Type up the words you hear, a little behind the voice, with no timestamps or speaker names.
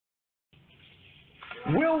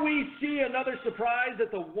Will we see another surprise at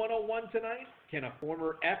the 101 tonight? Can a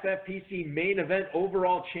former FFPC main event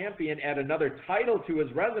overall champion add another title to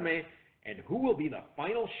his resume? And who will be the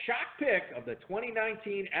final shock pick of the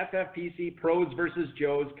 2019 FFPC Pros vs.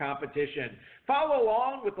 Joes competition? Follow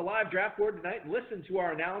along with the live draft board tonight and listen to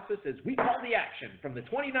our analysis as we call the action from the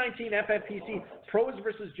 2019 FFPC Pros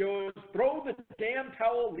vs. Joes Throw the Damn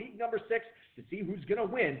Towel League number 6 to see who's going to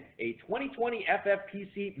win a 2020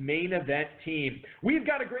 FFPC main event team. We've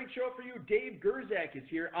got a great show for you. Dave Gerzak is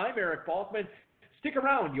here. I'm Eric Balkman. Stick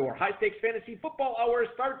around. Your High Stakes Fantasy Football Hour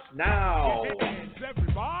starts now.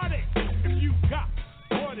 Everybody, if you got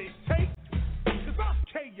what it takes, 'cause I'm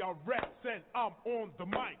KRS and I'm on the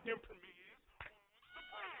mic.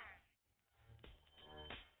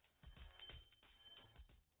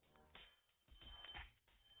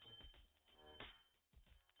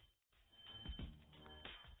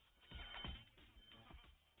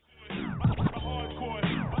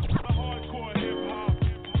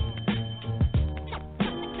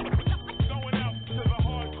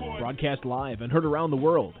 Broadcast live and heard around the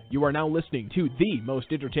world, you are now listening to the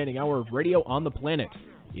most entertaining hour of radio on the planet.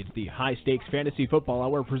 It's the High Stakes Fantasy Football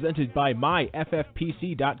Hour presented by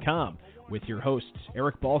MyFFPC.com with your hosts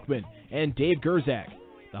Eric Balkman and Dave Gerzak.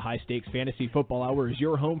 The High Stakes Fantasy Football Hour is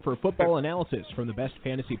your home for football analysis from the best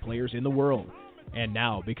fantasy players in the world. And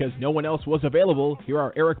now, because no one else was available, here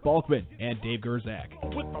are Eric Balkman and Dave Gerzak.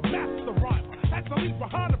 With the master rhymer, that's the lead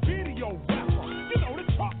behind the video rapper. You know the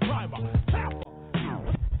truck driver, tapper.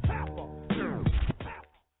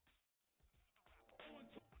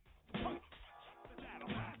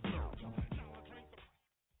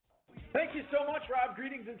 Thank you so much, Rob.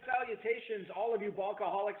 Greetings and salutations, all of you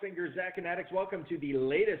Balkaholics and Gerzak addicts. Welcome to the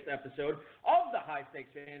latest episode of the High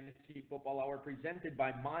Stakes Fantasy Football Hour presented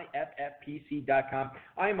by MyFFPC.com.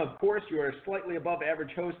 I am, of course, your slightly above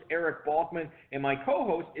average host, Eric Balkman, and my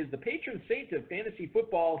co-host is the patron saint of fantasy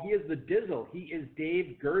football. He is the Dizzle. He is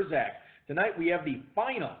Dave Gerzak. Tonight we have the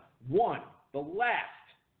final one, the last,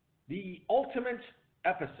 the ultimate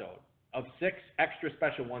episode of 6 extra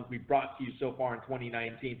special ones we've brought to you so far in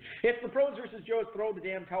 2019. It's the Pros vs. Joes Throw the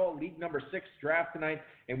Damn Towel League number 6 draft tonight,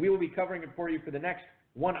 and we will be covering it for you for the next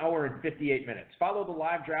 1 hour and 58 minutes. Follow the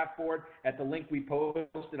live draft board at the link we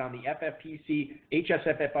posted on the FFPC,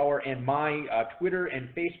 HSFF Hour, and my Twitter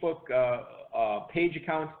and Facebook page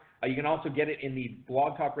accounts. You can also get it in the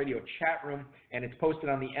Blog Talk Radio chat room, and it's posted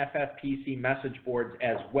on the FFPC message boards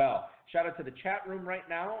as well. Shout out to the chat room right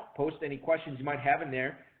now. Post any questions you might have in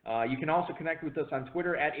there. You can also connect with us on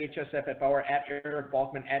Twitter at HSFF Hour, at Eric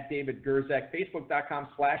Balkman, at David Gerzak.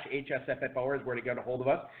 Facebook.com/HSFF Hour is where to get a hold of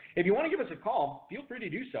us. If you want to give us a call, feel free to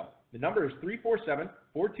do so. The number is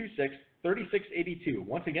 347-426-3682.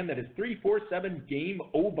 Once again, that is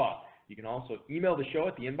 347-GAME-OVA. You can also email the show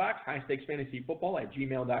at the inbox,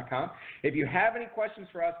 highstakesfantasyfootball@gmail.com. If you have any questions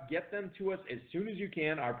for us, get them to us as soon as you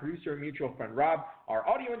can. Our producer and mutual friend Rob, our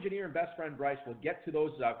audio engineer and best friend Bryce will get to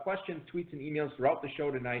those questions, tweets, and emails throughout the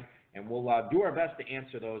show tonight, and we'll do our best to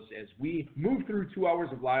answer those as we move through 2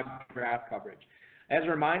 hours of live draft coverage. As a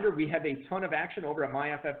reminder, we have a ton of action over at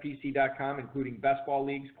MyFFPC.com, including best ball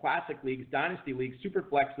leagues, classic leagues, dynasty leagues, super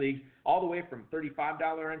flex leagues, all the way from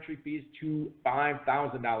 $35 entry fees to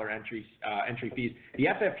 $5,000 entry fees. The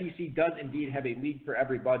FFPC does indeed have a league for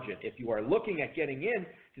every budget. If you are looking at getting in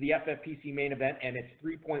to the FFPC main event and its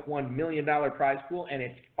 $3.1 million prize pool and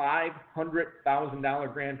its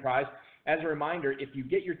 $500,000 grand prize, as a reminder, if you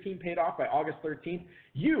get your team paid off by August 13th,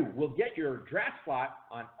 you will get your draft slot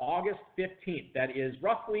on August 15th. That is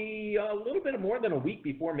roughly a little bit more than a week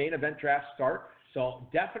before main event drafts start. So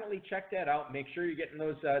definitely check that out. Make sure you're getting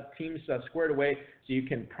those teams squared away so you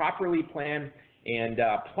can properly plan and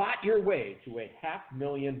plot your way to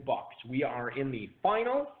 $500,000. We are in the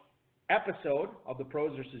final episode of the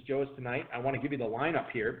Pros vs. Joes tonight. I want to give you the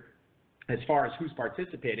lineup here as far as who's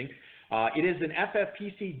participating. It is an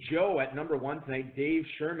FFPC Joe at number 1 tonight, Dave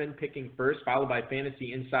Sherman picking first, followed by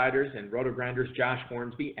Fantasy Insiders and Roto-Grinders Josh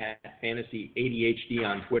Hornsby at Fantasy ADHD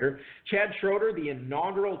on Twitter. Chad Schroeder, the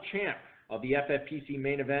inaugural champ of the FFPC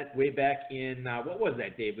main event way back in, what was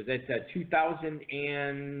that, Dave? Was that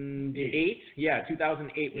 2008? Yeah,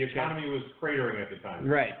 2008. The economy was cratering at the time.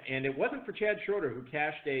 Right, and it wasn't for Chad Schroeder who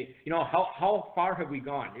cashed how far have we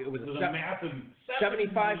gone? It was a massive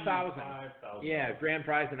 75,000. Yeah, grand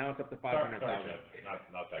prize, and now it's up to 500,000.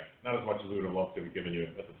 Not as much as we would have loved to have given you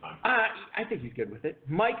at the time. I think he's good with it.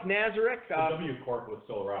 Mike Nazarek. The W Corp was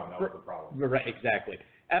still around. That was the problem. Right, exactly.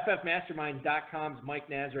 FFMastermind.com's Mike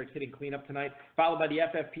Nazarek hitting cleanup tonight, followed by the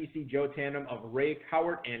FFPC Joe tandem of Ray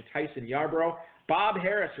Cowart and Tyson Yarborough. Bob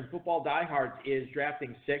Harris from Football Diehards is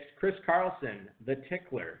drafting 6th. Chris Carlson, the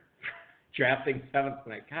tickler. drafting 7th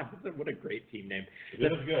tonight. God, what a great team name. It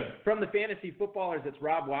is good. From the Fantasy Footballers, it's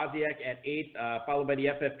Rob Wozniak at 8th, followed by the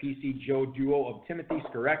FFPC Joe duo of Timothy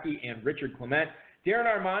Skorecki and Richard Clement. Darren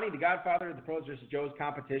Armani, the godfather of the Pros vs. Joe's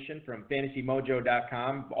competition from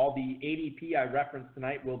FantasyMojo.com. All the ADP I referenced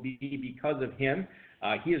tonight will be because of him.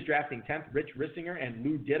 He is drafting 10th, Rich Rissinger and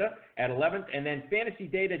Lou Ditta at 11th. And then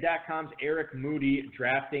FantasyData.com's Eric Moody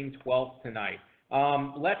drafting 12th tonight.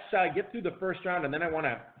 Let's get through the first round, and then I want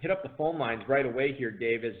to hit up the phone lines right away here,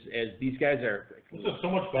 Dave, as these guys are. This is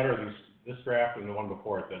so much better, this draft than the one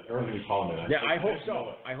before it, than early call in. Yeah, I hope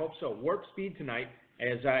so. I hope so. Warp speed tonight.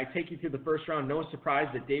 As I take you through the first round, no surprise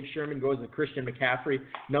that Dave Sherman goes with Christian McCaffrey,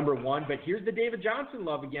 number 1. But here's the David Johnson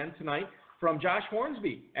love again tonight from Josh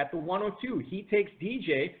Hornsby at the 102. He takes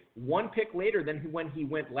DJ 1 pick later than when he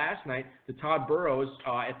went last night to Todd Burrows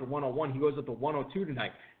at the 101. He goes at the 102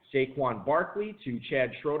 tonight. Saquon Barkley to Chad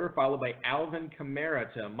Schroeder, followed by Alvin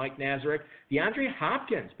Kamara to Mike Nazarek. DeAndre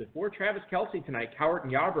Hopkins before Travis Kelce tonight. Cowart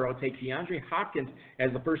and Yarborough take DeAndre Hopkins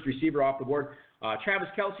as the first receiver off the board. Travis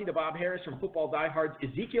Kelce to Bob Harris from Football Diehards.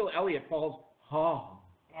 Ezekiel Elliott falls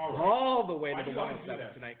all the way to the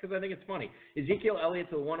 107 tonight because I think it's funny. Ezekiel Elliott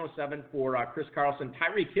to the 107 for Chris Carlson.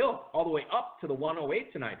 Tyreek Hill all the way up to the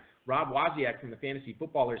 108 tonight. Rob Wozniak from the Fantasy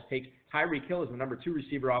Footballers takes Tyreek Hill as the number 2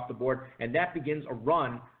 receiver off the board, and that begins a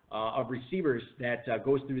run of receivers that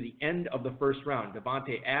goes through the end of the first round.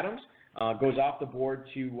 Devontae Adams goes off the board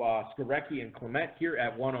to Skorecki and Clement here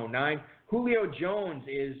at 109. Julio Jones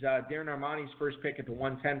is Darren Armani's first pick at the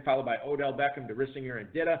 110, followed by Odell Beckham to Rissinger and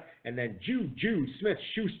Ditta, and then Juju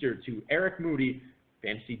Smith-Schuster to Eric Moody,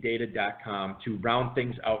 FantasyData.com, to round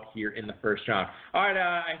things out here in the first round. All right,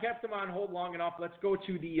 I kept them on hold long enough. Let's go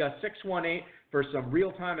to the 618 for some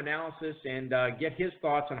real-time analysis and get his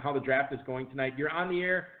thoughts on how the draft is going tonight. You're on the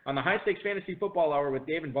air on the High Stakes Fantasy Football Hour with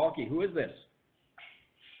Dave and Balky. Who is this?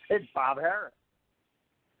 It's Bob Harris.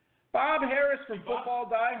 Bob Harris from Football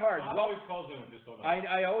Diehards. Bob always calls in just so nice.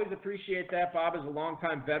 I always appreciate that. Bob is a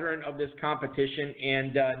longtime veteran of this competition,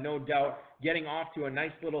 and no doubt getting off to a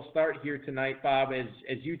nice little start here tonight, Bob,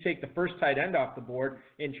 as you take the first tight end off the board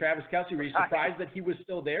in Travis Kelce. Were you surprised that he was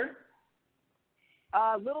still there?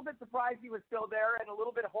 A little bit surprised he was still there, and a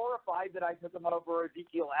little bit horrified that I took him over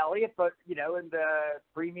Ezekiel Elliott. But, in the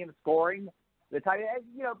premium scoring, the tight end,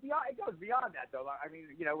 it goes beyond that, though. I mean,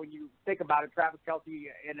 when you think about it, Travis Kelce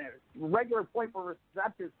in a regular point per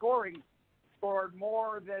reception scoring scored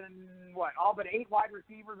more than, all but 8 wide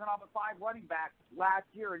receivers and all but 5 running backs last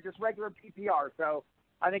year in just regular PPR. So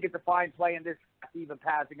I think it's a fine play in this, even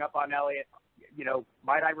passing up on Elliott.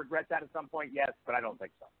 Might I regret that at some point? Yes, but I don't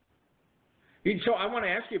think so. So I want to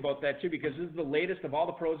ask you about that, too, because this is the latest of all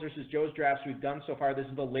the Pros versus Joe's drafts we've done so far. This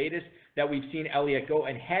is the latest that we've seen Elliott go.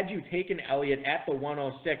 And had you taken Elliott at the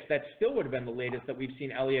 106, that still would have been the latest that we've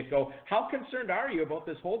seen Elliott go. How concerned are you about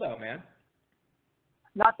this holdout, man?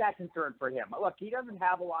 Not that concerned for him. Look, he doesn't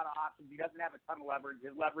have a lot of options. He doesn't have a ton of leverage.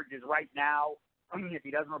 His leverage is right now. If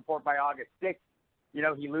he doesn't report by August 6th,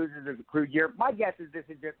 he loses his accrued year. My guess is this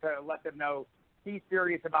is just to let them know he's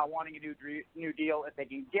serious about wanting a new deal. If they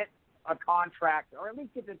can get a contract, or at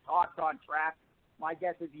least get the talks on track, my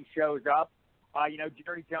guess is he shows up.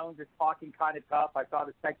 Jerry Jones is talking kind of tough. I saw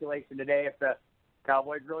the speculation today if the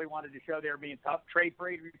Cowboys really wanted to show they were being tough, trade for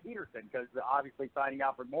Adrian Peterson, because obviously signing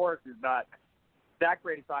Alfred Morris is not that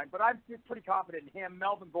great a sign. But I'm just pretty confident in him.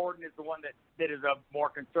 Melvin Gordon is the one that is of more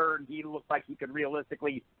concern. He looks like he could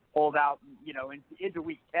realistically hold out, into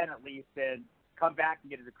week 10 at least, and come back and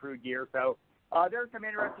get his accrued year. So there's some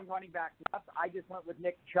interesting running backs. I just went with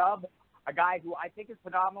Nick Chubb, a guy who I think is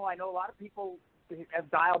phenomenal. I know a lot of people have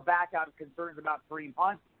dialed back out of concerns about Kareem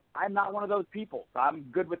Hunt. I'm not one of those people. So I'm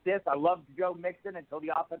good with this. I loved Joe Mixon until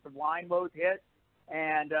the offensive line woes hit.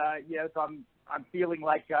 And, so I'm feeling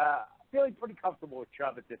pretty comfortable with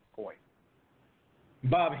Chubb at this point.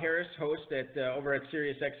 Bob Harris, host over at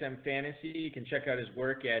SiriusXM Fantasy. You can check out his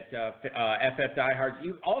work at FF Diehards.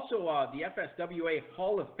 You also the FSWA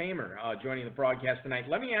Hall of Famer joining the broadcast tonight.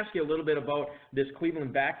 Let me ask you a little bit about this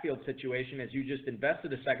Cleveland backfield situation as you just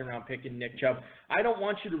invested a second-round pick in Nick Chubb. I don't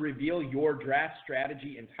want you to reveal your draft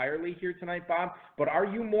strategy entirely here tonight, Bob, but are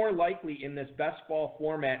you more likely in this best ball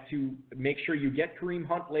format to make sure you get Kareem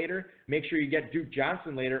Hunt later, make sure you get Duke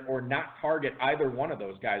Johnson later, or not target either one of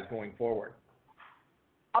those guys going forward?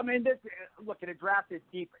 I mean, in a draft this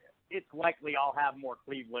deep, it's likely I'll have more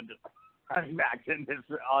Cleveland running backs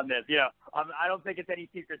on this. I don't think it's any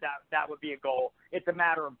secret that would be a goal. It's a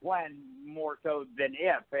matter of when more so than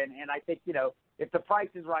if. And I think, if the price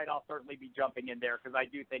is right, I'll certainly be jumping in there because I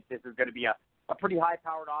do think this is going to be a pretty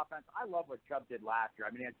high-powered offense. I love what Chubb did last year.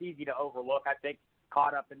 I mean, it's easy to overlook. I think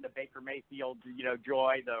caught up in the Baker Mayfield,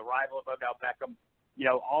 joy, the arrival of Odell Beckham.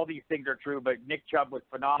 All these things are true, but Nick Chubb was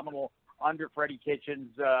phenomenal under Freddie Kitchens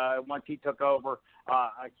once he took over.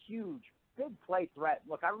 A huge, big play threat.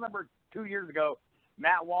 Look, I remember 2 years ago,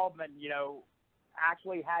 Matt Waldman,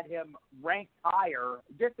 actually had him ranked higher,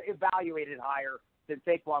 just evaluated higher than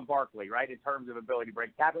Saquon Barkley, right, in terms of ability to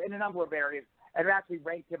break tackle in a number of areas, and actually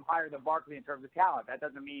ranked him higher than Barkley in terms of talent. That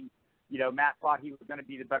doesn't mean, Matt thought he was going to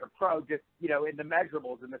be the better pro, just, in the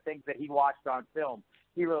measurables and the things that he watched on film.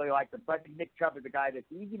 He really liked him. So I think Nick Chubb is a guy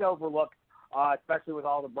that's easy to overlook, especially with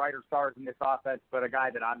all the brighter stars in this offense, but a guy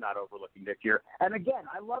that I'm not overlooking this year. And again,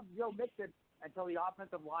 I love Joe Mixon until the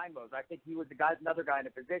offensive line moves. I think he was another guy in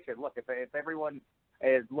a position. Look, if everyone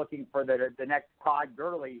is looking for the next Todd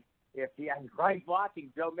Gurley, if he has right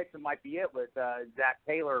blocking, Joe Mixon might be it with Zach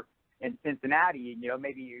Taylor in Cincinnati.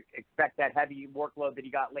 Maybe you expect that heavy workload that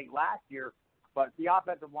he got late last year. But the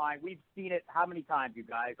offensive line, we've seen it how many times, you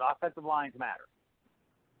guys? Offensive lines matter.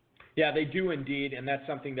 Yeah, they do indeed, and that's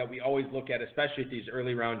something that we always look at, especially at these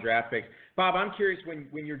early round draft picks. Bob, I'm curious,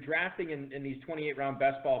 when you're drafting in these 28-round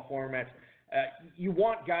best ball formats, you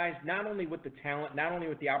want guys not only with the talent, not only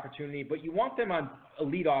with the opportunity, but you want them on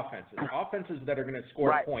elite offenses that are going to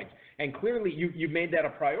score points. And clearly, you've made that a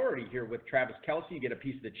priority here with Travis Kelce. You get a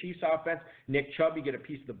piece of the Chiefs offense. Nick Chubb, you get a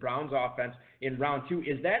piece of the Browns offense in round 2.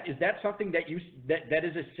 Is that something that that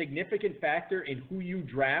is a significant factor in who you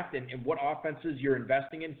draft and what offenses you're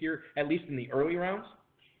investing in here, at least in the early rounds?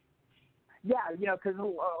 Yeah, because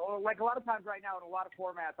like a lot of times right now in a lot of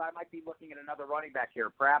formats, I might be looking at another running back here,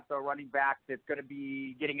 perhaps a running back that's going to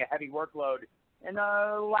be getting a heavy workload in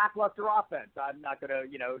a lackluster offense. I'm not going to,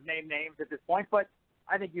 name names at this point, but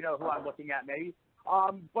I think you know who I'm looking at maybe.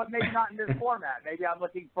 But maybe not in this format. Maybe I'm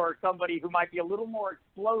looking for somebody who might be a little more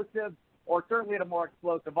explosive or certainly at a more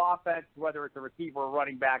explosive offense, whether it's a receiver or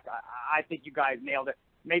running back. I think you guys nailed it.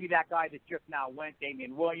 Maybe that guy that just now went,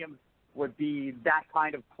 Damian Williams, would be that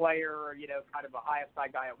kind of player, kind of a high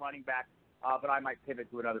upside guy at running back. But I might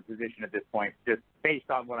pivot to another position at this point, just based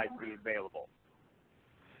on what I see available.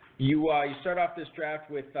 You start off this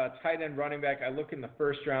draft with tight end, running back. I look in the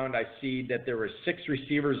first round. I see that there were 6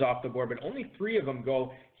 receivers off the board, but only 3 of them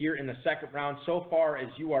go here in the second round. So far, as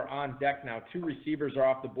you are on deck now, 2 receivers are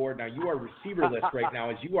off the board. Now, you are receiverless right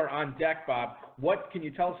now. As you are on deck, Bob, what can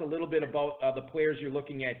you tell us a little bit about the players you're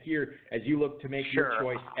looking at here as you look to make your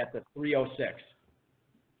choice at the 306?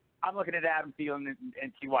 I'm looking at Adam Thielen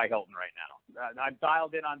and T.Y. Hilton right now. I'm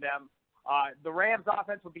dialed in on them. The Rams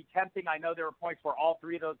offense would be tempting. I know there were points where all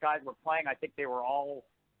 3 of those guys were playing. I think they were all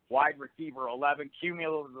wide receiver 11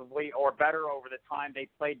 cumulatively or better over the time they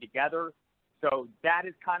played together. So that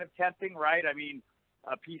is kind of tempting, right? I mean,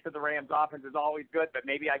 a piece of the Rams offense is always good, but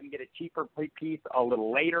maybe I can get a cheaper piece a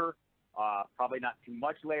little later, probably not too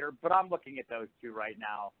much later. But I'm looking at those 2 right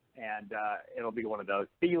now, and it'll be one of those.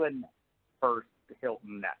 Thielen first,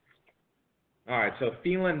 Hilton next. All right, so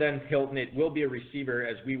Thielen, then Hilton. It will be a receiver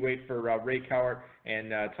as we wait for Ray Cowart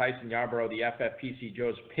and Tyson Yarborough, the FFPC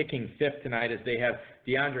Joes, picking 5th tonight as they have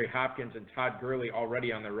DeAndre Hopkins and Todd Gurley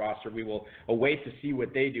already on their roster. We will await to see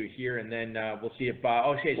what they do here, and then we'll see if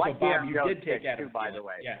Bob. Okay, so Bob, you did take Adam too, by the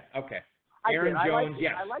way. Yeah, okay. Aaron Jones,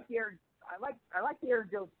 yes. I like the Aaron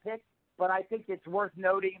Jones pick, but I think it's worth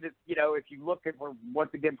noting that if you look at, we're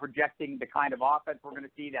once again projecting the kind of offense we're going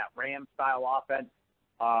to see, that Rams-style offense.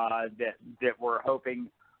 That we're hoping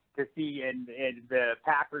to see in the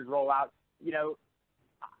Packers roll out.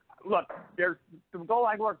 Look, there's some goal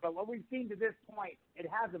line work, but what we've seen to this point, it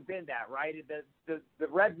hasn't been that, right? The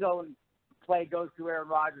red zone play goes to Aaron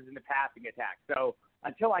Rodgers in the passing attack. So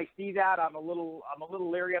until I see that, I'm a little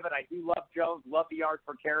leery of it. I do love Jones, love the yards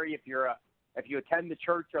per carry. If you attend the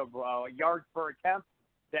church of yards per attempt,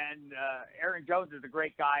 then Aaron Jones is a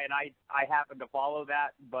great guy, and I happen to follow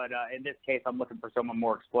that. But in this case, I'm looking for someone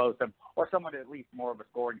more explosive or someone at least more of a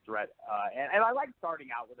scoring threat. And I like starting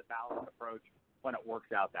out with a balanced approach when it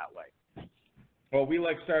works out that way. Well, we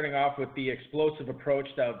like starting off with the explosive approach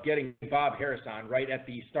of getting Bob Harris on right at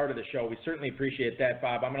the start of the show. We certainly appreciate that,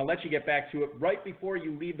 Bob. I'm going to let you get back to it. Right before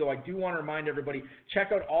you leave, though, I do want to remind everybody,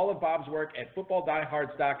 check out all of Bob's work at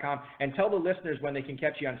footballdiehards.com and tell the listeners when they can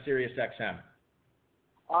catch you on SiriusXM.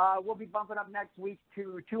 We'll be bumping up next week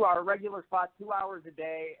to our regular spot, 2 hours a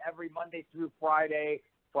day, every Monday through Friday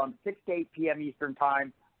from 6 to 8 p.m. Eastern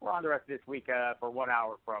Time. We're on the rest of this week for 1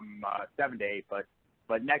 hour from 7 to 8.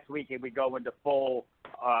 But next week we go into full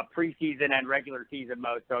preseason and regular season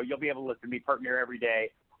mode. So you'll be able to listen to me pert near every day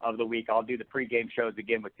of the week. I'll do the pregame shows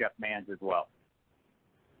again with Jeff Manns as well.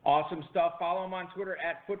 Awesome stuff. Follow him on Twitter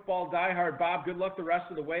at FootballDieHard. Bob, good luck the rest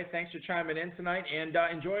of the way. Thanks for chiming in tonight, and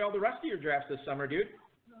enjoy all the rest of your drafts this summer, dude.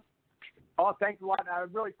 Oh, thanks a lot. I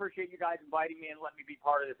really appreciate you guys inviting me and letting me be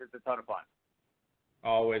part of this. It's a ton of fun.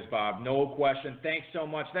 Always, Bob. No question. Thanks so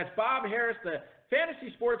much. That's Bob Harris, the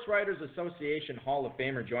Fantasy Sports Writers Association Hall of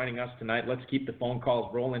Famer, joining us tonight. Let's keep the phone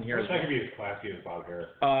calls rolling here. I wish I could be as classy as Bob Harris.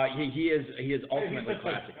 He is ultimately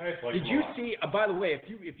classy. Did you see? By the way,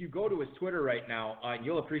 if you go to his Twitter right now,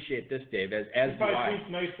 you'll appreciate this, Dave. As do I. Tweets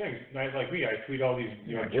nice things. Like me, I tweet all these.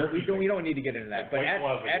 We don't need to get into that. But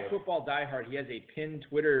at Football Diehard, he has a pinned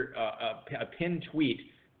Twitter, a pinned tweet.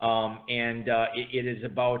 It is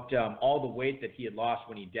about all the weight that he had lost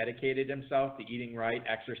when he dedicated himself to eating right,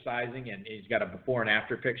 exercising, and he's got a before and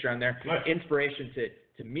after picture on there. Nice. Inspiration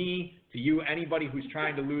to me, to you, anybody who's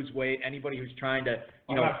trying to lose weight, anybody who's trying to,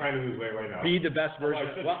 I'm not trying to lose weight right now. Be the best version.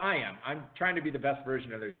 Well, I am. I'm trying to be the best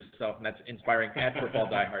version of yourself, and that's inspiring at Football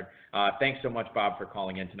Diehard. Thanks so much, Bob, for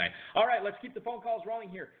calling in tonight. All right, let's keep the phone calls rolling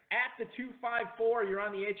here. At the 254, you're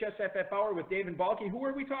on the HSFF Hour with Dave and Balky. Who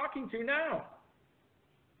are we talking to now?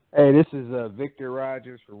 Hey, this is Victor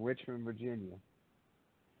Rogers from Richmond, Virginia.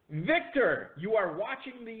 Victor, you are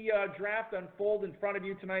watching the draft unfold in front of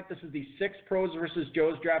you tonight. This is the 6 Pros versus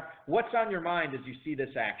Joe's draft. What's on your mind as you see this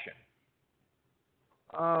action?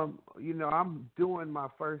 I'm doing my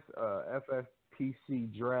first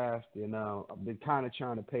FFPC draft, and I've been kind of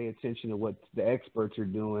trying to pay attention to what the experts are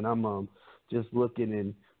doing. I'm just looking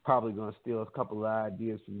and probably going to steal a couple of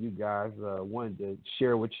ideas from you guys. Wanted to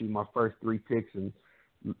share with you my first 3 picks and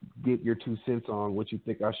get your 2 cents on what you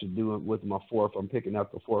think I should do with my 4th. I'm picking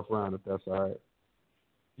up the 4th round, if that's all right.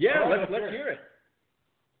 Yeah, let's hear it.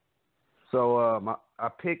 So I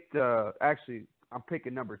picked I'm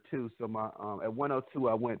picking number 2. So my at 102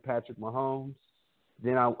 I went Patrick Mahomes.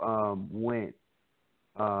 Then I went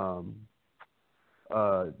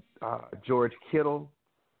George Kittle,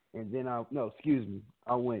 and then I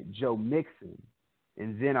went Joe Mixon,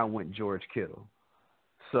 and then I went George Kittle.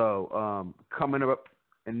 So coming up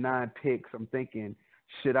in 9 picks, I'm thinking,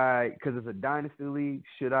 should I, because it's a dynasty league,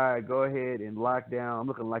 should I go ahead and lock down? I'm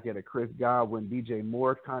looking like at a Chris Godwin, DJ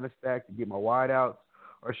Moore kind of stack to get my wideouts,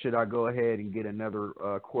 or should I go ahead and get another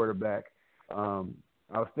quarterback? I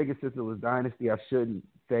was thinking since it was dynasty, I shouldn't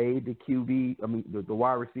fade the QB, the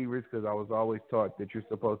wide receivers, because I was always taught that you're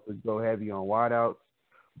supposed to go heavy on wideouts.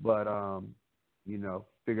 But,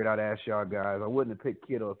 figured I'd ask y'all guys. I wouldn't have picked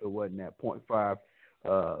Kittle if it wasn't that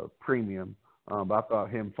 0.5 premium. But I thought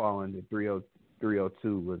him falling to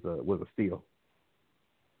 302 was a steal.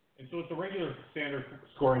 And so it's a regular standard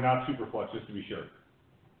scoring, not super flex, just to be sure.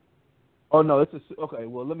 Oh no, okay.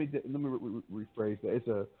 Well, let me rephrase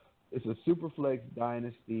that. It's a super flex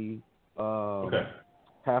dynasty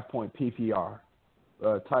half point PPR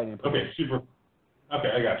tight end. Okay, super.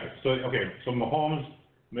 Okay, I got you. So Mahomes,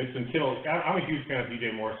 Mixon, Kittle. I'm a huge fan of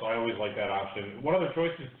DJ Moore, so I always like that option. What other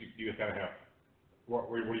choices do you kind of have? What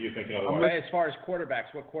are you thinking otherwise? As far as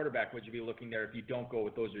quarterbacks, what quarterback would you be looking there if you don't go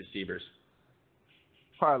with those receivers?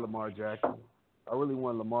 Probably Lamar Jackson. I really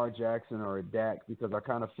want Lamar Jackson or a Dak because I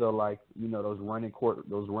kind of feel like those running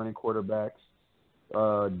quarterbacks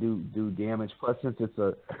do damage. Plus, since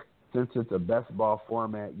it's a best ball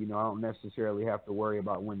format, I don't necessarily have to worry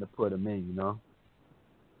about when to put them in.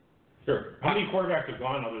 Sure. How many quarterbacks have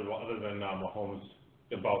gone other than Mahomes?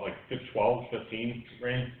 About like 12, 15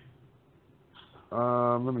 range.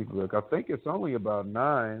 Let me look. I think it's only about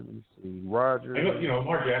 9. Let me see. Rodgers.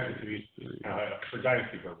 Lamar Jackson to be for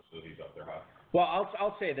dynasty purposes, he's up there high. Well,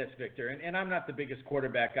 I'll say this, Victor, and I'm not the biggest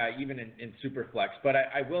quarterback guy, even in Superflex, but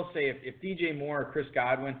I will say if DJ Moore or Chris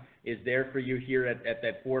Godwin is there for you here at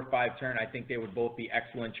that 4 or 5 turn, I think they would both be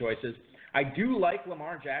excellent choices. I do like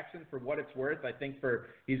Lamar Jackson for what it's worth. I think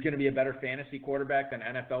he's going to be a better fantasy quarterback than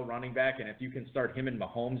NFL running back, and if you can start him and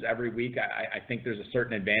Mahomes every week, I think there's a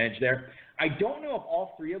certain advantage there. I don't know if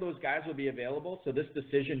all 3 of those guys will be available, so this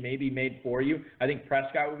decision may be made for you. I think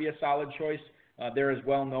Prescott would be a solid choice there as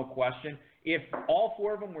well, no question. If all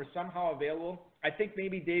 4 of them were somehow available, I think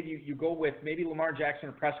maybe, Dave, you go with maybe Lamar Jackson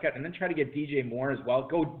or Prescott and then try to get DJ Moore as well.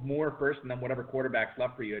 Go Moore first and then whatever quarterback's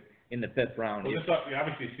left for you in the 5th round. Well, you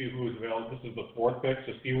obviously see who is available. This is the 4th pick,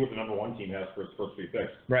 so see what the number 1 team has for its first 3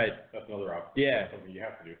 picks. Right. That's another option. Yeah. That's something you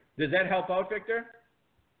have to do. Does that help out, Victor?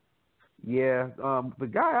 Yeah. The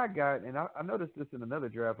guy I got, and I noticed this in another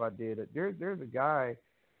draft I did, there's a guy,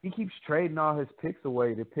 he keeps trading all his picks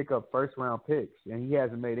away to pick up first-round picks, and he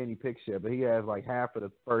hasn't made any picks yet, but he has like half of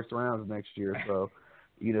the first rounds next year. So,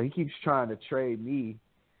 he keeps trying to trade me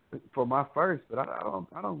for my first, but I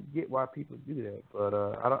don't get why people do that. But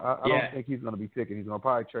I don't think he's going to be picking. He's going to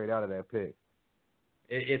probably trade out of that pick.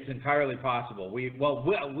 It's entirely possible.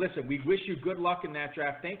 Listen, we wish you good luck in that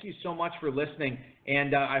draft. Thank you so much for listening,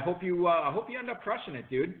 and I hope you end up crushing it,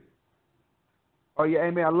 dude. Oh, yeah,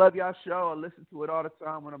 hey, man, I love y'all show. I listen to it all the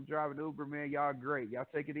time when I'm driving Uber, man. Y'all are great. Y'all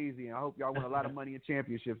take it easy, and I hope y'all win a lot of money in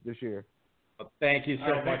championships this year. Well, thank you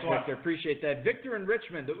so right, much, thanks a lot. Victor. Appreciate that. Victor in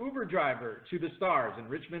Richmond, the Uber driver to the stars in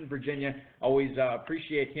Richmond, Virginia. Always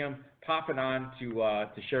appreciate him popping on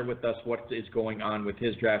to share with us what is going on with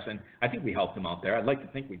his drafts, and I think we helped him out there. I'd like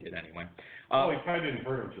to think we did anyway. We probably didn't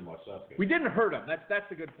hurt him too much. So that's good. We didn't hurt him. That's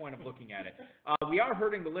the good point of looking at it. We are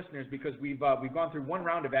hurting the listeners because we've gone through one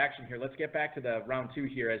round of action here. Let's get back to the round two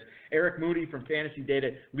here as Eric Moody from Fantasy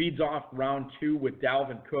Data leads off round two with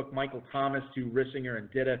Dalvin Cook, Michael Thomas to Rissinger and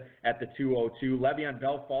Ditta at the 202. Le'Veon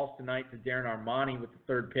Bell falls tonight to Darren Armani with the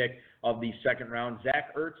third pick of the second round.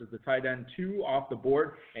 Zach Ertz is the tight end 2 off the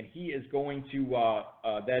board, and he is going to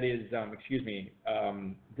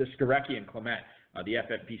Discarecki and Clement. The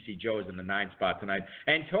FFPC Joe is in the 9 spot tonight.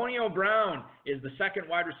 Antonio Brown is the second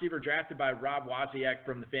wide receiver drafted by Rob Wozniak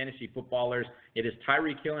from the Fantasy Footballers. It is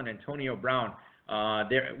Tyreek Hill and Antonio Brown.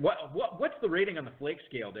 What's the rating on the flake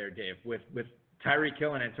scale there, Dave, with Tyreek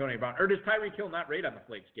Hill and Antonio Brown? Or does Tyreek Hill not rate on the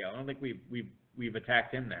flake scale? I don't think we've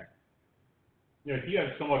attacked him there. Yeah, he has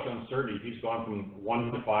so much uncertainty. He's gone from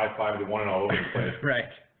 1 to 5, 5 to 1, and all over the place. Right.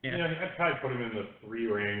 Yeah. I'd probably put him in the 3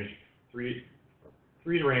 range. 3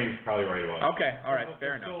 range, probably right about. Okay, all right,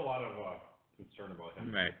 fair enough. Still a lot of concern about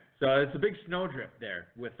him. Right. So it's a big snowdrift there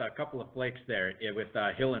with a couple of flakes there with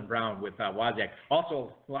Hill and Brown with Wozniak.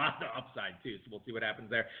 Also, a lot of upside, too, so we'll see what happens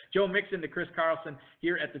there. Joe Mixon to Chris Carlson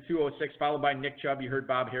here at the 206, followed by Nick Chubb. You heard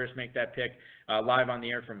Bob Harris make that pick live on the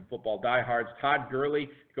air from Football Diehards. Todd Gurley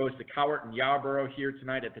goes to Cowart and Yarborough here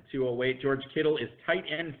tonight at the 208. George Kittle is tight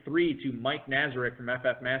end 3 to Mike Nazarek from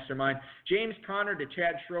FF Mastermind. James Conner to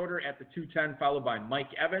Chad Schroeder at the 210, followed by Mike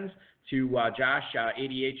Evans to Josh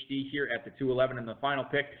ADHD here at the 211. And the final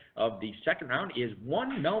pick of the second round is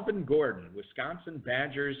one Melvin Gordon, Wisconsin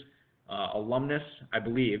Badgers alumnus, I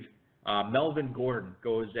believe. Melvin Gordon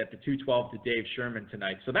goes at the 212 to Dave Sherman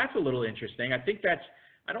tonight. So that's a little interesting. I think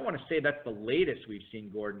I don't want to say that's the latest we've seen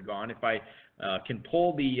Gordon gone. If I can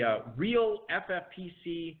pull the real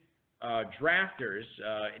FFPC drafters,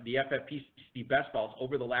 the FFPC best balls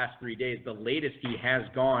over the last 3 days, the latest he has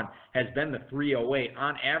gone has been the 308.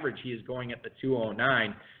 On average, he is going at the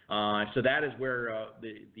 209. So that is where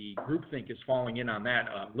the groupthink is falling in on that.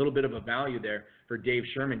 A little bit of a value there for Dave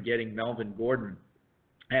Sherman getting Melvin Gordon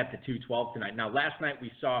at the 212 tonight. Now, last night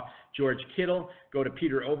we saw George Kittle go to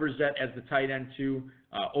Peter Overzet as the tight end 2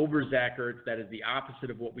 over Zach Ertz. That is the opposite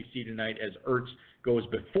of what we see tonight as Ertz goes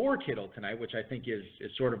before Kittle tonight, which I think is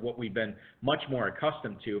sort of what we've been much more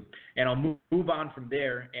accustomed to. And I'll move on from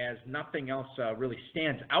there as nothing else really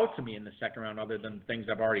stands out to me in the second round other than things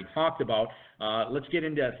I've already talked about. Let's get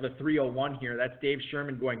into the 301 here. That's Dave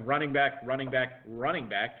Sherman going running back,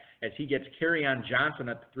 as he gets Kerryon Johnson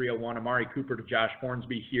at the 301, Amari Cooper to Josh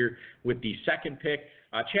Hornsby here with the second pick.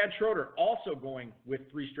 Chad Schroeder also going with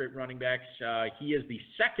 3 straight running backs. He is the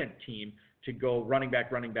second team to go running back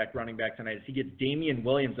tonight as he gets Damian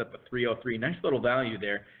Williams at the 303. Nice little value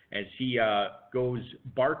there as he goes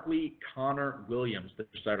Barkley, Connor, Williams to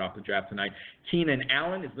start off the draft tonight. Keenan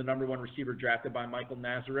Allen is the number 1 receiver drafted by Michael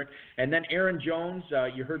Nazarek. And then Aaron Jones,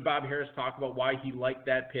 you heard Bob Harris talk about why he liked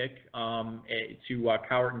that pick to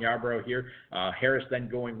Cowart and Yarborough here. Harris then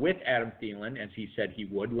going with Adam Thielen, as he said he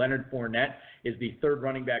would. Leonard Fournette is the 3rd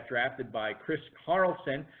running back drafted by Chris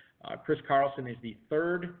Carlson. Chris Carlson is the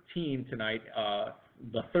 3rd team tonight,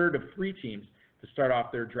 the 3rd of 3 teams to start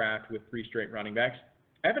off their draft with 3 straight running backs.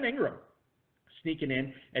 Evan Ingram sneaking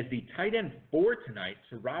in as the tight end 4 tonight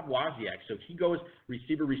to Rob Wozniak. So he goes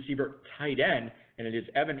receiver, tight end, and it is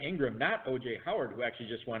Evan Ingram, not O.J. Howard, who actually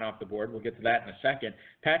just went off the board. We'll get to that in a second.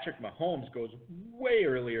 Patrick Mahomes goes way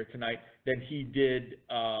earlier tonight than he did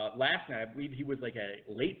last night. I believe he was like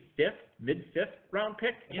a late 5th, mid-5th round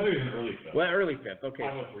pick. I thought he was an early 5th. Well, early 5th, okay.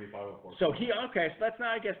 503, 504. So so that's not,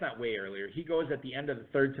 I guess, not way earlier. He goes at the end of the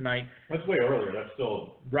 3rd tonight. That's way earlier. That's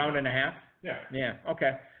still round and a half? Yeah. Yeah,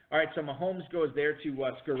 okay. All right, so Mahomes goes there to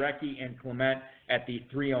Skarecki and Clement at the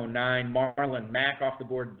 309. Marlon Mack off the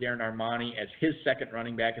board, Darren Armani as his second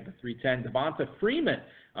running back at the 310. Devonta Freeman,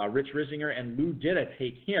 Rich Rissinger, and Lou Ditta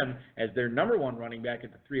take him as their number 1 running back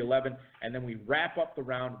at the 311. And then we wrap up the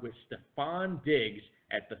round with Stephon Diggs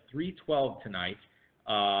at the 312 tonight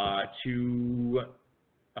to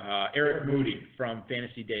Eric Moody from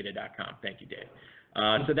FantasyData.com. Thank you, Dave.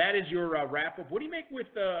 So that is your wrap-up. What do you make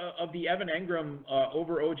of the Evan Ingram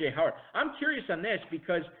over O.J. Howard? I'm curious on this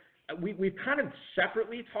because we've kind of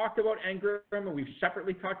separately talked about Ingram and we've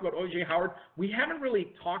separately talked about O.J. Howard. We haven't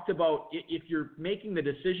really talked about, if you're making the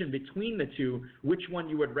decision between the two, which one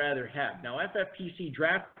you would rather have. Now, FFPC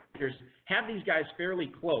drafters have these guys fairly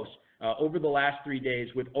close. over the last 3 days,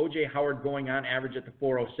 with O.J. Howard going on average at the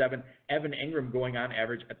 407, Evan Ingram going on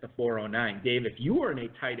average at the 409. Dave, if you were in a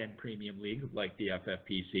tight end premium league like the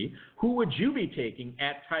FFPC, who would you be taking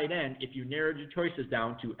at tight end if you narrowed your choices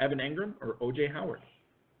down to Evan Ingram or O.J. Howard?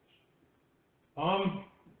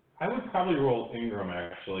 I would probably roll Ingram,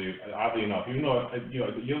 actually, oddly enough. Even though, you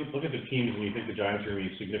look at the teams and you think the Giants are going to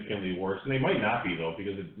be significantly worse, and they might not be, though,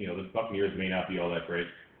 because, the Buccaneers may not be all that great.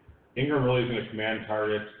 Ingram really is going to command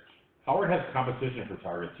targets. Howard has competition for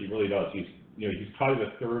targets. He really does. He's probably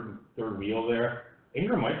the third wheel there.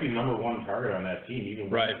 Ingram might be the number one target on that team, even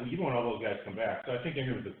when all those guys come back. So I think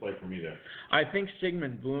Ingram's the play for me there. I think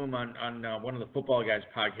Sigmund Bloom on one of the Football Guys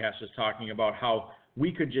podcasts was talking about how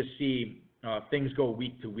we could just see things go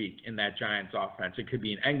week to week in that Giants offense. It could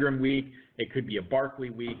be an Ingram week. It could be a Barkley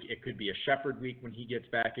week. It could be a Shepard week when he gets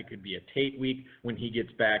back. It could be a Tate week when he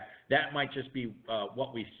gets back. That might just be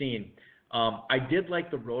what we've seen. I did like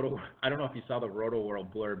the I don't know if you saw the Roto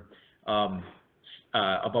World blurb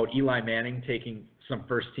about Eli Manning taking some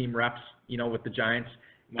first-team reps, with the Giants.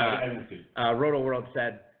 No, I didn't see. Roto World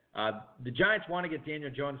said, the Giants want to get Daniel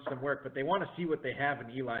Jones some work, but they want to see what they have in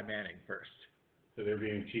Eli Manning first. So they're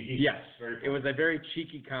being cheeky? Yes. It was a very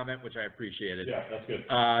cheeky comment, which I appreciated. Yeah, that's good.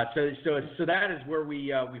 So that is where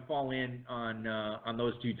we fall in on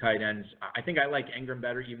those two tight ends. I think I like Ingram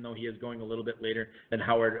better, even though he is going a little bit later than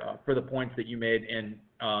Howard, for the points that you made, and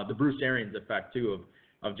the Bruce Arians effect, too,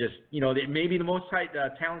 of just, maybe the most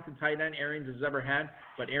talented tight end Arians has ever had,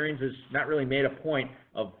 but Arians has not really made a point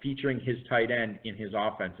of featuring his tight end in his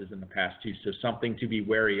offenses in the past two, so something to be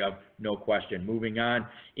wary of, no question. Moving on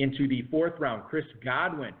into the fourth round, Chris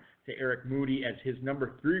Godwin to Eric Moody as his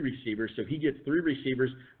number 3 receiver, so he gets 3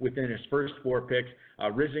 receivers within his first 4 picks.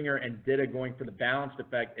 Rizinger and Ditta going for the balanced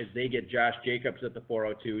effect as they get Josh Jacobs at the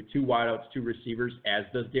 402, 2 wideouts, 2 receivers, as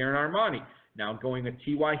does Darren Armani. Now going with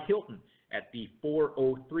T.Y. Hilton at the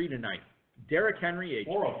 403 tonight. Derrick Henry.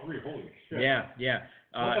 403, holy shit. Yeah.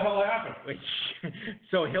 What the hell happened?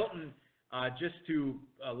 So Hilton, just to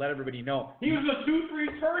let everybody know. He was a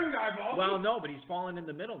 2-3 turn guy, boss. Well, no, but he's fallen in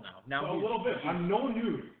the middle now. A little bit. I'm no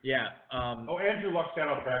news. Yeah. Andrew Luck sat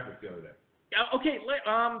out practice the other day. Okay,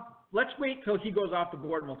 let's wait till he goes off the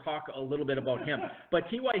board and we'll talk a little bit about him. But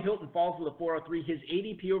T.Y. Hilton falls with a 403. His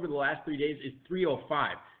ADP over the last 3 days is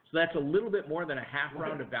 305. So that's a little bit more than a half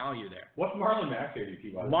round of value there. What's Marlon Mack's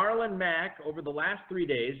ADP, by the way? Marlon Mack, over the last 3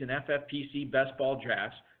 days in FFPC best ball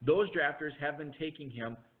drafts, those drafters have been taking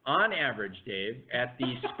him on average, Dave, at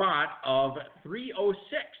the spot of 306.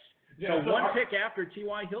 Yeah, so one pick after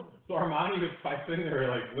T.Y. Hilton. So Armani was sitting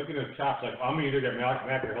there, looking at his chops, I'm going to either get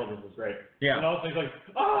Mack or Hilton. This is great. Yeah. And all of a sudden he's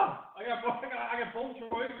like, I got both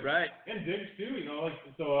choices. Right. And Diggs, too,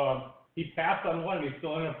 he passed on one, and he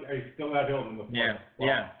still got Hilton.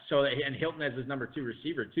 Yeah. So, and Hilton has his number 2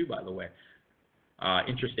 receiver, too, by the way.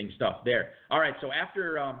 Interesting stuff there. All right, so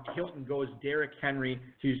after Hilton goes Derrick Henry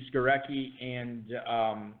to Skarecki and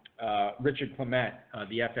Richard Clement,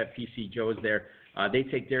 the FFPC Joes there. They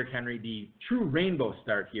take Derrick Henry, the true rainbow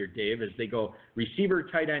start here, Dave, as they go receiver,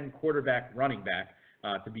 tight end, quarterback, running back.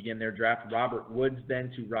 To begin their draft. Robert Woods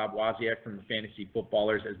then to Rob Wozniak from the Fantasy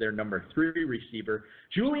Footballers as their number 3 receiver.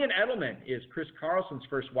 Julian Edelman is Chris Carlson's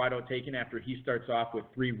first wideout taken after he starts off with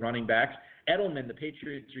 3 running backs. Edelman, the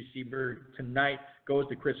Patriots receiver tonight, goes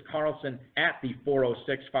to Chris Carlson at the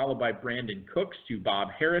 406, followed by Brandon Cooks to Bob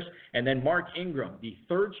Harris, and then Mark Ingram, the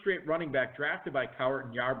 3rd straight running back drafted by Cowart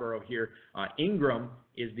and Yarborough here. Ingram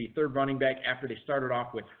is the 3rd running back after they started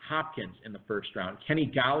off with Hopkins in the first round.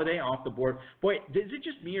 Kenny Galladay off the board. Boy, is it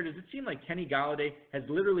just me, or does it seem like Kenny Galladay has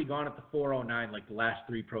literally gone at the 409 like the last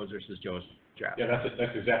 3 pros versus Joe's draft? Yeah,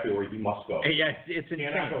 that's exactly where he must go. Yeah, it's insane.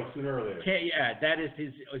 Cannot go sooner or later. Yeah, that is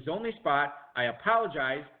his only spot. I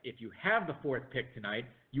apologize if you have the 4th pick tonight.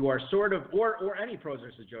 You are sort of, or any pros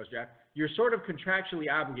versus Joe's draft, you're sort of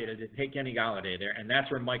contractually obligated to take Kenny Galladay there, and that's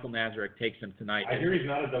where Michael Nazarek takes him tonight. I hear he's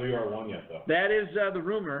not a WR1 yet, though. That is the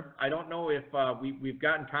rumor. I don't know if we've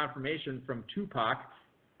gotten confirmation from Tupac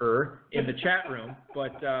in the chat room,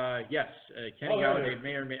 but yes, Kenny Galladay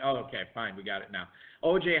may or may. Oh, okay, fine, we got it now.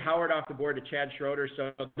 O.J. Howard off the board to Chad Schroeder.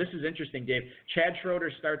 So this is interesting, Dave. Chad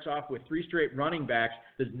Schroeder starts off with 3 straight running backs,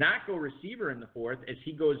 does not go receiver in the 4th as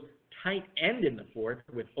he goes tight end in the 4th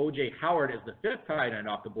with O.J. Howard as the 5th tight end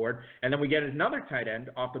off the board. And then we get another tight end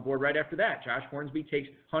off the board right after that. Josh Hornsby takes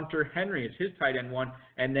Hunter Henry as his tight end 1,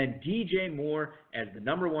 and then DJ Moore as the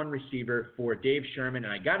number 1 receiver for Dave Sherman.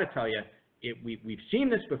 And I got to tell you, we've seen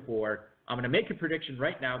this before. I'm going to make a prediction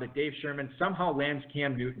right now that Dave Sherman somehow lands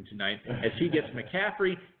Cam Newton tonight as he gets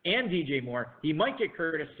McCaffrey and DJ Moore. He might get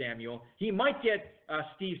Curtis Samuel. He might get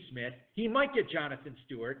Steve Smith. He might get Jonathan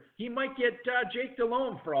Stewart. He might get Jake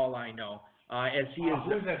Delhomme, for all I know, as he is.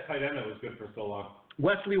 Who was that tight end that was good for so long?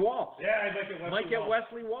 Wesley Walls. Yeah, I'd like it. Might get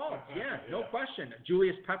Wesley Walls. Yeah, no question.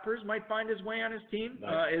 Julius Peppers might find his way on his team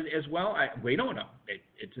as well. We don't know.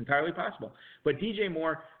 It's entirely possible. But DJ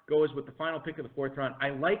Moore goes with the final pick of the 4th round.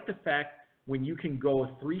 I like the fact when you can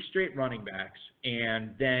go 3 straight running backs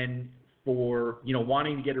and then for,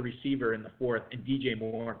 wanting to get a receiver in the 4th and DJ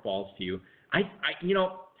Moore falls to you. I'm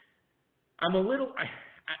a little,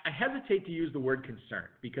 I hesitate to use the word concerned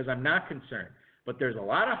because I'm not concerned, but there's a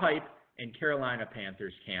lot of hype in Carolina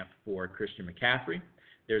Panthers camp for Christian McCaffrey.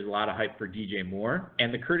 There's a lot of hype for DJ Moore,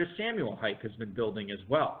 and the Curtis Samuel hype has been building as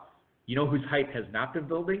well. You know whose hype has not been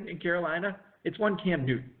building in Carolina? It's one Cam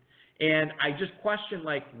Newton. And I just question,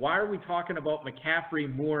 why are we talking about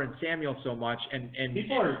McCaffrey, Moore, and Samuel so much? And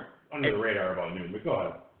people are under the radar about Newton, but go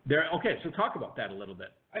ahead. Okay, so talk about that a little bit.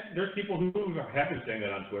 There's people who have been saying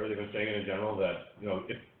that on Twitter. They've been saying it in general that,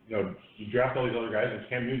 if you draft all these other guys, and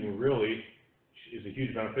Cam Newton really is a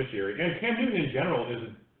huge beneficiary. And Cam Newton in general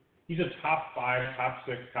he's a top 5, top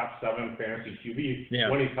 6, top 7 fantasy QB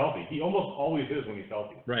when he's healthy. He almost always is when he's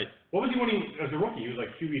healthy. Right. What was he when he as a rookie? He was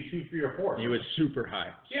like QB 2, 3, or 4. He was super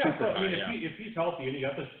high. Yeah. Super high, if he's healthy and he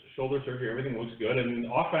got the shoulder surgery, everything looks good. And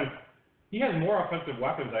offense, he has more offensive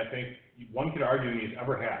weapons, I think, one could argue, than he's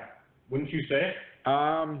ever had. Wouldn't you say it?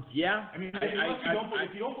 Yeah. I mean,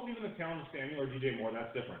 if you don't believe in the talent of Samuel or DJ Moore,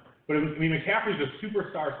 that's different. But McCaffrey's a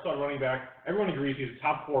superstar stud running back. Everyone agrees he's a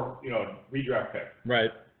top 4, redraft pick.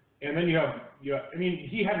 Right. And then you have,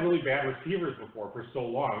 he had really bad receivers before for so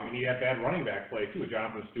long, and he had bad running back play too, with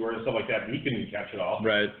Jonathan Stewart and stuff like that. And he couldn't catch it all.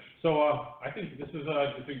 Right. So I think this is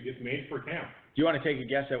it's made for Cam. Do you want to take a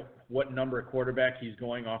guess at what number of quarterback he's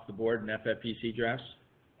going off the board in FFPC drafts?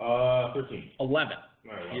 13. 11.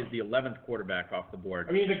 Right, he is the 11th quarterback off the board.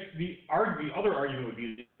 I mean, the other argument would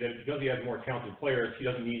be that because he has more talented players, he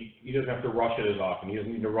doesn't have to rush it as often. He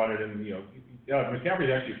doesn't need to run it in. McCaffrey's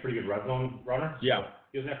actually a pretty good red zone runner. Yeah. So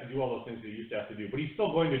he doesn't have to do all those things that he used to have to do, but he's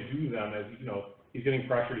still going to do them as he's getting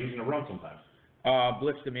pressured. He's going to run sometimes.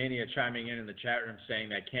 Blitzdomania chiming in the chat room saying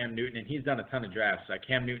that Cam Newton, and he's done a ton of drafts.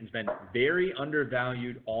 Cam Newton's been very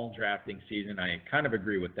undervalued all drafting season. I kind of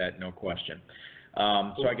agree with that, no question.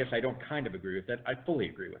 So I guess I don't kind of agree with it. I fully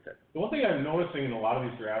agree with it. The one thing I'm noticing in a lot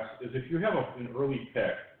of these drafts is if you have an early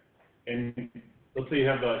pick, and let's say you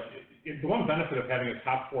have the one benefit of having a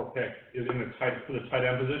top 4 pick is for the tight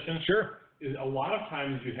end position. Sure. Is a lot of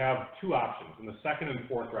times you have 2 options in the 2nd and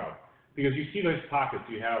 4th round because you see those pockets.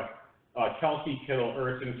 You have Kelsey, Kittle,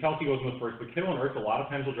 Ertz, and Kelsey goes in the 1st, but Kittle and Ertz a lot of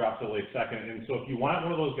times will drop to the late 2nd. And so if you want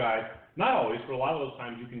one of those guys, not always, but a lot of those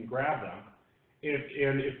times you can grab them. And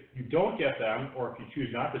if you don't get them, or if you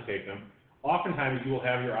choose not to take them, oftentimes you will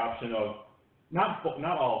have your option of not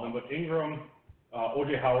all of them, but Ingram,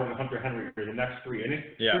 O.J. Howard, and Hunter Henry are the next 3. And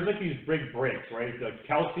there's like these big breaks, right? It's like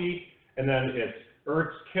Kelsey, and then it's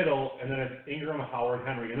Ertz, Kittle, and then it's Ingram, Howard,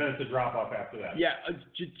 Henry, and then it's a drop-off after that. Yeah,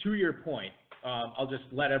 to your point, I'll just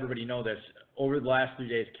let everybody know this. Over the last 3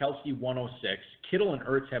 days, Kelsey 106. Kittle and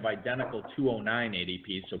Ertz have identical 209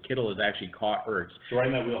 ADPs, so Kittle has actually caught Ertz. So right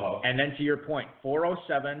in that wheelhouse. And then to your point,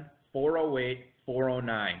 407, 408,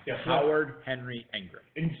 409. Yes, Howard, Henry, Ingram.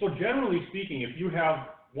 And so generally speaking, if you have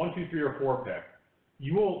 1, 2, 3, or 4 pick,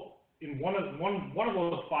 you will in one of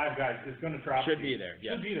those 5 guys is going to drop. Should be there.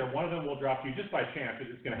 Yes. Should be there. One of them will drop you just by chance.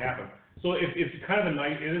 It's going to happen. So it's kind of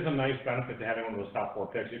it is a nice benefit to having one of those top 4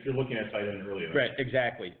 picks if you're looking at tight end early. Right,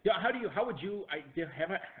 exactly. Yeah,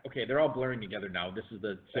 okay, they're all blurring together now. This is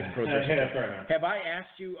the 6th position. Have I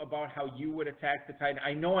asked you about how you would attack the tight end?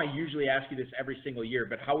 I know I usually ask you this every single year,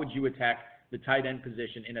 but how would you attack the tight end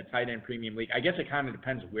position in a tight end premium league? I guess it kind of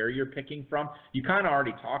depends where you're picking from. You kind of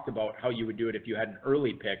already talked about how you would do it if you had an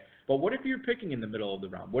early pick, but what if you're picking in the middle of the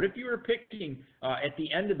round? What if you were picking at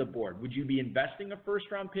the end of the board? Would you be investing a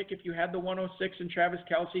first-round pick if you had the 106 in Travis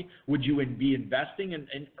Kelce? Would you be investing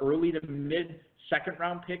in early to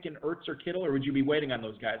mid-second-round pick in Ertz or Kittle, or would you be waiting on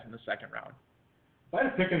those guys in the 2nd round? If I had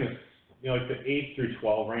to pick in this, like the 8 through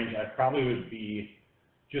 12 range, I probably would be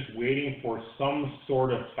just waiting for some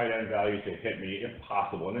sort of tight end value to hit me, if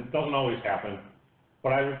possible. And it doesn't always happen,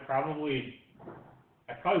 but I probably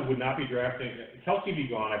would not be drafting. Kelsey be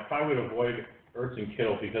gone. I probably would avoid Ertz and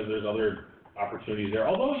Kittle because there's other opportunities there.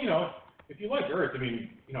 Although, if you like Ertz, the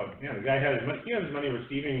guy has as many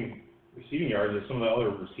receiving yards as some of the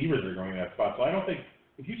other receivers are going in that spot. So I don't think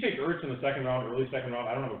if you take Ertz in the 2nd round, early 2nd round,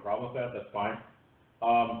 I don't have a problem with that. That's fine.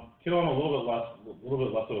 Kittle, I'm a little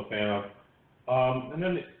bit less of a fan of. And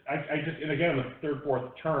then and again, in the third,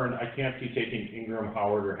 fourth turn, I can't see taking Ingram,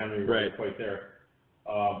 Howard, or Henry Right. quite there.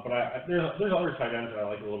 But there's other tight ends that I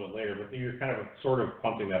like a little bit later, but you're kind of sort of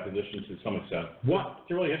punting that position to some extent. What?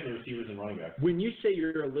 To really hit the receivers and running backs. When you say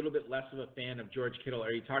you're a little bit less of a fan of George Kittle,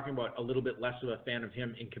 are you talking about a little bit less of a fan of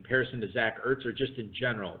him in comparison to Zach Ertz, or just in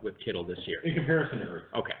general with Kittle this year? In comparison to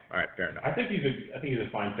Ertz. Okay, all right, fair enough. I think he's a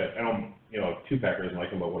fine fit. I don't, two Packers like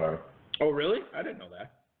him, but whatever. Oh, really? I didn't know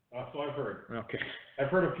that. So I've heard. Okay. I've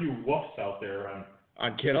heard a few woofs out there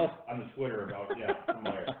on Kittle? On the Twitter about, from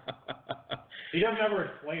there. He doesn't ever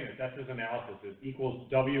explain it. That's his analysis. It equals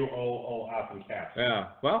WOOF in caps. Yeah,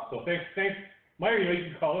 well. So thanks. Meyer,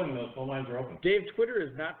 you can call in. The phone lines are open. Dave, Twitter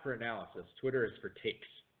is not for analysis. Twitter is for takes.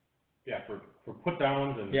 Yeah, for put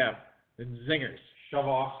downs and. Yeah, and zingers. Shove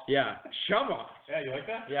offs. Yeah, shove offs. Yeah, you like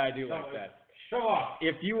that? Yeah, I do like that. Shove off.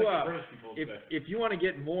 If you want to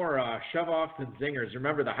get more shove offs and zingers,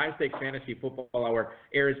 remember the High Stakes Fantasy Football Hour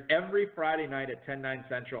airs every Friday night at 10/9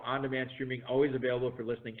 Central, on-demand streaming, always available for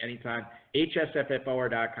listening anytime.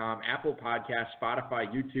 HSFFhour.com, Apple Podcasts, Spotify,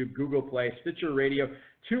 YouTube, Google Play, Stitcher Radio,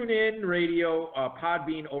 TuneIn Radio,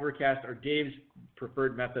 Podbean, Overcast, or Dave's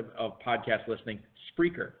preferred method of podcast listening,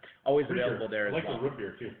 Spreaker. Always available there as well. I like the root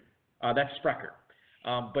beer too. That's Sprecher.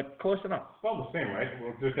 But close enough. Spelled the same, right?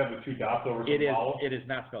 We'll just have the two dots over some vowels. It is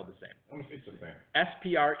not spelled the same. It's the same.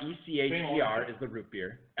 SPRECHER is the root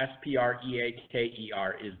beer.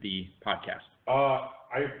 SPREAKER is the podcast.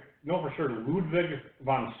 I know for sure Ludwig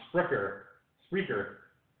von Sprecher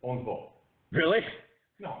owns both. Really?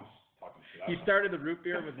 No, I'm just talking shit. He started the root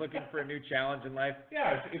beer and was looking for a new challenge in life.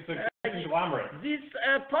 Yeah, it's a conglomerate. This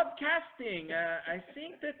podcasting, I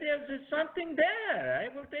think that there's something there.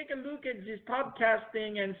 I will take a look at this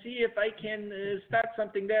podcasting and see if I can start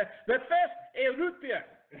something there. But first, a root beer.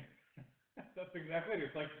 That's exactly it.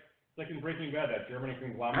 It's like in Breaking Bad, that German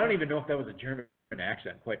conglomerate. I don't even know if that was a German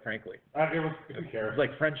accent, quite frankly. Who cares? It was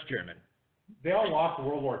like French-German. They all lost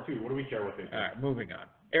World War II. What do we care what they do? All right, moving on.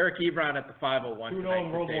 Eric Ebron at the 501.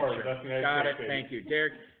 2-0 World War. That's the United Got States, it. baby. Thank you,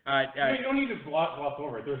 Derek. You don't need to gloss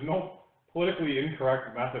over it. There's no politically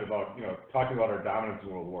incorrect method about talking about our dominance in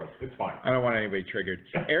World Wars. It's fine. I don't want anybody triggered.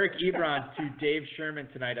 Eric Ebron to Dave Sherman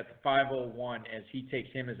tonight at the 501 as he takes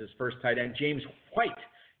him as his first tight end. James White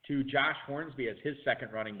to Josh Hornsby as his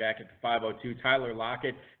second running back at the 502. Tyler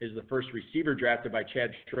Lockett is the first receiver drafted by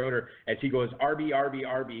Chad Schroeder as he goes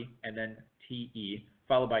RB, and then TE,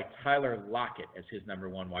 followed by Tyler Lockett as his number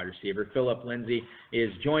one wide receiver. Philip Lindsay is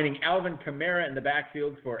joining Alvin Kamara in the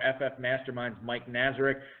backfield for FF Masterminds Mike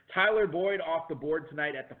Nazarick. Tyler Boyd off the board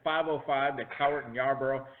tonight at the 505 to Cowart and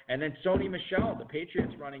Yarborough. And then Sony Michel, the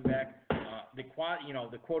Patriots running back, the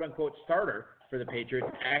quote-unquote starter for the Patriots,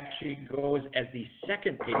 actually goes as the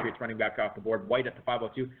second Patriots running back off the board. White at the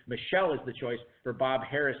 502. Michel is the choice for Bob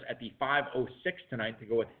Harris at the 506 tonight to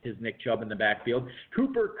go with his Nick Chubb in the backfield.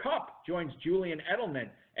 Cooper Kupp joins Julian Edelman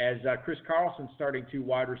as Chris Carlson starting two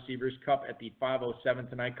wide receivers. Kupp at the 507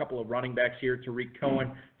 tonight. Couple of running backs here. Tariq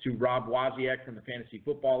Cohen to Rob Wozniak from the Fantasy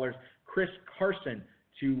Footballers. Chris Carson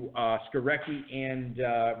to Skarecki and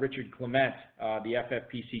Richard Clement, the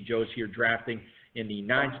FFPC Joes here drafting in the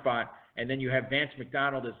 9 spot. And then you have Vance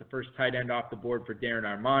McDonald as the first tight end off the board for Darren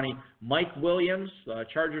Armani. Mike Williams,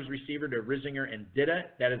 Chargers receiver to Rizinger and Dida.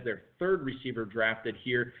 That is their third receiver drafted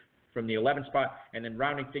here from the 11th spot. And then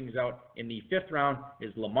rounding things out in the 5th round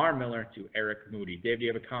is Lamar Miller to Eric Moody. Dave, do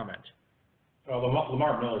you have a comment?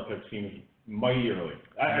 Lamar Miller pick seems mighty early.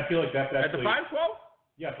 I feel like that's actually... At the 5-12?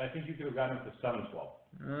 Yes, I think you could have gotten him to 7-12.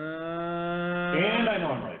 And I know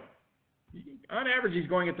I'm right. On average, he's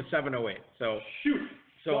going at the 708. So shoot.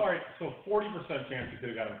 All right, so 40% chance you could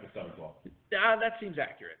have gotten him to 7-12. That seems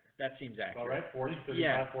accurate. All right, 40, 35,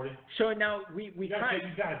 yeah. 40. So now you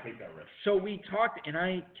gotta take that risk. So we talked,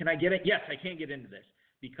 and can I get it? Yes, I can't get into this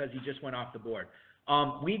because he just went off the board.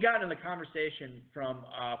 We got in the conversation from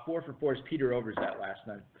 4 for 4's Peter Overzet last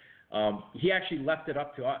night. He actually left it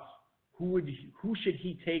up to us. Who should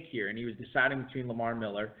he take here? And he was deciding between Lamar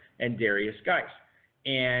Miller and Darius Geis.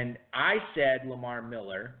 And I said Lamar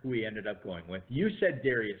Miller, who he ended up going with. You said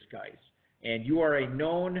Darius Geis. And you are a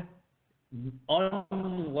known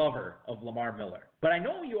unlover of Lamar Miller. But I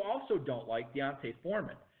know you also don't like Deontay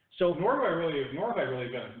Foreman. So nor have I really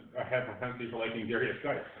had propensity for liking Darius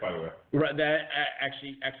Geis, by the way. Right, that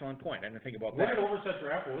actually excellent point. I didn't think about that. What did Overset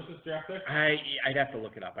draft? What was his draft pick? I'd have to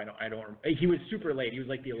look it up. I don't. He was super late. He was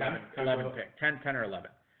like the 11 pick, 10 or 11.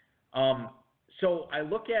 So I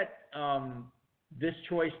look at this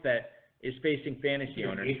choice that is facing fantasy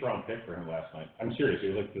owners. 8th round pick for him last night. I'm serious. He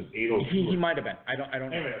was like this 802. He might have been. I don't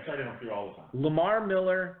know. Anyway, I'm starting to through all the time. Lamar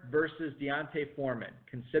Miller versus Deontay Foreman.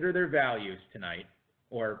 Consider their values tonight.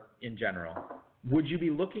 or in general. Would you be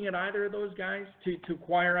looking at either of those guys to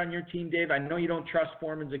acquire on your team, Dave? I know you don't trust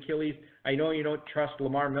Foreman's Achilles. I know you don't trust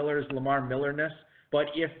Lamar Miller's Lamar Millerness. But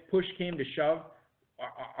if push came to shove,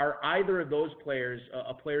 are either of those players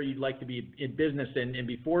a player you'd like to be in business in? And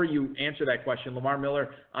before you answer that question, Lamar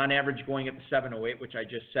Miller on average going at the 708, which I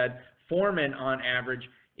just said. Foreman on average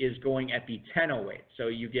is going at the 1008. So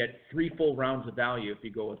you get 3 full rounds of value if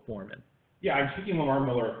you go with Foreman. Yeah, I'm taking Lamar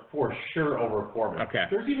Miller for sure over Foreman. Okay.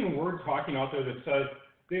 There's even word talking out there that says,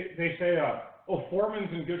 they say, Foreman's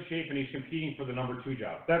in good shape and he's competing for the number 2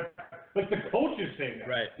 job. Like the coach is saying that.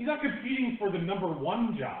 Right. He's not competing for the number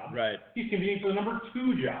 1 job. Right. He's competing for the number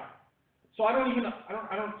 2 job. So I don't.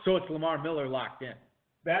 So it's Lamar Miller locked in.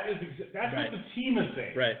 That's right. what the team is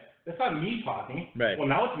saying. Right. That's not me talking. Right. Well,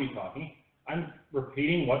 now it's me talking. I'm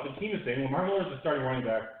repeating what the team is saying. Lamar Miller is the starting running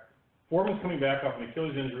back. Foreman's coming back off an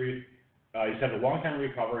Achilles injury. He's had a long time to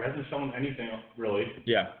recover. Hasn't shown anything really.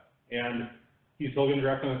 Yeah. And he's still getting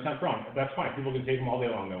drafted in the 10th round. That's fine. People can take him all day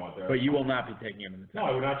long they want there. But you will not be taking him in the 10th. No,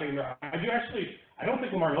 I would not take him there. I don't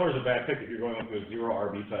think Lamar Miller is a bad pick if you're going with a 0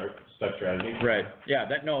 RB type strategy. Right. Yeah.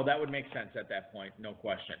 That would make sense at that point. No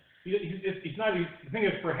question. He's not. The thing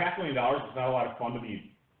is, for $500,000, it's not a lot of fun to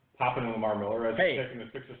be popping in Lamar Miller as a pick in the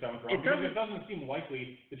 6th or 7th round. Because it doesn't seem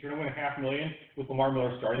likely that you're going to win $500,000 with Lamar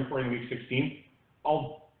Miller starting for you in week 16.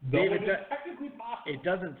 David, it's technically possible. It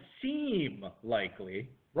doesn't seem likely.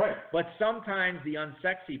 Right. But sometimes the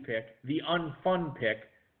unsexy pick, the unfun pick,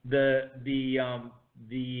 the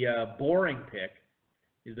boring pick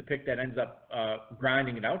is the pick that ends up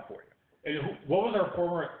grinding it out for you. And what was our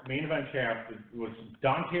former main event champ? It was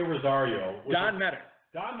Dante Rosario. Don Metter.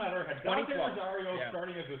 Don Metter had Dante Rosario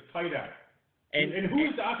starting as his tight end. And who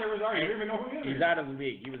is Dante Rosario? You don't even know who he is. He's out of the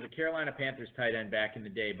league. He was a Carolina Panthers tight end back in the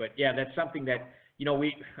day. But, yeah, that's something that,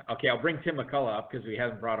 I'll bring Tim McCullough up because we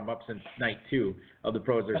haven't brought him up since night 2 of the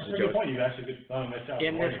Pros versus Joes. That's a good point. You've actually done a nice job.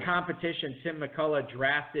 In this competition, Tim McCullough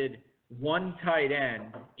drafted one tight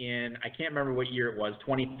end in, I can't remember what year it was,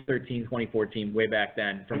 2013, 2014, way back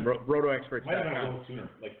then, from RotoExperts.com. Might have been a little sooner,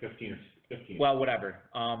 like 15 or 16. Well, whatever.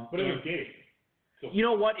 But it was Gabe. So, you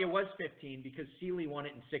know what? It was 15 because Seeley won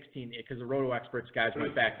it in 16 because the RotoExperts guys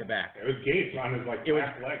went back to back. It was Gabe on his last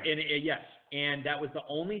leg. Yes, and that was the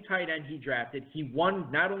only tight end he drafted. He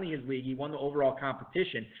won not only his league, he won the overall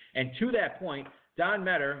competition. And to that point, Don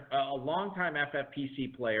Metter, a longtime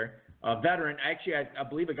FFPC player, a veteran, actually I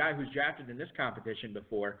believe a guy who's drafted in this competition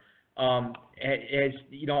before, I've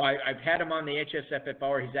had him on the HSFF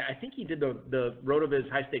hour. I think he did the RotoViz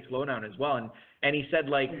high stakes lowdown as well, and he said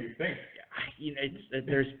like. What do you think?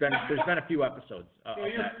 There's been a few episodes.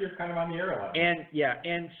 You're kind of on the air a lot.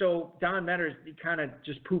 And so Don Metters kind of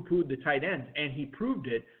just poo-pooed the tight ends, and he proved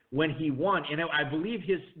it when he won. And I believe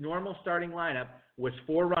his normal starting lineup was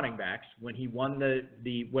 4 running backs when he won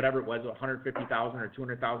the whatever it was, $150,000 or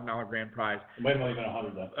 $200,000 grand prize. It might have only been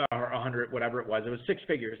 100 then. Or 100, whatever it was. It was 6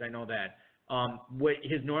 figures. I know that.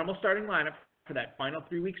 His normal starting lineup for that final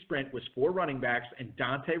 3-week sprint was 4 running backs, and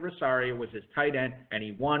Dante Rosario was his tight end, and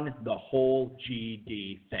he won the whole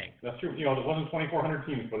GD thing. That's true. It wasn't 2,400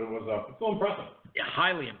 teams, but it was still impressive. Yeah,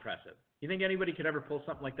 highly impressive. You think anybody could ever pull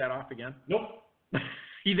something like that off again? Nope.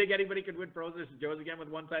 You think anybody could win Pros versus Joes again with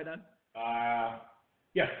one tight end?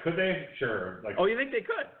 Yes. Could they? Sure. You think they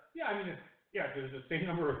could? Yeah, I mean, because it's the same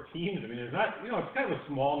number of teams. I mean, there's not, it's kind of a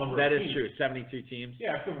small number of teams. That is true, 72 teams.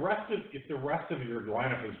 Yeah, if the rest of your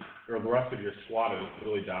lineup or the rest of your squad is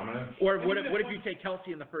really dominant. Or what if you take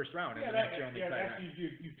Kelsey in the first round? Actually,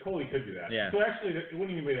 you totally could do that. Yeah. So actually, it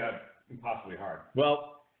wouldn't even be that impossibly hard.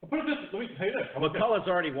 Well, let me tell you this. McCullough's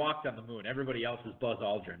already walked on the moon. Everybody else is Buzz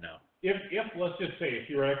Aldrin now. If let's just say,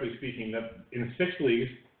 theoretically speaking, that in 6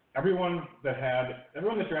 leagues, everyone that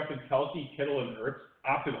drafted Kelsey, Kittle, and Ertz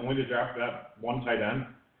opted only to draft that one tight end,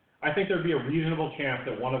 I think there'd be a reasonable chance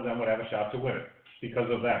that one of them would have a shot to win it because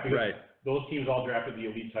of that. Because those teams all drafted the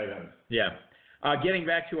elite tight ends. Yeah. Getting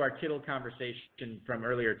back to our Kittle conversation from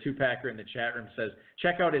earlier, Two-Packer in the chat room says,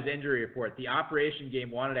 check out his injury report. The operation game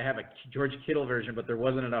wanted to have a George Kittle version, but there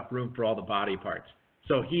wasn't enough room for all the body parts.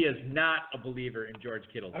 So he is not a believer in George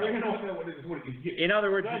Kittle. I don't even know what it is. In other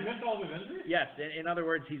words, did I miss all his injuries? Yes. In other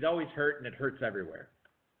words, he's always hurt, and it hurts everywhere.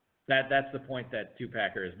 That's the point that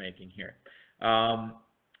Two-Packer is making here.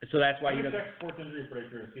 So that's why he doesn't. Check sports injury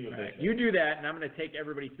breaker and see what they say. You do that, and I'm going to take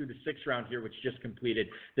everybody through the 6th round here, which just completed.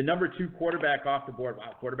 The number 2 quarterback off the board.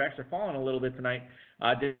 Wow, quarterbacks are falling a little bit tonight.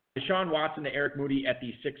 Deshaun Watson to Eric Moody at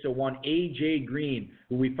the 601. A.J. Green,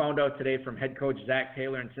 who we found out today from head coach Zach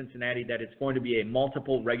Taylor in Cincinnati that it's going to be a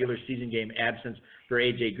multiple regular season game absence for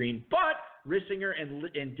A.J. Green. But Rissinger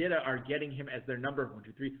and Dida are getting him as their number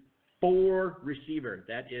 4 receiver.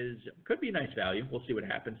 That could be a nice value. We'll see what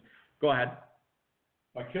happens. Go ahead.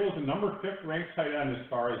 Kittle's the number 5th ranked tight end as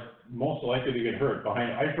far as most likely to get hurt, behind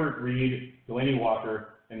Eifert, Reed, Delaney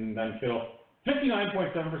Walker, and then Kittle.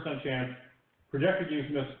 59.7% chance. Projected games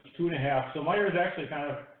missed 2.5. So Myers actually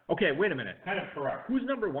kind of. Okay, wait a minute. Kind of correct. Who's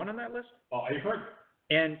number 1 on that list? Eifert.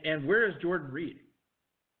 And where is Jordan Reed?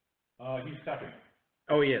 He's 2nd.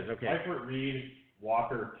 Oh, he is. Okay. Eifert, Reed,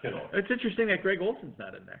 Walker, Kittle. It's interesting that Greg Olson's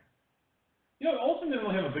not in there. Olsen didn't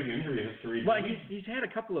really have a big injury history. Well, he's had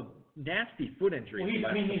a couple of nasty foot injuries.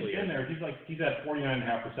 Well, he's in there. He's at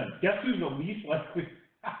 49.5%. Guess who's the least likely?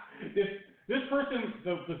 This person,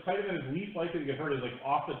 the tight end that is least likely to get hurt is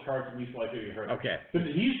off the charts least likely to get hurt. Okay. But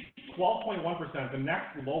he's 12.1%. The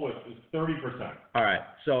next lowest is 30%. All right.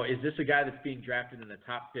 So is this a guy that's being drafted in the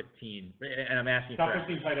top 15? And I'm asking. Top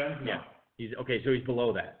 15 tight ends? No. Yeah. So he's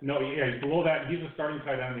below that. No, he's below that. He's a starting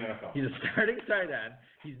tight end in the NFL. He's a starting tight end.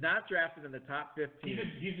 He's not drafted in the top 15.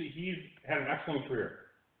 He's had an excellent career.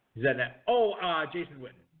 Is that net? Oh, Jason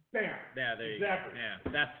Witten. Bam. Yeah, there you exactly. go.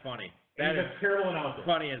 Yeah, that's funny. That is a terrible announcer.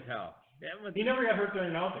 Funny as hell. He never got hurt during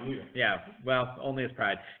announcing either. Yeah, well, only his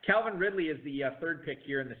pride. Calvin Ridley is the 3rd pick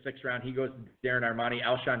here in the 6th round. He goes to Darren Armani.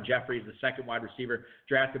 Alshon Jeffrey is the 2nd wide receiver,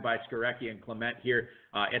 drafted by Skorecki and Clement here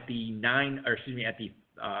at the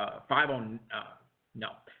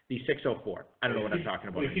 604. I don't know what I'm talking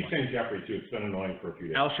about. You keep saying Jeffrey too. It's been annoying for a few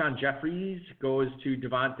days. Alshon Jeffries goes to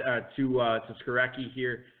Skorecki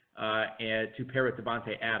here. And to pair with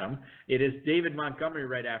Devontae Adams. It is David Montgomery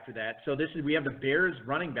right after that. So we have the Bears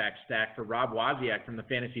running back stack for Rob Wozniak from the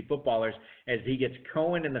Fantasy Footballers as he gets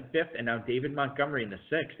Cohen in the 5th and now David Montgomery in the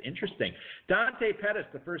 6th. Interesting. Dante Pettis,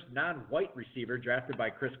 the first non-white receiver drafted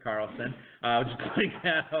by Chris Carlson. Just putting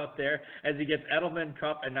that out there as he gets Edelman,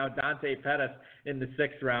 Kupp, and now Dante Pettis in the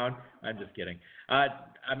 6th round. I'm just kidding.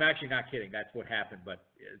 I'm actually not kidding. That's what happened, but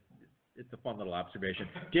it's a fun little observation.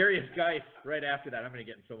 Darius Geis, right after that, I'm going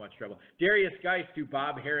to get in so much trouble. Darius Geis to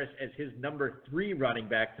Bob Harris as his number 3 running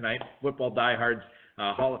back tonight. Football diehards,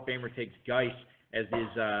 Hall of Famer takes Geis as his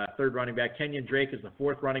 3rd running back. Kenyon Drake is the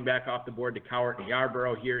 4th running back off the board to Cowart and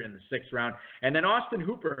Yarborough here in the 6th round. And then Austin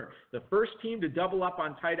Hooper, the first team to double up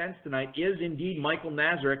on tight ends tonight, is indeed Michael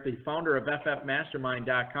Nazarek, the founder of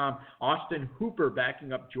FFMastermind.com. Austin Hooper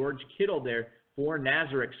backing up George Kittle there for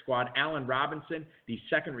Nazarek's squad. Allen Robinson, the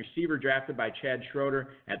 2nd receiver drafted by Chad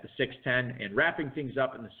Schroeder at the 6'10", and wrapping things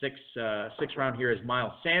up in the 6th round here is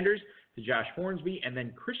Miles Sanders to Josh Hornsby, and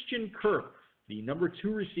then Christian Kirk, the number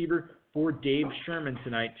 2 receiver for Dave Sherman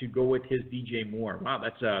tonight to go with his DJ Moore. Wow,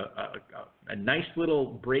 that's a nice little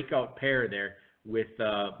breakout pair there with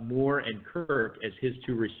Moore and Kirk as his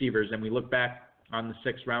 2 receivers. And we look back on the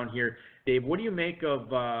 6th round here. Dave, what do you make of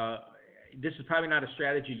this is probably not a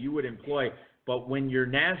strategy you would employ, but when you're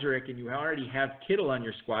Nazarek and you already have Kittle on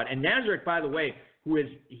your squad, and Nazarek, by the way,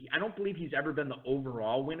 I don't believe he's ever been the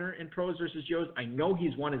overall winner in Pros versus Joes. I know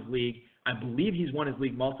he's won his league. I believe he's won his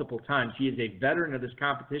league multiple times. He is a veteran of this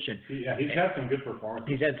competition. Yeah, he's had some good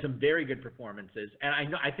performances. He's had some very good performances.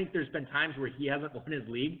 And I think there's been times where he hasn't won his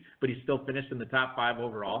league, but he's still finished in the top 5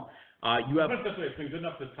 overall. You have this way, it's been good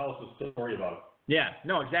enough to tell us a story about it. Yeah,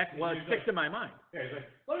 no, exactly. Well, it sticks in my mind. Yeah, he's like,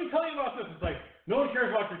 let me tell you about this. It's like, no one cares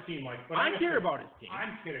about your team, Mike. But I care about his team.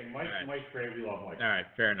 I'm kidding. Mike's great. We love Mike. All right,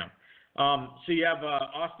 fair enough. So you have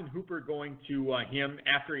Austin Hooper going to him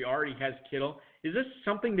after he already has Kittle. Is this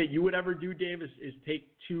something that you would ever do, Dave, is take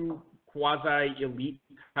 2 quasi-elite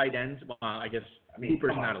tight ends? Well, I guess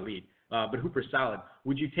Hooper's not elite, but Hooper's solid.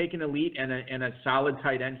 Would you take an elite and a solid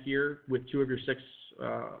tight end here with 2 of your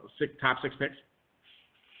top 6 picks?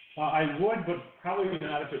 I would, but probably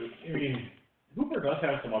not if it was, Hooper does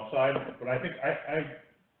have some upside, but I think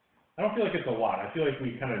I don't feel like it's a lot. I feel like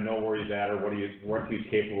we kind of know where he's at or what he's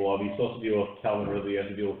capable of. He's supposed to deal with Calvin Ridley, he has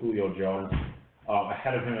to deal with Julio Jones,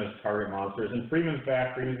 ahead of him as target monsters. And Freeman's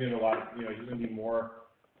back. Freeman's going to be he's going to be more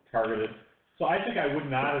targeted. So I think I would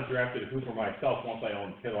not have drafted Hooper myself once I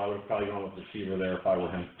owned Kittle. I would have probably gone with receiver there if I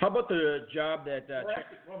were him. How about the job that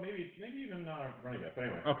maybe even not a running back, but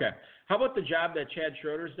anyway. Okay. How about the job that Chad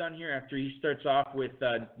Schroeder's done here after he starts off with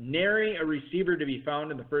nary a receiver to be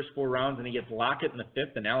found in the first 4 rounds, and he gets Lockett in the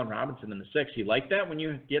 5th and Allen Robinson in the 6th? You like that when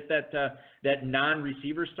you get that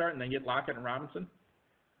non-receiver start and then get Lockett and Robinson?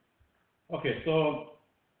 Okay, so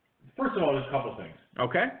first of all, there's a couple things.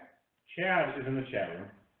 Okay. Chad is in the chat room.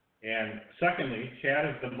 And secondly, Chad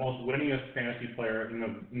is the most winningest fantasy player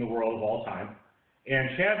in the world of all time. And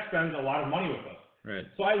Chad spends a lot of money with us. Right.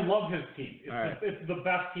 So I love his team. It's the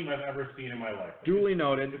best team I've ever seen in my life. Duly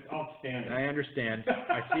noted. It's outstanding. I understand.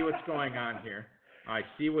 I see what's going on here.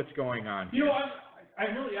 You know, I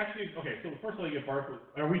really actually okay. So first of all, you get Barkley.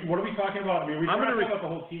 What are we talking about? I mean, we're talking about the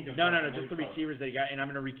whole team. No, just the receivers that you got. And I'm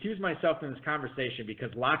going to recuse myself in this conversation because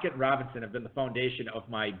Lockett and Robinson have been the foundation of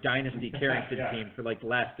my dynasty Carrington team for like the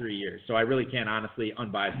last 3 years. So I really can't honestly,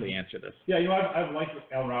 unbiasedly answer this. Yeah, I've liked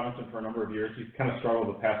Allen Robinson for a number of years. He's kind of struggled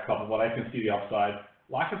the past couple, but I can see the upside.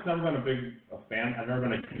 Lockett's never been a fan. I've never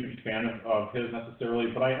been a huge fan of his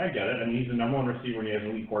necessarily, but I get it. I mean, he's the number one receiver and he has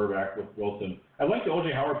an elite quarterback with Wilson. I like the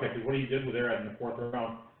O.J. Howard pick. What he did with Arrowhead in the 4th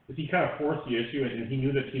round is he kind of forced the issue, and he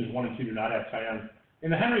knew that teams 1 and 2 do not have tight ends.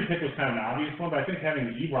 And the Henry pick was kind of an obvious one, but I think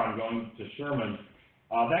having Ebron going to Sherman,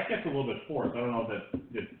 that gets a little bit forced. I don't know that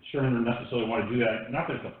Sherman would necessarily want to do that.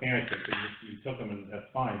 Not that it's a panic pick, but you took him, and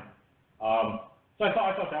that's fine. So I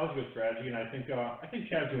thought that was a good strategy, and I think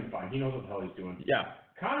Chad's doing fine. He knows what the hell he's doing. Yeah.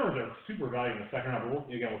 Connor was a super value in the second round, but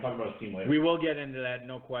we'll talk about his team later. We will get into that,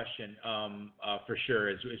 no question, for sure,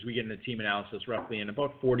 as we get into team analysis roughly in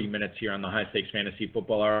about 40 minutes here on the High Stakes Fantasy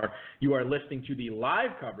Football Hour. You are listening to the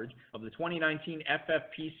live coverage of the 2019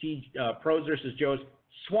 FFPC Pros vs. Joes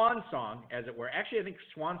Swan Song, as it were. Actually, I think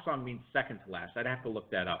Swan Song means second to last. I'd have to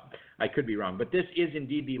look that up. I could be wrong. But this is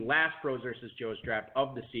indeed the last Pros vs. Joes draft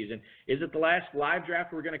of the season. Is it the last live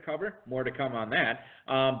draft we're going to cover? More to come on that.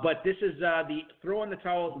 But this is the Throw in the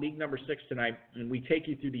Towel League number 6 tonight, and we take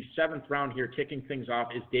you through the 7th round here. Kicking things off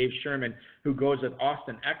is Dave Sherman, who goes with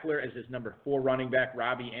Austin Eckler as his number 4 running back,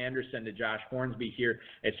 Robbie Anderson to Josh Hornsby here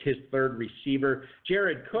as his 3rd receiver,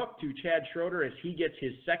 Jared Cook to Chad Schroeder as he gets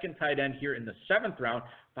his 2nd tight end here in the 7th round,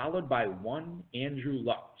 followed by one Andrew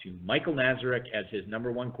Luck to Michael Nazarek as his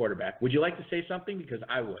number 1 quarterback. Would you like to say something? Because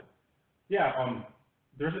I would. Yeah,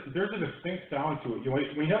 there's a distinct sound to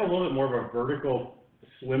it. When you have a little bit more of a vertical,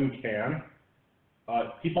 slim can,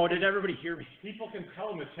 people. Oh, did everybody hear me? People can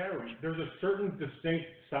tell in the chat room. There's a certain distinct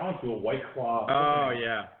sound to a White Claw. Oh,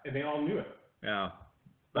 yeah. And they all knew it. Yeah.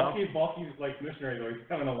 Balky's like missionary though. He's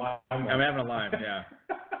having a lime. I'm having a lime, yeah.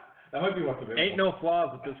 That might be what's available. Ain't no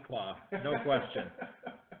flaws with this claw, no question.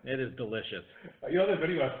 It is delicious. You know that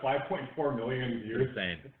video has 5.4 million views?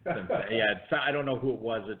 Insane. It's insane. Yeah, I don't know who it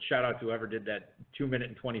was. Shout out to whoever did that 2-minute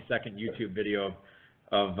and 20-second YouTube video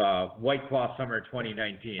of White Claw Summer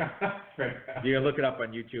 2019. You can look it up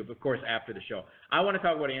on YouTube, of course, after the show. I want to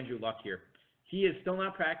talk about Andrew Luck here. He is still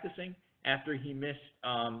not practicing after he missed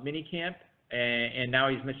minicamp, and now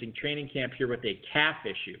he's missing training camp here with a calf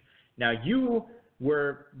issue. Now, you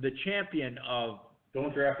were the champion of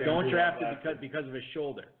don't draft him because of his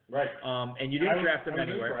shoulder. Right. And you didn't draft him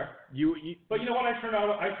anywhere. But you know what? I turned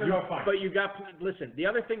out fine. But listen, the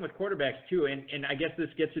other thing with quarterbacks too, and I guess this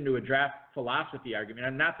gets into a draft philosophy argument.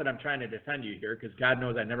 And not that I'm trying to defend you here, because God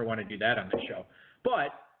knows I never want to do that on this show.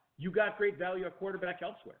 But you got great value at quarterback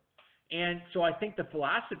elsewhere. And so I think the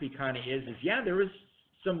philosophy kind of is there was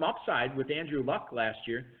some upside with Andrew Luck last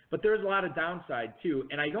year, but there was a lot of downside too.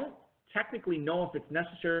 And I don't technically know if it's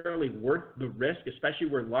necessarily worth the risk, especially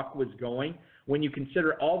where Luck was going, when you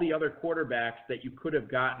consider all the other quarterbacks that you could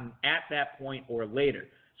have gotten at that point or later.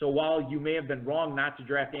 So while you may have been wrong not to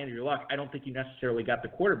draft Andrew Luck, I don't think you necessarily got the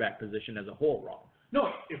quarterback position as a whole wrong.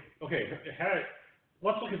 No, let's look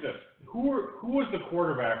at this. Who was the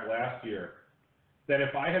quarterback last year that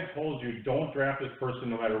if I had told you don't draft this person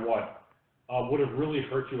no matter what, would have really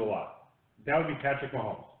hurt you a lot? That would be Patrick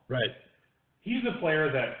Mahomes. Right. He's a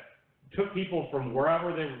player that took people from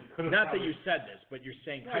wherever they could have. Not that you said this, but you're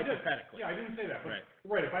saying hypothetically. I didn't say that. But,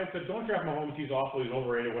 right. If I said don't draft Mahomes, he's awful, he's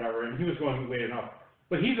overrated, whatever, and he was going late enough.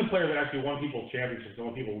 But he's a player that actually won people championships and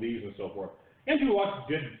won people leagues and so forth. Andrew Luck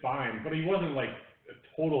did fine, but he wasn't like a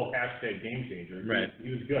total hashtag game changer.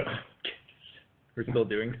 He was good. We're still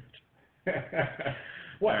doing it?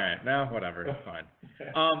 What? All right, no, whatever, it's fine.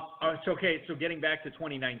 So getting back to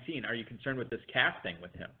 2019, are you concerned with this calf thing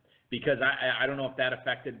with him? Because I don't know if that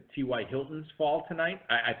affected T.Y. Hilton's fall tonight.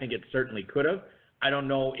 I think it certainly could have. I don't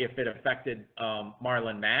know if it affected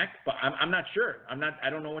Marlon Mack, but I'm not sure. I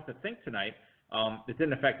don't know what to think tonight. It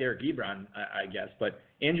didn't affect Eric Ebron, I guess. But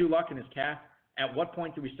Andrew Luck and his calf, at what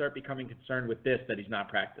point do we start becoming concerned with this, that he's not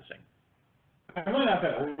practicing? I'm really not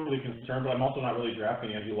that overly concerned, but I'm also not really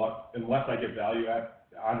drafting Andrew Luck unless I get value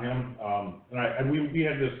on him. We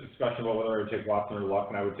had this discussion about whether I would take Watson or Luck,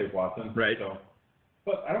 and I would take Watson. Right. So.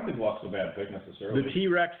 But I don't think Luck's a bad pick necessarily. The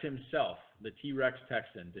T-Rex himself, the T-Rex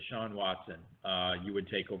Texan, Deshaun Watson, you would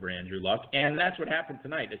take over Andrew Luck. And that's what happened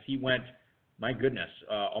tonight, as he went My goodness,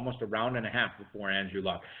 almost a round and a half before Andrew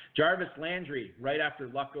Luck. Jarvis Landry, right after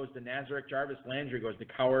Luck goes to Nazareth, Jarvis Landry goes to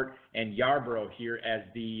Cowart and Yarborough here as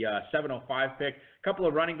the 705 pick. A couple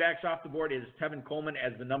of running backs off the board is Tevin Coleman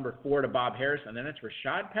as the number 4 to Bob Harris, and then it's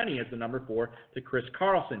Rashad Penny as the number 4 to Chris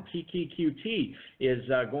Carlson. TKQT is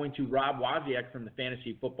going to Rob Wozniak from the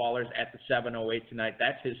Fantasy Footballers at the 708 tonight.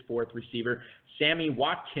 That's his 4th receiver. Sammy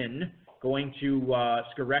Watkin going to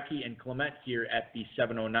Skarecki and Clement here at the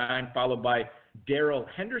 709, followed by Daryl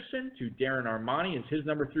Henderson to Darren Armani as his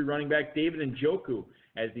number 3 running back. David Njoku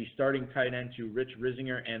as the starting tight end to Rich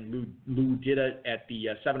Risinger and Lou Dida at the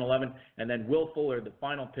 711, and then Will Fuller, the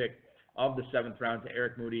final pick of the 7th round, to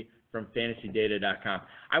Eric Moody from FantasyData.com.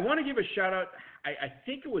 I want to give a shout out. I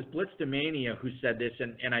think it was Blitzdemania who said this,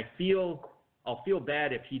 and I'll feel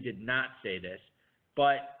bad if he did not say this,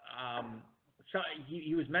 but so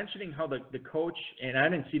he was mentioning how the coach, and I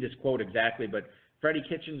didn't see this quote exactly, but Freddie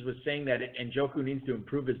Kitchens was saying that Njoku needs to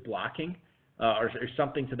improve his blocking or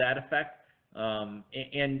something to that effect.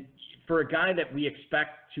 And for a guy that we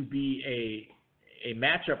expect to be a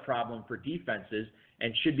matchup problem for defenses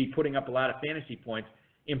and should be putting up a lot of fantasy points,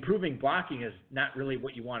 improving blocking is not really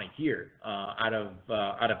what you want to hear out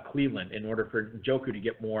of Cleveland in order for Njoku to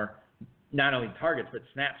get more, not only targets, but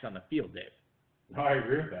snaps on the field, Dave. No, I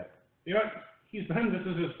agree with that. You know, this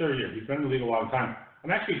is his 3rd year. He's been in the league a long time.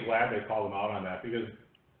 I'm actually glad they called him out on that because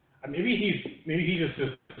maybe he just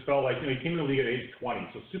felt like, he came in the league at age 20,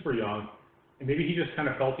 so super young, and maybe he just kind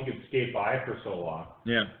of felt he could skate by for so long.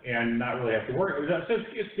 Yeah. And not really have to work. So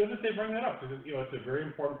it's good that they bring that up because it's a very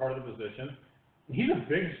important part of the position. He's a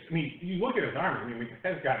big. You look at his arms. The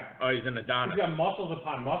guy's got. Oh, he's an Adonis. He's got muscles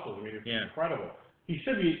upon muscles. It's incredible. He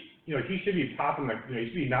should be. He should be topping the. He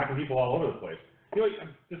should be knocking people all over the place.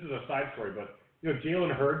 This is a side story, but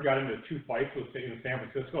Jalen Hurd got into 2 fights in San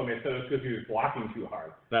Francisco, and they said it's because he was blocking too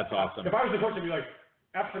hard. That's awesome. If I was the coach, I'd be like,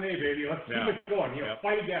 F and A, baby. Let's keep it going.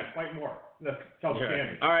 Fight again, fight more. That's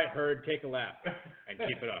outstanding. All right, Hurd, take a lap and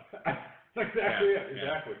keep it up. That's exactly it.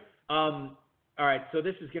 Exactly. All right, so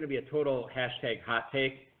this is going to be a total hashtag hot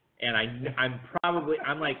take, and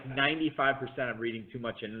I'm like 95% I'm reading too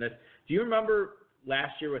much into this. Do you remember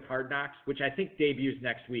last year with Hard Knocks, which I think debuts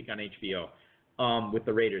next week on HBO? With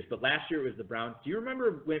the Raiders, but last year it was the Browns. Do you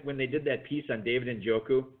remember when they did that piece on David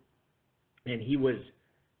Njoku, and he was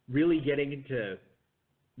really getting into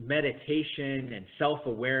meditation and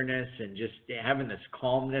self-awareness and just having this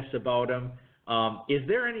calmness about him?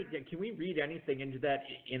 Can we read anything into that?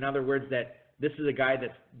 In other words, that this is a guy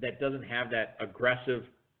that doesn't have that aggressive,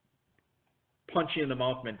 punchy in the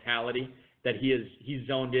mouth mentality, that he's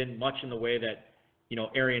zoned in much in the way that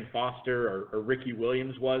Arian Foster or Ricky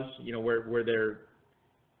Williams was, where they're,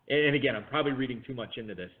 and again, I'm probably reading too much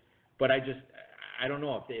into this, but I don't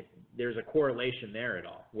know if there's a correlation there at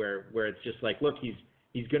all, where it's just like, look,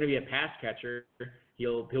 he's going to be a pass catcher,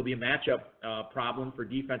 he'll be a matchup problem for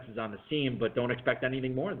defenses on the seam, but don't expect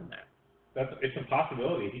anything more than that. It's a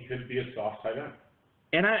possibility. He could be a soft tight end.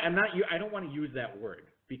 And I don't want to use that word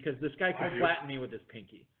because this guy could flatten me with his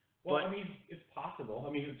pinky. Well, it's possible.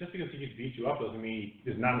 Just because he can beat you up doesn't mean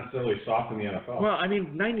he's not necessarily soft in the NFL. Well,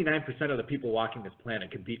 99% of the people walking this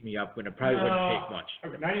planet could beat me up when it probably wouldn't take much.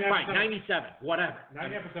 99%, fine, 97, whatever.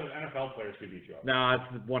 99% of NFL players could beat you up. No, it's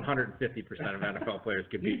 150% of NFL players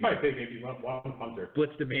could beat you up. You might think maybe one punter.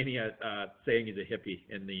 Blitzdemania saying he's a hippie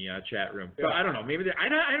in the chat room. So I don't know. Maybe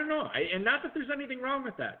I don't know. And not that there's anything wrong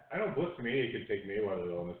with that. I know Blitzdemania could take Mayweather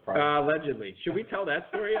though in this project. Allegedly. Should we tell that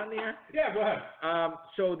story on the air? Yeah, go ahead.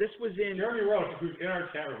 So this was in Jeremy Roach, who's in our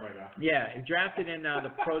chat room right now. Yeah, drafted in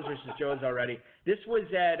the Pros versus Joes already. This was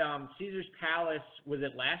at Caesar's Palace. Was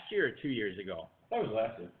it last year or 2 years ago? That was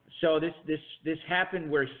last year. So this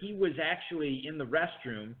happened where he was actually in the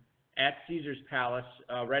restroom at Caesar's Palace,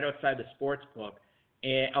 right outside the sports book,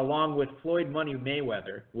 along with Floyd Money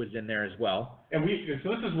Mayweather was in there as well. And so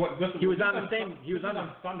this is what he was on the same. He was on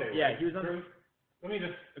Sunday. Yeah, he was on. Let me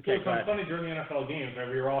just. Okay, so on Sunday during the NFL games, right,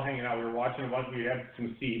 we were all hanging out. We were watching a bunch. We had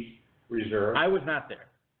some seats reserved. I was not there.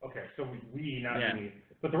 Okay, so we not me,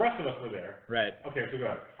 but the rest of us were there. Right. Okay, so go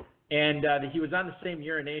ahead. And he was on the same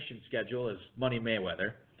urination schedule as Money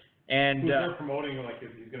Mayweather. And they're promoting like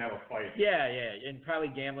he's gonna have a fight. Yeah, and probably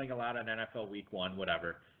gambling a lot on NFL Week 1,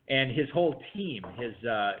 whatever. And his whole team, his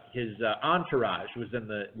entourage was in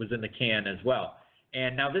the can as well.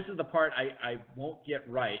 And now this is the part I won't get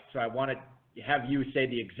right, so I want to have you say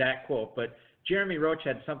the exact quote, but Jeremy Roach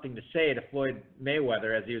had something to say to Floyd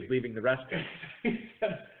Mayweather as he was leaving the restroom.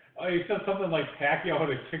 he said something like Pacquiao would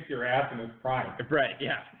have kicked your ass in his prime. Right,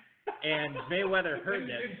 yeah. And Mayweather heard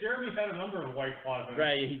this. Jeremy had a number of White Claws in it.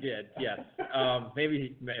 Right, he did, yes.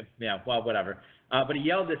 Well, whatever. But he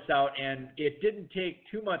yelled this out, and it didn't take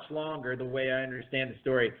too much longer, the way I understand the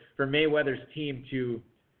story, for Mayweather's team to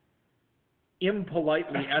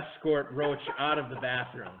impolitely escort Roach out of the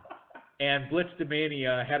bathroom. And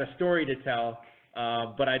Blitzdomania had a story to tell,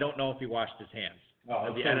 but I don't know if he washed his hands.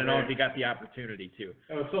 Oh, I don't know if he got the opportunity to.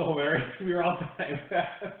 That was so hilarious. We were all dying.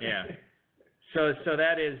 Yeah. So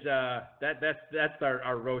that is that's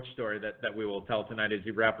our Roach story that we will tell tonight as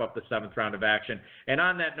we wrap up the 7th round of action. And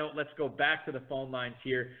on that note, let's go back to the phone lines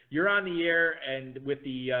here. You're on the air and with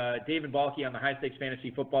the David Balke on the High Stakes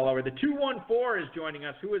Fantasy Football Hour. The 214 is joining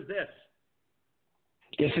us. Who is this?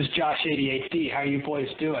 This is Josh ADHD. How are you boys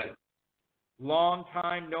doing? Long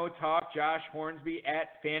time no talk. Josh Hornsby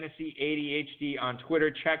at Fantasy ADHD on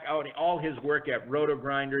Twitter. Check out all his work at Roto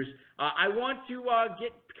Grinders. I want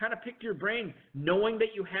to pick your brain, knowing that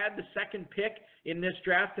you had the second pick in this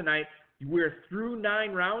draft tonight. We're through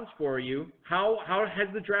 9 rounds for you. How has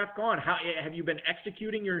the draft gone? How have you been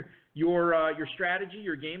executing your strategy,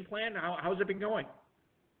 your game plan? How's it been going?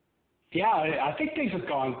 Yeah, I think things have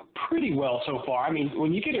gone pretty well so far. I mean,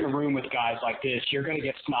 when you get in a room with guys like this, you're going to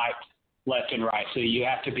get sniped left and right. So you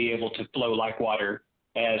have to be able to flow like water,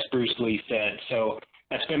 as Bruce Lee said. So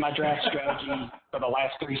that's been my draft strategy for the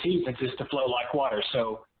last 3 seasons, is to flow like water.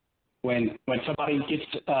 So when somebody gets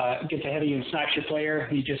ahead of you and snipes your player,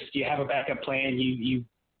 you have a backup plan.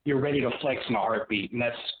 You're ready to flex in a heartbeat, and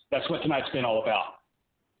that's what tonight's been all about.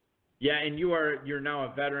 Yeah, and you're now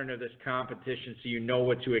a veteran of this competition, so you know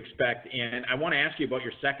what to expect. And I want to ask you about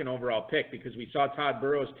your second overall pick, because we saw Todd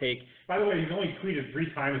Burrows take. By the way, he's only tweeted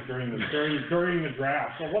 3 times during the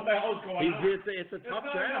draft. So what the hell is going on? It's a tough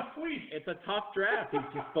draft. It's a tough draft.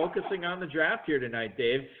 He's focusing on the draft here tonight,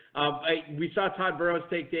 Dave. We saw Todd Burrows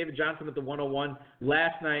take David Johnson at the 101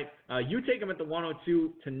 last night. You take him at the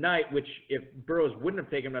 102 tonight, which if Burrows wouldn't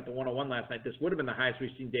have taken him at the 101 last night, this would have been the highest we've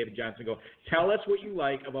seen David Johnson go. Tell us what you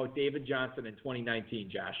like about David Johnson in 2019,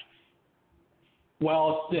 Josh.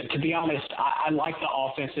 Well, to be honest, I like the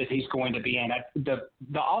offense that he's going to be in. The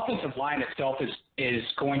offensive line itself is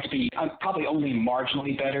going to be probably only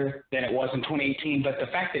marginally better than it was in 2018, but the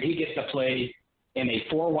fact that he gets to play in a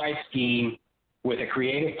 4-wide scheme with a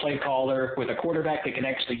creative play caller, with a quarterback that can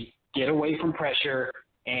actually get away from pressure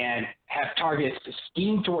and have targets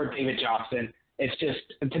schemed toward David Johnson, it's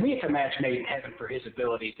just, to me, it's a match made in heaven for his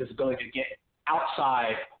ability to get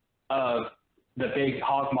outside of the big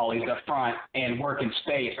hog mollies up front and work in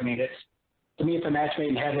space. I mean, to me, it's a match made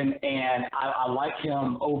in heaven, and I like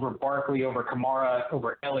him over Barkley, over Kamara,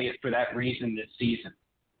 over Elliott for that reason this season.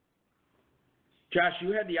 Josh,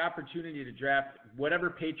 you had the opportunity to draft whatever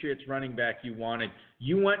Patriots running back you wanted.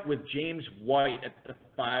 You went with James White at the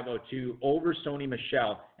 502 over Sony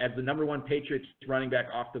Michel as the number 1 Patriots running back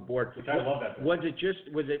off the board. Which I love that. Was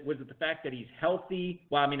it the fact that he's healthy?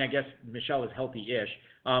 Well, I mean, I guess Michel is healthy-ish.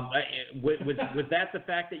 Was that the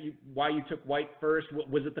fact that why you took White first?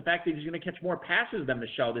 Was it the fact that he's going to catch more passes than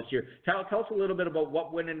Michel this year? Tell us a little bit about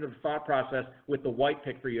what went into the thought process with the White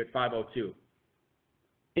pick for you at 502.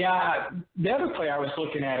 Yeah, the other player I was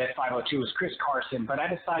looking at 502 was Chris Carson, but I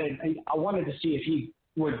decided I wanted to see if he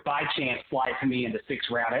would by chance fly to me in the 6th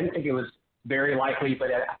round. I didn't think it was very likely, but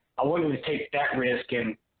I wanted to take that risk.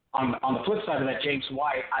 And on the flip side of that, James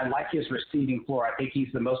White, I like his receiving floor. I think he's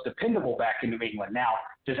the most dependable back in New England. Now,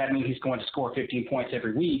 does that mean he's going to score 15 points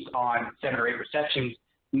every week on 7 or 8 receptions?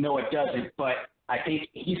 No, it doesn't. But I think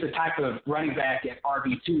he's the type of running back at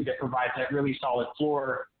RB2 that provides that really solid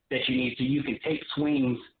floor that you need, so you can take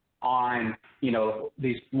swings on,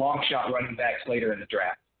 these long shot running backs later in the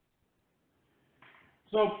draft.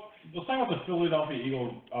 So let's talk about the Philadelphia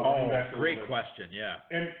Eagles running backs. Great question, yeah.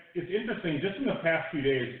 And it's interesting, just in the past few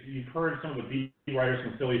days, you've heard some of the beat writers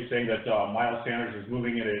from Philly saying that Miles Sanders is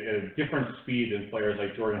moving at a different speed than players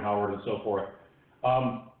like Jordan Howard and so forth.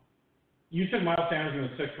 You took Miles Sanders in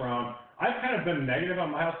the 6th round. I've kind of been negative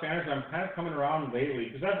on Miles Sanders. I'm kind of coming around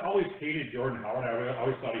lately because I've always hated Jordan Howard. I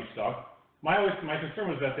always thought he sucked. My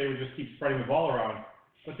concern was that they would just keep spreading the ball around.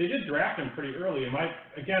 But they did draft him pretty early. And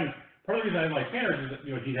part of the reason I didn't like Sanders is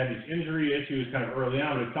that he had these injury issues kind of early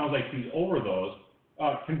on, but it sounds like he's over those.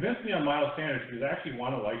 Convince me on Miles Sanders because I actually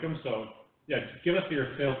want to like him. So, yeah, just give us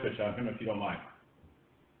your sales pitch on him if you don't mind.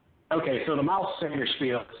 Okay, so the Miles Sanders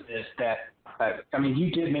spiel is that,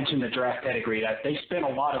 you did mention the draft pedigree. That they spent a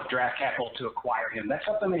lot of draft capital to acquire him. That's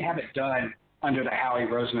something they haven't done under the Howie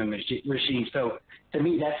Roseman regime. So, to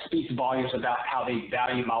me, that speaks volumes about how they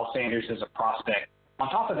value Miles Sanders as a prospect. On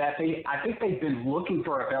top of that, I think they've been looking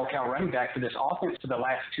for a bell cow running back for this offense for the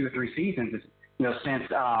last 2 or 3 seasons. Since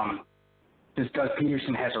Doug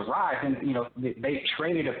Peterson has arrived, and they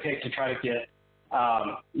traded a pick to try to get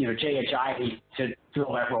Jay Ajayi to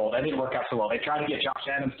fill that role. That didn't work out so well. They tried to get Josh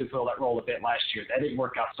Adams to fill that role a bit last year. That didn't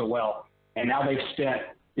work out so well. And now they've spent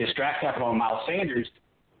this draft capital on Miles Sanders.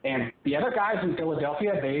 And the other guys in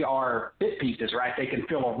Philadelphia, they are fit pieces, right? They can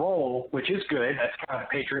fill a role, which is good. That's kind of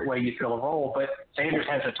the Patriot way you fill a role. But Sanders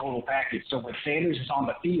has a total package. So when Sanders is on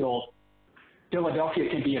the field, Philadelphia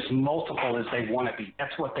can be as multiple as they want to be.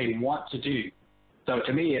 That's what they want to do. So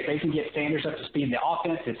to me, if they can get Sanders up to speed in the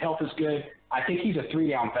offense, his health is good, I think he's a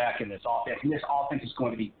 3-down back in this offense. And this offense is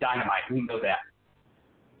going to be dynamite. We know that.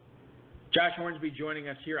 Josh Hornsby joining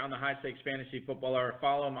us here on the High Stakes Fantasy Football Hour.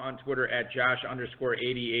 Follow him on Twitter at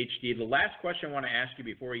Josh_ADHD. The last question I want to ask you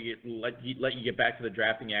before we let you get back to the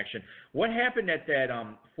drafting action, what happened at that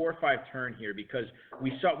 4-5 turn here? Because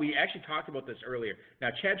we actually talked about this earlier.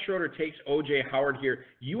 Now, Chad Schroeder takes O.J. Howard here.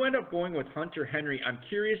 You end up going with Hunter Henry. I'm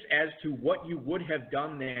curious as to what you would have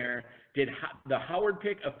done there. Did the Howard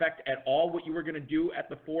pick affect at all what you were going to do at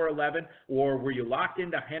the 4-11, or were you locked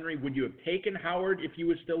into Henry? Would you have taken Howard if he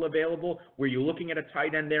was still available? Were you looking at a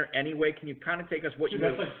tight end there anyway? Can you kind of take us what Dude, you?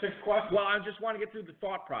 That's like 6 questions. Well, I just want to get through the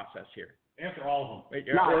thought process here. Answer all of them.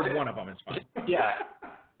 Or one of them is fine. Yeah,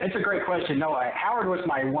 it's a great question. No, Howard was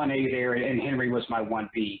my 1A there, and Henry was my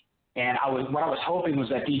 1B. And what I was hoping was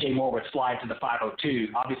that DJ Moore would slide to the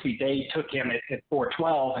 502. Obviously, they took him at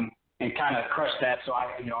 412 and kind of crushed that, so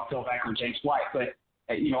I fell back on James White. But,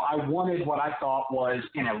 I wanted what I thought was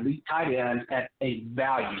an elite tight end at a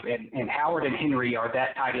value, and Howard and Henry are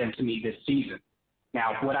that tight end to me this season.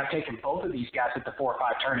 Now, would I have taken both of these guys at the 4-5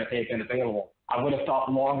 turn if they had been available? I would have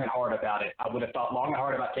thought long and hard about it. I would have thought long and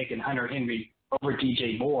hard about taking Hunter Henry over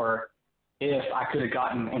DJ Moore if I could have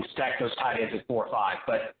gotten and stacked those tight ends at 4-5.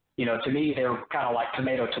 But, to me, they were kind of like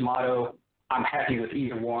tomato. I'm happy with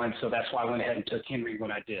either one, so that's why I went ahead and took Henry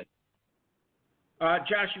when I did.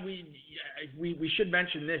 Josh, we should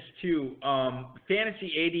mention this too.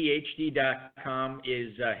 FantasyADHD.com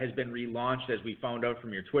has been relaunched, as we found out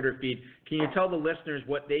from your Twitter feed. Can you tell the listeners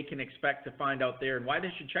what they can expect to find out there and why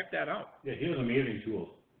they should check that out? Yeah, he has amazing tools.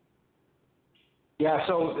 Yeah,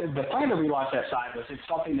 so the plan to relaunch that site was it's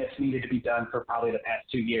something that's needed to be done for probably the past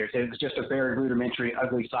 2 years. It was just a very rudimentary,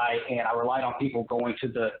 ugly site, and I relied on people going to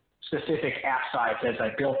the specific app sites as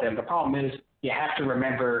I built them. The problem is you have to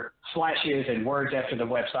remember slashes and words after the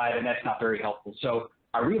website, and that's not very helpful. So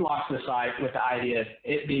I relaunched the site with the idea of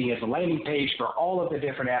it being as a landing page for all of the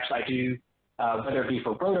different apps I do, whether it be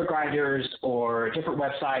for roto grinders or a different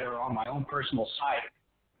website or on my own personal site,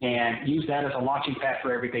 and use that as a launching pad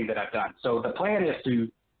for everything that I've done. So the plan is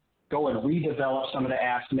to go and redevelop some of the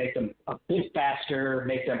apps, make them a bit faster,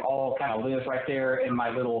 make them all kind of live right there in my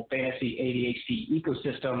little fantasy ADHD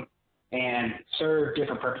ecosystem, and serve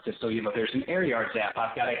different purposes. So, there's an Air Yards app.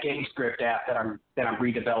 I've got a game script app that I'm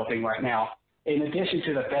redeveloping right now, in addition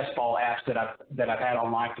to the best ball apps that I've had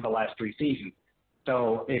online for the last 3 seasons.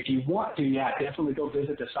 So if you want to, definitely go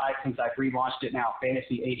visit the site since I've relaunched it now,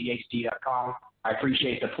 FantasyADHD.com. I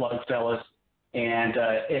appreciate the plug, fellas. And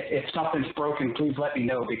if something's broken, please let me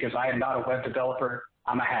know, because I am not a web developer.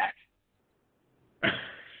 I'm a hack.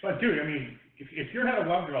 But, dude, if you're not a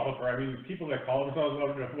web developer, people that call themselves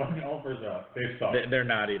web developers, they suck. They're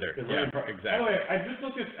not either. Yeah, exactly. By the way, I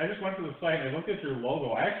just went to the site and I looked at your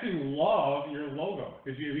logo. I actually love your logo.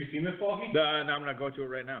 Have you seen this, Balky? No, I'm going to go to it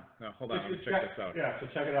right now. No, hold on, let me check this out. Yeah, so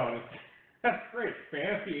check it out. That's great.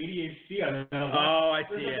 Fantasy ADHD. Oh, I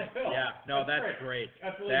see it. Yeah, no, that's great.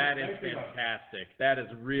 That is fantastic. That is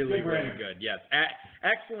really, really good. Yes,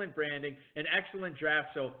 excellent branding, an excellent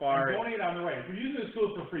draft so far. And donate on the way. If you're using this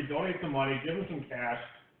tool for free, donate some money, give them some cash.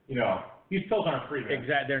 These pills aren't free, man.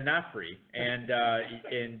 Exactly, they're not free, and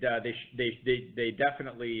they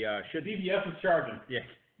definitely should. CVS is charging. Yeah.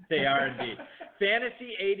 They are indeed.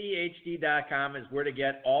 FantasyADHD.com is where to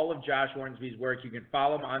get all of Josh Hornsby's work. You can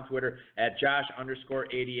follow him on Twitter at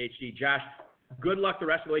Josh_ADHD. Josh, good luck the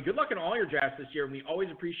rest of the way. Good luck in all your drafts this year, and we always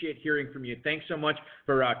appreciate hearing from you. Thanks so much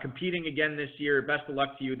for competing again this year. Best of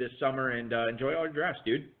luck to you this summer, and enjoy all your drafts,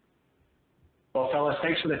 dude. Well, fellas,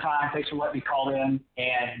 thanks for the time. Thanks for letting me call in,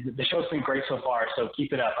 and the show's been great so far, so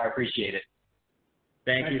keep it up. I appreciate it.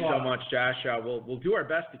 Thank you so much, Josh. We'll do our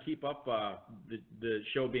best to keep up the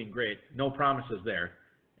show being great. No promises there,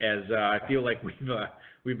 as I feel like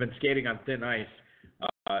we've been skating on thin ice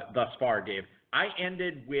thus far, Dave. I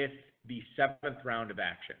ended with the 7th round of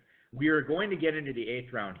action. We are going to get into the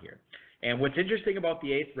 8th round here, and what's interesting about the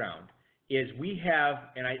 8th round is we have,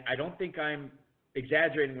 and I don't think I'm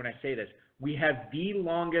exaggerating when I say this, we have the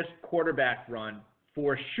longest quarterback run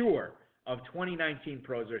for sure of 2019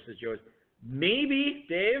 Pros versus Joes. Maybe,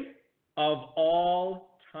 Dave, of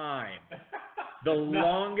all time. The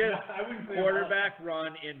longest I wouldn't say quarterback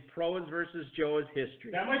run in pros versus Joe's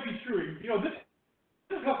history. That might be true.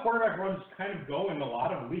 This is how quarterback runs kind of go in a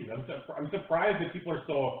lot of leagues. I'm surprised that people are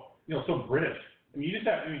so British. I mean, you just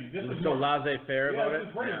have. This is so laissez-faire about it.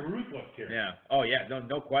 It's very ruthless here. Yeah. Oh yeah.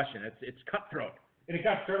 No question. It's cutthroat. And it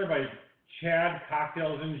got started by Chad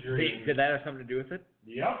Cocktail's injury. Did that have something to do with it?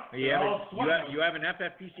 Yep. You have an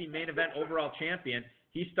FFPC main event overall champion.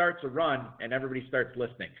 He starts a run, and everybody starts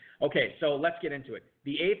listening. Okay, so let's get into it.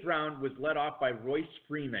 The 8th round was led off by Royce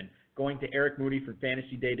Freeman, going to Eric Moody from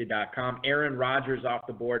FantasyData.com. Aaron Rodgers off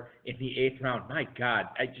the board in the 8th round. My God,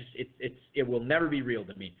 it will never be real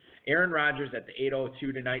to me. Aaron Rodgers at the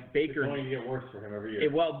 8:02 tonight. Baker. It's going to get worse for him every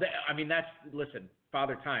year. Listen,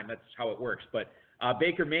 Father Time. That's how it works. But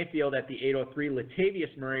Baker Mayfield at the 8:03.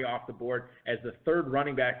 Latavius Murray off the board as the 3rd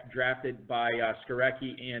running back drafted by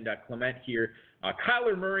Skarecki and Clement here.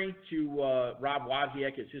 Kyler Murray to Rob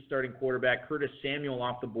Wozniak as his starting quarterback. Curtis Samuel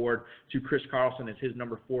off the board to Chris Carlson as his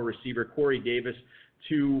number 4 receiver. Corey Davis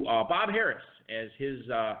to Bob Harris as his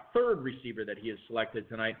 3rd receiver that he has selected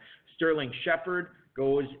tonight. Sterling Shepard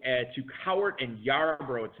goes to Howard and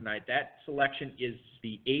Yarbrough tonight. That selection is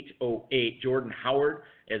the 8:08. Jordan Howard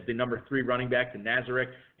as the number 3 running back to Nazareth.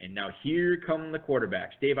 And now here come the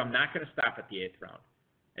quarterbacks. Dave, I'm not going to stop at the 8th round.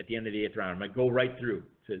 At the end of the 8th round, I'm going to go right through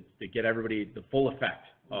to get everybody the full effect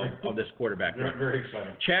of this quarterback. Very, very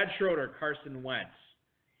exciting. Chad Schroeder, Carson Wentz.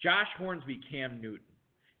 Josh Hornsby, Cam Newton.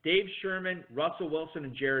 Dave Sherman, Russell Wilson,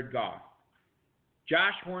 and Jared Goff.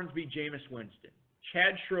 Josh Hornsby, Jameis Winston.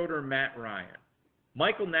 Chad Schroeder, Matt Ryan.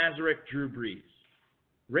 Michael Nazareth, Drew Brees.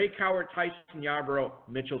 Ray Cowart, Tyson Yarbrough,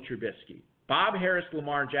 Mitchell Trubisky. Bob Harris,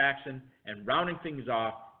 Lamar Jackson. And rounding things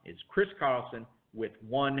off is Chris Carlson with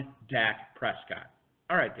 1 Dak Prescott.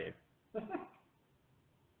 All right, Dave.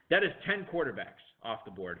 That is 10 quarterbacks off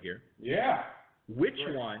the board here. Yeah. Which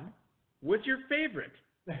one was your favorite?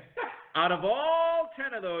 Out of all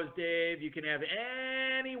 10 of those, Dave, you can have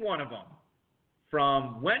any one of them.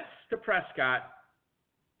 From Wentz to Prescott,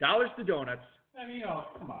 dollars to donuts. I mean,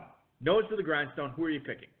 come on. Nose to the grindstone. Who are you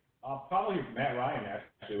picking? Probably Matt Ryan,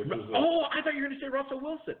 actually. I thought you were going to say Russell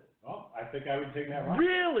Wilson. Oh, I think I would take Matt Ryan.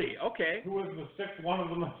 Really? Okay. Who was the 6th one of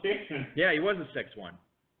the station? Yeah, he was the 6th one.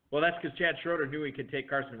 Well, that's because Chad Schroeder knew he could take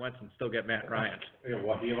Carson Wentz and still get Matt Ryan. Yeah,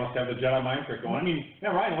 well, he must have the Jedi mind trick going. I mean,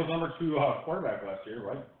 Matt Ryan was number 2 quarterback last year,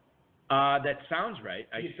 right? That sounds right.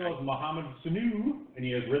 He still has Mohamed Sanu, and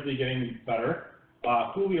he is Ridley getting better.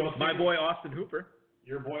 Julio's my boy Austin Hooper.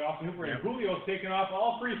 Your boy Austin Hooper. Yep. And Julio's taken off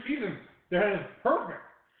all 3 seasons. That is perfect.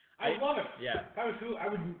 I love it. Yeah.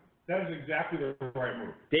 That is exactly the right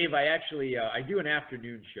move. Dave, I do an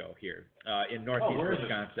afternoon show here in Northeast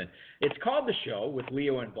Wisconsin. It's called The Show with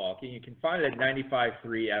Leo and Balky. You can find it at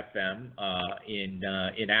 95.3 FM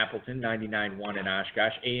in Appleton, 99.1 in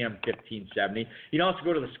Oshkosh, AM 1570. You can also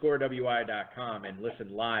go to thescorewi.com and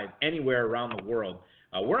listen live anywhere around the world.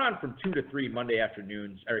 We're on from 2 to 3 Monday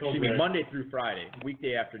through Friday,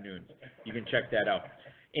 weekday afternoons. You can check that out.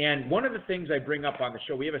 And one of the things I bring up on the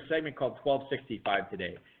show, we have a segment called 1265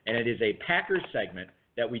 today, and it is a Packers segment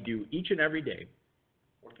that we do each and every day.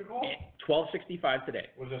 What's it called? 1265 today.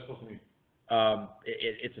 What is that supposed to mean?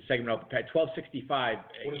 It's a segment of 1265.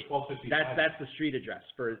 What is 1265? That's the street address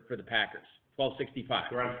for the Packers.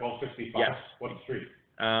 1265. They're on 1265? Yes. What street?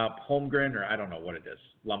 Holmgren, or I don't know what it is.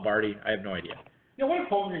 Lombardi, I have no idea. Yeah, what if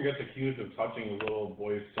Holmgren gets accused of touching a little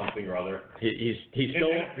boy's something or other? He's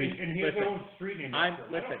still. And he has his own street name.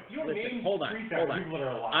 Listen, hold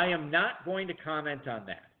on. I am not going to comment on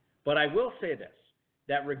that. But I will say this,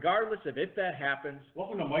 that regardless of if that happens.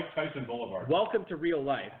 Welcome to Mike Tyson Boulevard. Welcome to real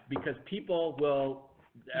life, because people will,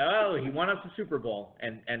 he won us the Super Bowl,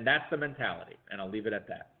 and that's the mentality. And I'll leave it at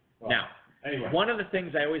that. Well, now, anyway. One of the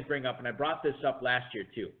things I always bring up, and I brought this up last year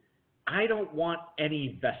too, I don't want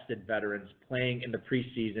any vested veterans playing in the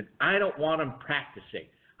preseason. I don't want them practicing.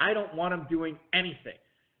 I don't want them doing anything.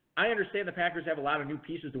 I understand the Packers have a lot of new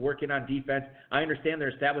pieces to work in on defense. I understand they're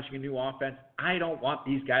establishing a new offense. I don't want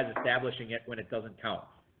these guys establishing it when it doesn't count.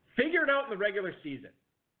 Figure it out in the regular season.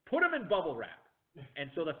 Put them in bubble wrap. And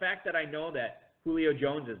so the fact that I know that Julio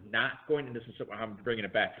Jones is not going to, I'm bringing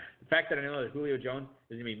it back. The fact that I know that Julio Jones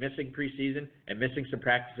is going to be missing preseason and missing some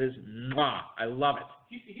practices, I love it.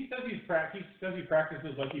 He says he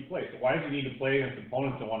practices like he plays. So why does he need to play against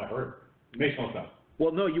opponents that want to hurt him? It makes no sense.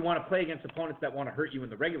 Well, no, you want to play against opponents that want to hurt you in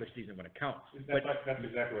the regular season when it counts. That's exactly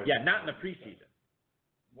right. Yeah, not in the preseason.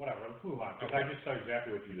 Whatever, let's move on. Okay. I just saw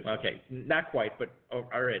exactly what you just said. Okay, not quite, but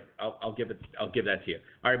all right, I'll give that to you.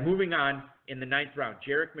 All right, moving on in the 9th round,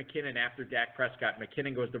 Jerick McKinnon after Dak Prescott.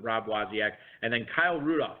 McKinnon goes to Rob Wozniak, and then Kyle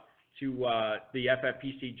Rudolph to the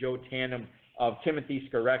FFPC Joe Tandem of Timothy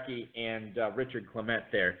Skorecki and Richard Clement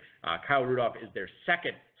there. Kyle Rudolph is their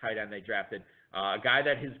second tight end they drafted. A guy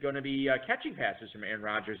that is going to be catching passes from Aaron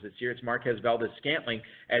Rodgers this year. It's Marquez Valdez-Scantling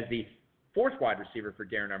as the fourth wide receiver for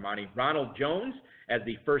Darren Armani. Ronald Jones as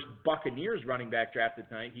the first Buccaneers running back drafted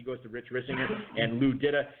tonight. He goes to Rich Rissinger and Lou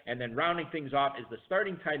Ditta. And then rounding things off is the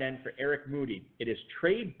starting tight end for Eric Moody. It is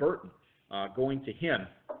Trey Burton going to him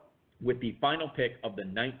with the final pick of the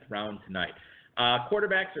 9th round tonight.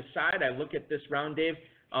 Quarterbacks aside, I look at this round, Dave.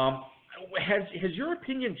 Has your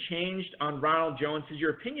opinion changed on Ronald Jones? Has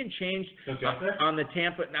your opinion changed on the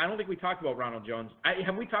Tampa? I don't think we talked about Ronald Jones.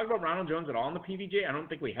 Have we talked about Ronald Jones at all in the PVJ? I don't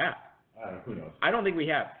think we have. Who knows? I don't think we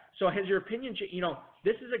have. So has your opinion changed?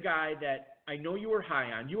 This is a guy that I know you were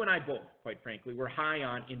high on. You and I both, quite frankly, were high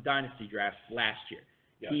on in dynasty drafts last year.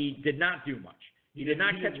 Yeah. He did not do much. He did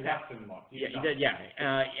not catch passes. He did.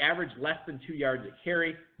 Averaged less than 2 yards a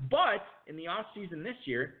carry. But in the offseason this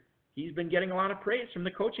year, he's been getting a lot of praise from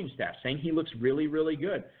the coaching staff, saying he looks really, really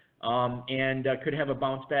good and could have a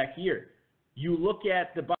bounce-back year. You look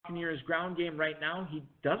at the Buccaneers' ground game right now, he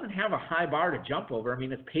doesn't have a high bar to jump over. I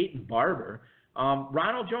mean, it's Peyton Barber.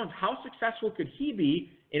 Ronald Jones, how successful could he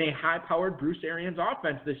be in a high-powered Bruce Arians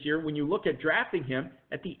offense this year when you look at drafting him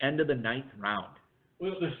at the end of the 9th round?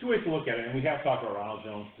 Well, there's two ways to look at it, and we have talked about Ronald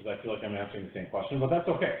Jones because I feel like I'm answering the same question, but that's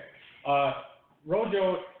okay.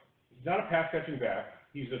 Rojo, he's not a pass-catching back.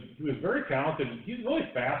 He was very talented. He's a really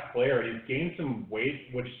fast player. He's gained some weight,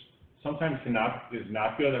 which sometimes is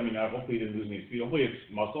not good. I mean, hopefully he didn't lose any speed. Hopefully it's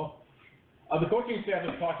muscle. The coaching staff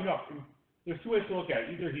is talking up. There's two ways to look at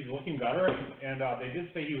it. Either he's looking better, and they did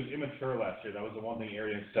say he was immature last year. That was the one thing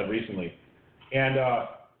Arians said recently. And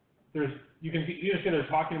you can either say they're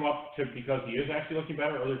talking him up because he is actually looking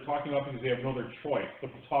better, or they're talking him up because they have no other choice but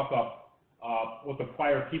to talk up what the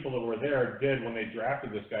prior people that were there did when they drafted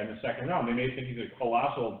this guy in the 2nd round. They may think he's a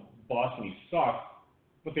colossal bust and he sucks,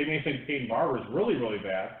 but they may think Peyton Barber is really, really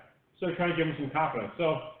bad. So they're trying to give him some confidence.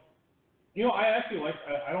 So, I actually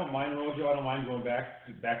I don't mind Rojo. I don't mind going back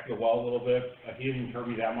to the well a little bit. He didn't hurt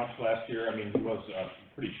me that much last year. I mean, he was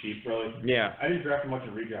pretty cheap, really. Yeah. I didn't draft him much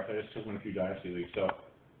in redraft. I just took him in a few dynasty leagues. So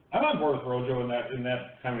I'm on board with Rojo in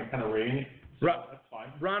that kind of range. So that's fine.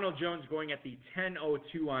 Ronald Jones going at the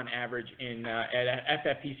 10.02 on average at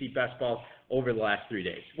FFPC best balls over the last 3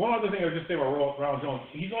 days. One other thing I would just say about Ronald Jones,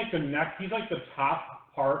 he's like the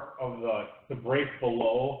top part of the break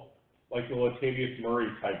below, like the Latavius Murray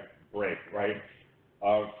type break, right?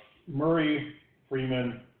 Murray,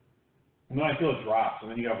 Freeman, and then I feel it drops,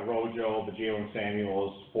 and then you have Rojo, the Jalen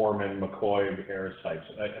Samuels, Foreman, McCoy, Harris types.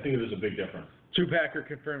 I think there's a big difference. Two-Packer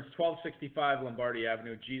confirms 1265 Lombardi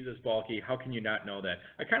Avenue, Jesus Balky. How can you not know that?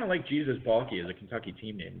 I kind of like Jesus Balky as a Kentucky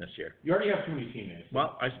team name this year. You already have too many team names.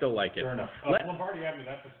 Well, I still like it. Fair enough. Lombardi Avenue,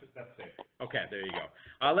 that's safe. Okay, there you go.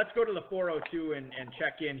 Let's go to the 402 and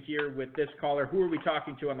check in here with this caller. Who are we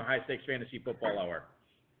talking to on the High Stakes Fantasy Football Hour?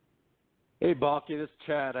 Hey, Balky, this is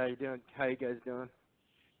Chad. How you doing? How you guys doing?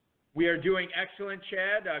 We are doing excellent,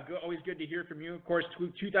 Chad. Always good to hear from you. Of course,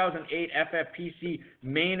 2008 FFPC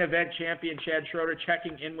main event champion Chad Schroeder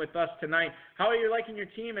checking in with us tonight. How are you liking your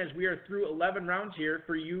team as we are through 11 rounds here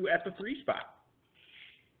for you at the 3 spot?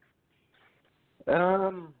 I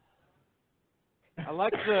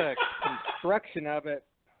like the construction of it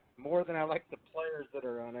more than I like the players that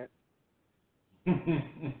are on it.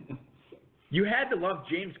 You had to love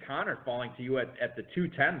James Conner falling to you at the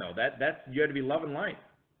 210, though. That's you had to be loving life.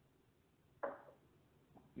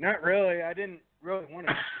 Not really. I didn't really want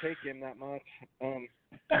to take him that much.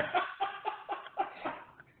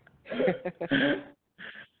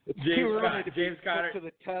 James Conner to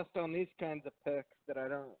the test on these kinds of picks that I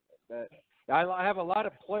don't. That I have a lot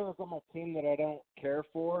of players on my team that I don't care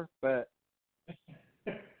for, but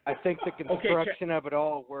I think the construction of it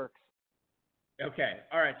all works. Okay.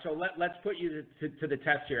 All right. So let's put you to the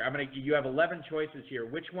test here. You have 11 choices here.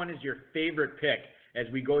 Which one is your favorite pick as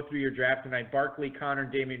we go through your draft tonight? Barkley, Connor,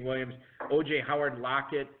 Damian Williams, O.J. Howard,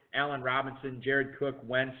 Lockett, Allen Robinson, Jared Cook,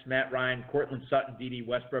 Wentz, Matt Ryan, Cortland Sutton, D.D.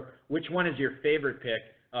 Westbrook. Which one is your favorite pick,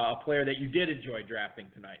 a player that you did enjoy drafting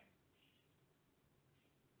tonight?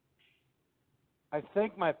 I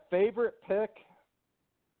think my favorite pick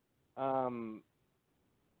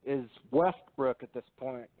is Westbrook at this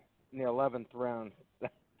point in the 11th round.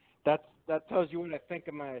 That tells you what I think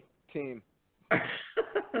of my team. I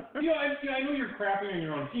know you're crapping on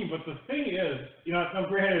your own team, but the thing is, now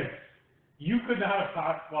granted, you could not have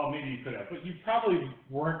thought, well, maybe you could have, but you probably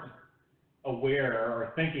weren't aware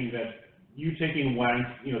or thinking that you taking Wentz,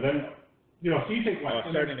 so you take Wentz.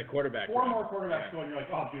 Starting the quarterback. Four more quarterbacks go, and you're like,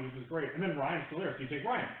 oh, dude, this is great. And then Ryan's still there, so you take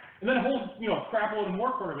Ryan. And then a whole, crap load of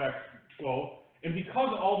more quarterbacks go, And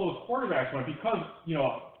because all those quarterbacks went, because,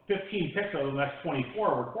 15 picks out of the next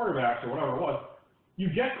 24 were quarterbacks or whatever it was, you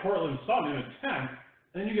get Cortland Sutton in the 10th,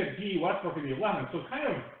 and then you get D. Westbrook in the 11th. So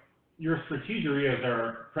kind of your strategery, as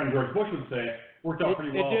our friend George Bush would say, worked out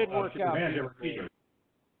pretty well. It did work out beautifully.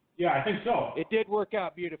 Yeah, I think so. It did work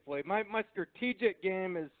out beautifully. My strategic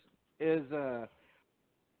game is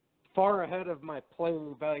far ahead of my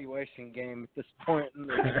player evaluation game at this point in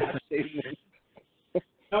the season.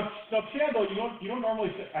 Now, Chad, though, you don't normally.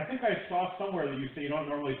 I think I saw somewhere that you say you don't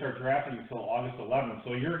normally start drafting until August 11th.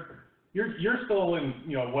 So you're still in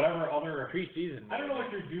whatever other preseason. I don't know what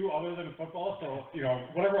you do other than football. So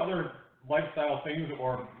whatever other lifestyle things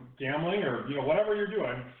or gambling or whatever you're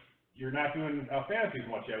doing, you're not doing fantasy as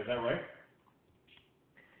much yet. Is that right?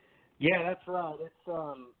 Yeah, that's right. It's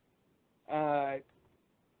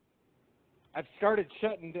I've started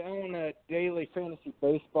shutting down daily fantasy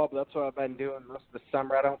baseball, but that's what I've been doing most of the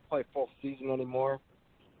summer. I don't play full season anymore,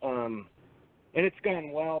 and it's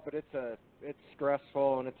gone well, but it's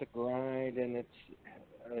stressful and it's a grind and it's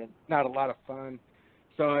not a lot of fun.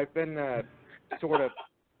 So I've been sort of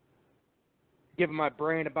giving my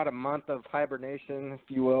brain about a month of hibernation, if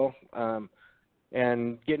you will,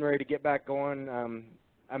 and getting ready to get back going.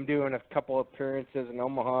 I'm doing a couple appearances in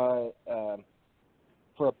Omaha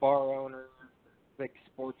for a bar owner, big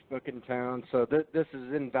sports book in town. So this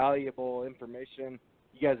is invaluable information.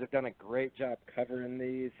 You guys have done a great job covering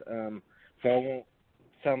these. So I won't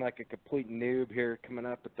sound like a complete noob here coming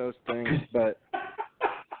up with those things, but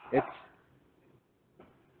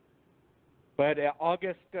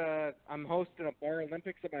August, I'm hosting a Bar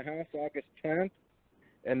Olympics at my house August 10th,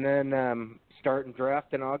 and then starting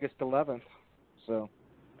drafting August 11th. So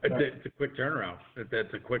it's a quick turnaround.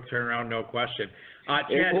 That's a quick turnaround, no question.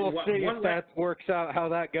 Chad, we'll see if that works out, how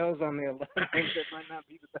that goes on the 11th. It might not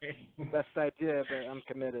be the best idea, but I'm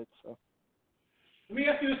committed. So. Let me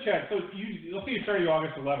ask you this, Chad. So let's say you started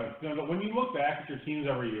August 11th. When you look back at your teams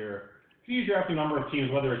every year, you draft a number of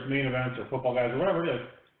teams, whether it's main events or football guys or whatever it is.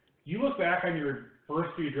 You look back on your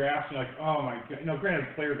first few drafts and you're like, oh my God.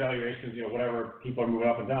 Granted, player evaluations, whatever, people are moving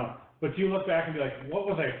up and down. But do you look back and be like, what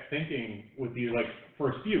was I thinking with these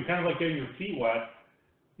first few? Kind of like getting your feet wet.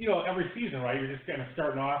 Every season, right? You're just kind of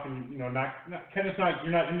starting off and you're not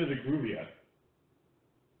into the groove yet.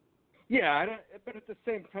 Yeah, but at the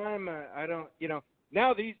same time, I don't.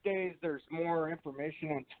 Now these days there's more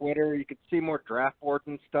information on Twitter. You can see more draft boards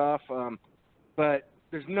and stuff. But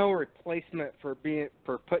there's no replacement for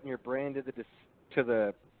putting your brain to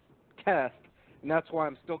the test. And that's why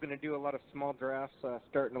I'm still going to do a lot of small drafts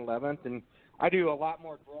starting 11th. And I do a lot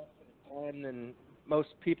more drafts at a time than most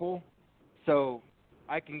people, so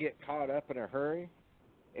I can get caught up in a hurry.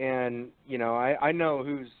 And, I know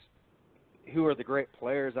who are the great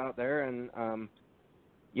players out there. And,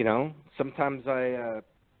 sometimes I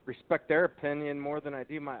respect their opinion more than I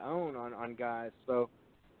do my own on guys. So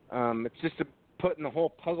it's just putting the whole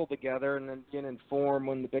puzzle together and then getting informed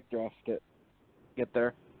when the big drafts get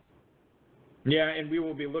there. Yeah, and we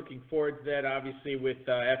will be looking forward to that, obviously, with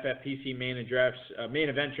FFPC main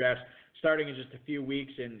event drafts starting in just a few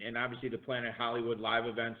weeks, and obviously the Planet Hollywood live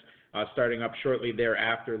events starting up shortly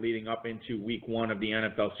thereafter, leading up into week 1 of the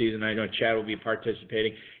NFL season. I know Chad will be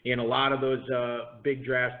participating in a lot of those big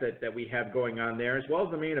drafts that we have going on there, as well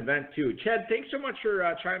as the main event, too. Chad, thanks so much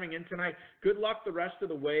for chiming in tonight. Good luck the rest of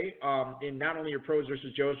the way in not only your Pros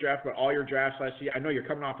versus Joe's draft, but all your drafts last year. I know you're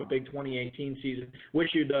coming off a big 2018 season.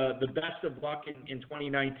 Wish you the best of luck in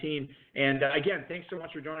 2019. And, again, thanks so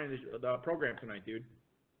much for joining the program tonight, dude.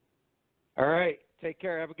 All right. Take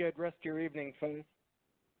care. Have a good rest of your evening, folks.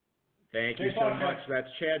 Thank you so much. That's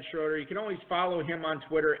Chad Schroeder. You can always follow him on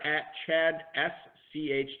Twitter at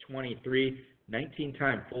ChadSCH23,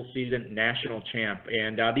 19-time full-season national champ,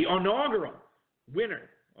 and the inaugural winner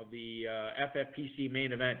of the FFPC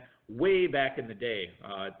main event way back in the day.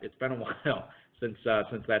 It's been a while since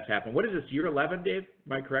that's happened. What is this, year 11, Dave?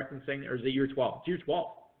 Am I correct in saying that? Or is it year 12? It's year 12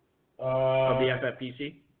 of the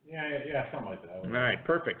FFPC? Yeah, something like that. All right,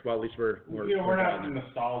 perfect. Well, at least we're not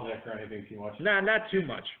nostalgic or anything too much. Nah, not too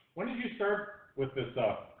much. When did you start with this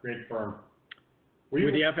great firm?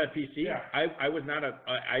 With the FFPC? Yeah. I was not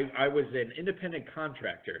I was an independent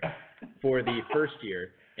contractor for the first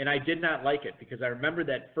year, and I did not like it because I remember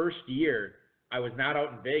that first year I was not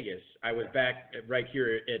out in Vegas. I was back right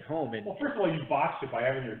here at home. And well, first of all, you botched it by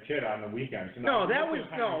having your kid on the weekends. So hold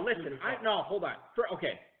on.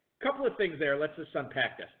 Okay, couple of things there. Let's just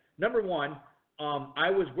unpack this. Number one,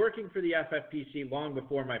 I was working for the FFPC long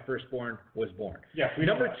before my firstborn was born. Yes.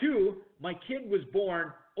 Number two, my kid was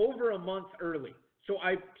born over a month early. So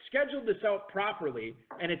I scheduled this out properly,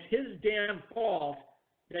 and it's his damn fault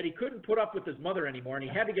that he couldn't put up with his mother anymore, and he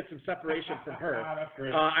had to get some separation from her. That's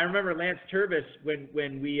great. I remember Lance Turvis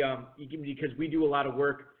when we because we do a lot of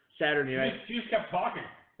work Saturday night. She just kept talking.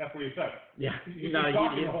 That's what he said. Yeah, He no, kept he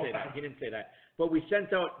talking didn't the whole say that. time. He didn't say that. But we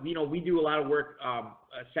sent out, we do a lot of work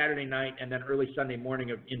Saturday night and then early Sunday morning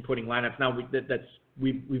of inputting lineups. Now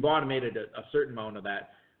we've automated a certain amount of that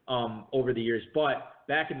over the years. But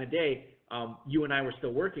back in the day, you and I were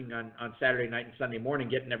still working on Saturday night and Sunday morning,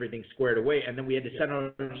 getting everything squared away, and then we had to send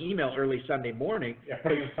out an email early Sunday morning. Yeah,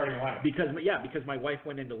 putting in starting lineup. Because my wife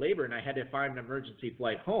went into labor and I had to find an emergency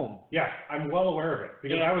flight home. Yeah, I'm well aware of it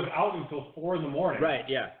because I was out until 4 in the morning. Right.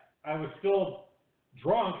 Yeah. I was still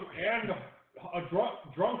drunk and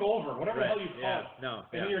drunk over, whatever the hell you call it. No.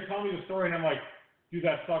 And then you're telling me the story, and I'm like, dude,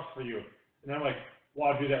 that sucks for you. And I'm like,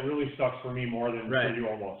 wow, dude, that really sucks for me more than for you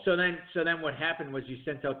almost. So then what happened was you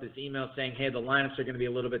sent out this email saying, hey, the lineups are going to be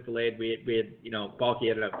a little bit delayed. We had Balky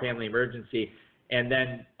had a family emergency. And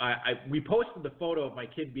then we posted the photo of my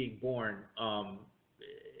kid being born.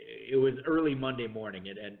 It was early Monday morning.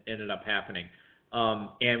 It ended up happening.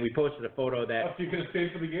 And we posted a photo that. Oh, so you could have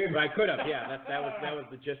stayed for the game. I could have, yeah. That was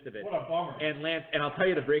the gist of it. What a bummer. And Lance, and I'll tell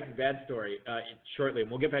you the Breaking Bad story shortly, and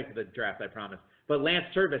we'll get back to the draft, I promise. But Lance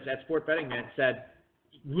Turvis at Sport Betting Man said,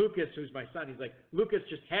 Lucas, who's my son, he's like, Lucas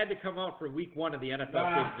just had to come out for week 1 of the NFL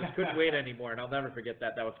season, just couldn't wait anymore, and I'll never forget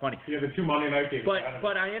that. That was funny. Yeah, the 2 Monday night games.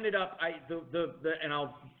 But I ended up, and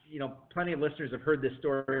I'll, plenty of listeners have heard this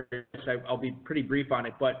story, so I'll be pretty brief on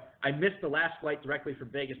it, but I missed the last flight directly from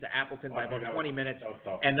Vegas to Appleton by about 20 minutes,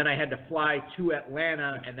 and then I had to fly to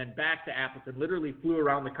Atlanta and then back to Appleton, literally flew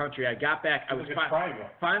around the country. I got back, I was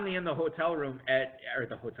finally in the hospital room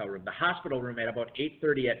the hospital room at about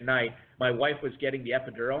 8:30 at night. My wife was getting the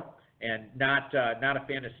epidural, and not a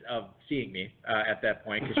fan of seeing me at that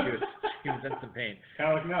point because she was in some pain.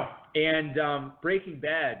 Kind of like now. And Breaking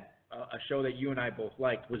Bad, a show that you and I both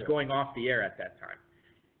liked, was going off the air at that time.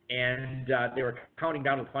 And they were counting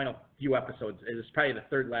down to the final few episodes. It was probably the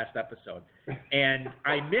third last episode. And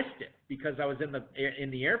I missed it because I was in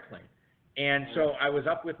the airplane. And so I was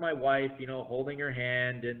up with my wife, holding her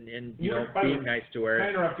hand and being nice to her. Can I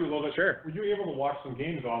interrupt you a little bit? Sure. Were you able to watch some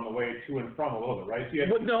games on the way to and from a little bit, right?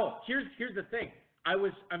 Well, no. Here's the thing. I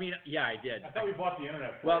did. I thought we bought the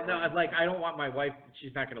internet. Well, no, I don't want my wife,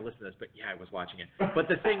 she's not going to listen to this, but yeah, I was watching it. But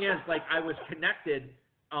the thing is, I was connected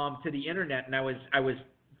to the internet, and I was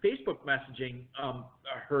Facebook messaging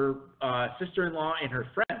her sister-in-law and her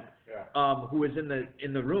friend who was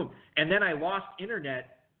in the room. And then I lost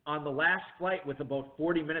internet on the last flight with about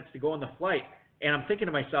 40 minutes to go on the flight. And I'm thinking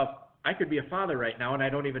to myself, I could be a father right now, and I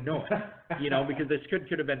don't even know it, because this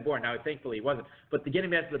could have been born. Now, thankfully, it wasn't. But getting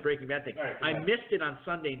back to the Breaking Bad thing, I missed it on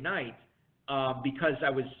Sunday night because I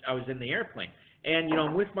was in the airplane. And,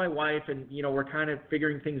 I'm with my wife, and, we're kind of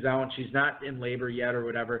figuring things out, and she's not in labor yet or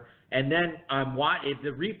whatever. And then the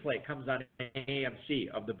replay comes on AMC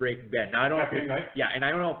of the Breaking Bad. Now, I don't know. Yeah, and I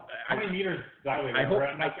don't know. How many meters dilated?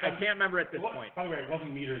 I can't remember at this point. By the way, it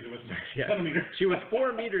wasn't meters. It was centimeters. She was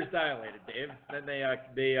 4 meters dilated, Dave. Then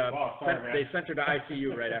they sent her to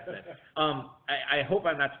ICU right after that. I hope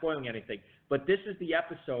I'm not spoiling anything. But this is the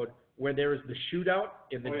episode where there was the shootout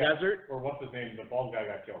in the desert. Or what's his name? The bald guy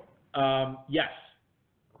got killed. Yes.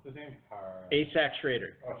 What's his name? Asac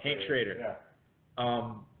Schrader. Hank Schrader.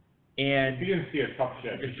 Yeah. And if you didn't see it, tough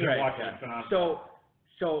shit. You should watch it.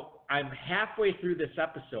 So I'm halfway through this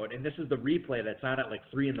episode, and this is the replay that's on at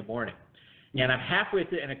 3 in the morning. And I'm halfway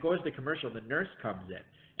through, and it goes to commercial. The nurse comes in,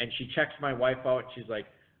 and she checks my wife out. She's like,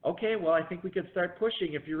 okay, well, I think we could start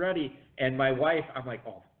pushing if you're ready. And my wife, I'm like,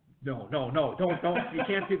 oh, no, don't, you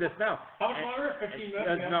can't do this now. How much longer? 15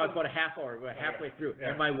 minutes? No, it's about a half hour. We're halfway through. Yeah.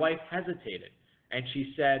 And my wife hesitated, and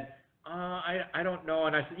she said, I don't know.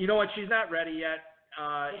 And I said, you know what, she's not ready yet.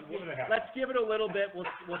 Let's give it a little bit. We'll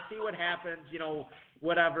see what happens,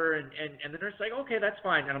 whatever. And the nurse is like, okay, that's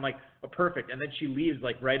fine. And I'm like, oh, perfect. And then she leaves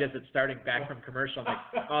right as it's starting back from commercial. I'm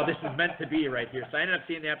like, oh, this is meant to be right here. So I ended up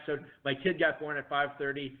seeing the episode. My kid got born at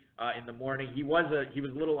 5:30 in the morning. He was a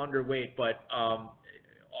little underweight, but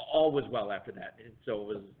all was well after that. And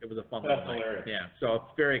so it was a fun That's night. hilarious. Yeah. So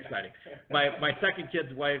it's very exciting. My second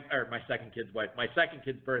kid's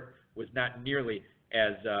birth was not nearly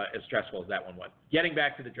as stressful as that one was. Getting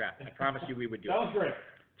back to the draft, I promised you we would do it. That was great.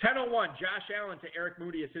 10:01, Josh Allen to Eric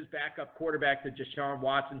Moody as his backup quarterback to Deshaun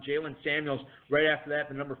Watson. Jalen Samuels right after that,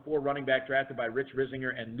 the number 4 running back drafted by Rich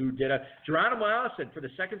Risinger and Lou Ditta. Geronimo Allison for the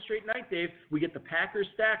second straight night, Dave. We get the Packers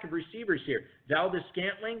stack of receivers here. Valdez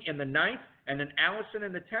Scantling in the 9th, And then Allison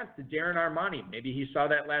in the 10th to Darren Armani. Maybe he saw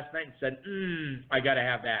that last night and said, I got to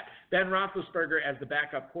have that. Ben Roethlisberger as the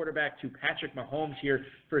backup quarterback to Patrick Mahomes here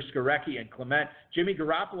for Skorecki and Clement. Jimmy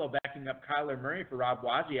Garoppolo backing up Kyler Murray for Rob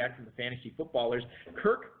Wozniak from the Fantasy Footballers.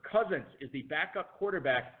 Kirk Cousins is the backup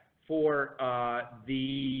quarterback for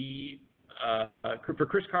for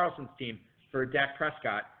Chris Carlson's team for Dak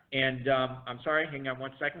Prescott. And I'm sorry, hang on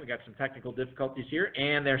one second. We got some technical difficulties here,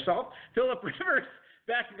 and they're solved. Phillip Rivers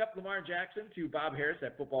backing up Lamar Jackson to Bob Harris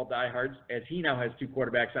at Football Diehards, as he now has 2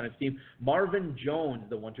 quarterbacks on his team. Marvin Jones,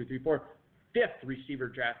 the 5th receiver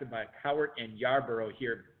drafted by Cowart and Yarborough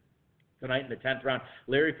here tonight in the 10th round.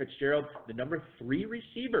 Larry Fitzgerald, the number 3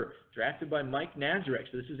 receiver, drafted by Mike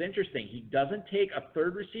Nazarek. So this is interesting. He doesn't take a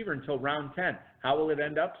 3rd receiver until round 10. How will it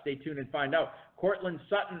end up? Stay tuned and find out. Cortland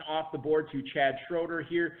Sutton off the board to Chad Schroeder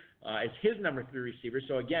here as his number 3 receiver.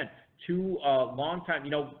 So again, 2 long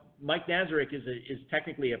time, Mike Nazarek is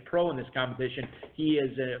technically a pro in this competition. He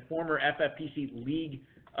is a former FFPC league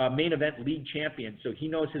main event league champion, so he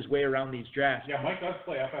knows his way around these drafts. Yeah, Mike does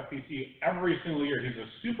play FFPC every single year. He's a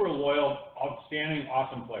super loyal, outstanding,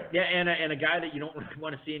 awesome player. Yeah, and a guy that you don't really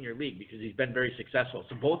want to see in your league because he's been very successful.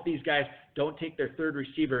 So both these guys don't take their 3rd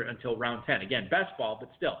receiver until round 10. Again, best ball, but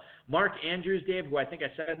still. Mark Andrews, Dave, who I think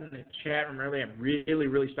I said in the chat room earlier, I'm really,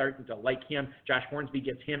 really starting to like him. Josh Hornsby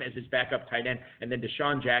gets him as his backup tight end, and then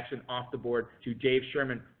Deshaun Jackson off the board to Dave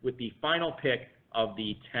Sherman with the final pick of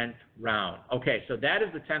the 10th round. Okay, so that is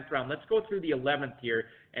the 10th round. Let's go through the 11th here,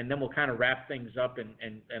 and then we'll kind of wrap things up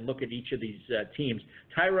and look at each of these teams.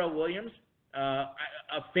 Tyrell Williams, a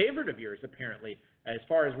favorite of yours, apparently, as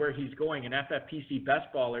far as where he's going, and FFPC best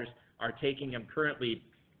ballers are taking him currently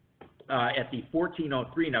at the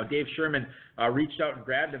 1403. Now, Dave Sherman reached out and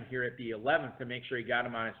grabbed him here at the 11th to make sure he got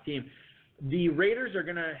him on his team. The Raiders are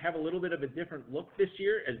going to have a little bit of a different look this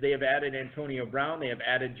year as they have added Antonio Brown. They have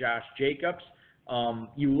added Josh Jacobs.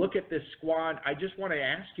 You look at this squad, I just want to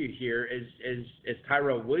ask you here, as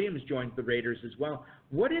Tyrell Williams joins the Raiders as well,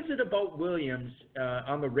 what is it about Williams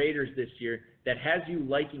on the Raiders this year that has you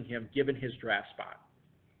liking him given his draft spot?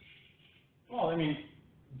 Well, I mean,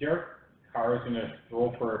 Derek Carr is going to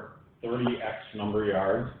throw for 30x number of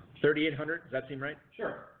yards. 3,800, does that seem right?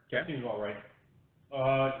 Sure, okay. That seems about right.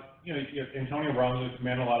 Antonio Brown will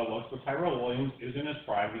command a lot of looks, but Tyrell Williams is in his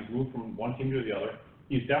prime. He's moved from one team to the other.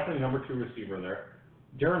 He's definitely number 2 receiver there.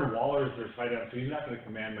 Darren Waller is their tight end, so he's not going to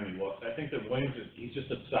command many looks. I think that Williams he's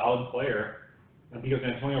just a solid player, and because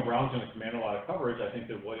Antonio Brown's going to command a lot of coverage, I think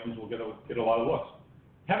that Williams will get a lot of looks.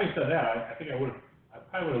 Having said that, I think I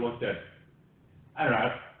probably would have looked at, I don't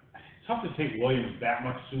know, it's tough to take Williams that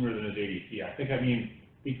much sooner than his ADP.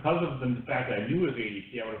 Because of the fact that I knew his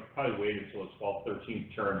ADP, I would have probably waited until his 12th,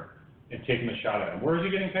 13th turn and taken a shot at him. Where is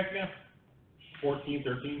he getting picked again? 14,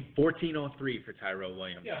 13? 1403 for Tyrell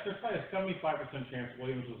Williams. Yeah, so there's probably a 75% chance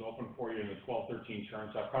Williams was open for you in the 12, 13 turn,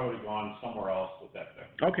 so I've probably gone somewhere else with that pick.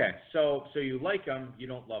 Okay, so you like him, you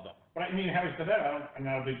don't love him. But having said that, I'm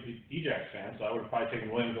not a big Djax fan, so I would have probably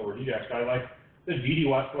taken Williams over Djax. But I like the D.D.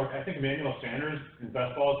 Westbrook. I think Emmanuel Sanders in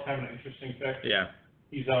best ball is kind of an interesting pick. Yeah.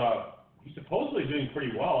 He's supposedly doing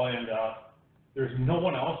pretty well, and there's no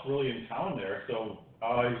one else really in town there, so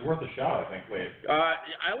he's worth a shot, I think.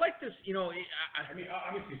 I like this,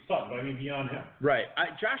 obviously Sutton, but beyond him. Right.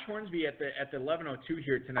 Josh Hornsby at the 11:02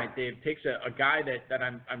 here tonight, Dave, takes a guy that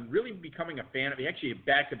I'm really becoming a fan of. He actually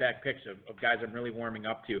back-to-back picks of guys I'm really warming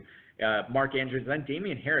up to. Mark Andrews, and then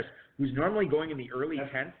Damian Harris, who's normally going in the early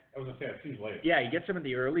 10th. I was going to say, it seems late. Yeah, he gets him in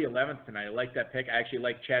the early 11th tonight. I like that pick. I actually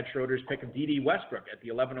like Chad Schroeder's pick of D.D. Westbrook at the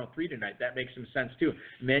 11:03 tonight. That makes some sense, too.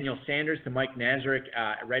 Emmanuel Sanders to Mike Nazarek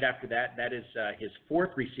right after that. That is his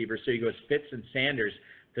 4th receiver, so he goes Fitz and Sanders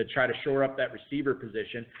to try to shore up that receiver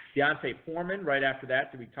position. Deontay Foreman right after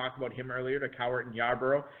that. We talked about him earlier to Cowart and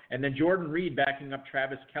Yarborough. And then Jordan Reed backing up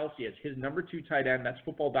Travis Kelce as his number 2 tight end. That's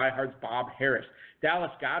Football Diehards Bob Harris.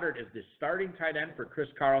 Dallas Goedert is the starting tight end for Chris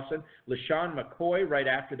Carlson. LaShawn McCoy right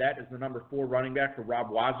after that is the number 4 running back for Rob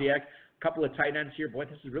Wozniak. A couple of tight ends here. Boy,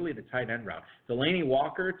 this is really the tight end route. Delaney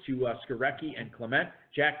Walker to Skorecki and Clement.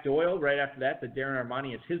 Jack Doyle right after that. The Darren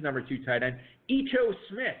Armani is his number 2 tight end. Ito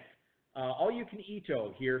Smith. All you can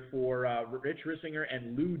Ito here for Rich Rissinger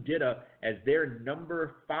and Lou Ditta as their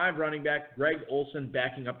number 5 running back. Greg Olson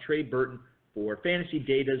backing up Trey Burton for Fantasy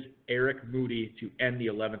Data's Eric Moody to end the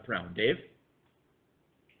 11th round. Dave?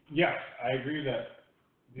 Yes, I agree that.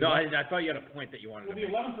 No, I thought you had a point that you wanted to make.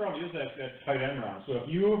 The 11th round is that tight end round. So if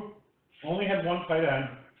you only had one tight end,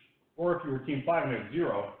 or if you were team 5 and had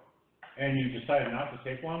 0, and you decided not to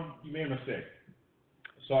take one, you made a mistake.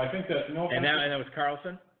 So I think that And that was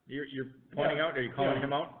Carlson? You're pointing out? Are you calling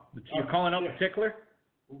him out? You're calling out the tickler?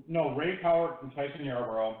 No, Ray Cowart and Tyson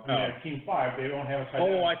Yarborough. Oh. And at Team 5, they don't have a tight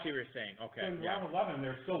end. Oh, I see what you're saying. Okay. So in Yeah. round 11,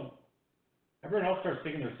 they're still. Everyone else starts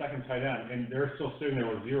taking their second tight end, and they're still sitting there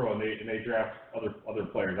with 0, and they draft other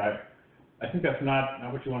players. I think that's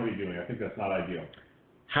not what you want to be doing. I think that's not ideal.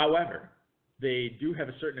 However, they do have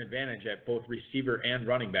a certain advantage at both receiver and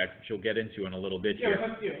running back, which you'll get into in a little bit here.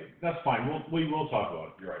 That's fine. We will talk about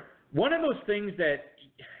it. You're right. One of those things that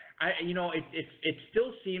it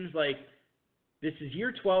still seems like this is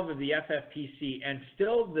year 12 of the FFPC, and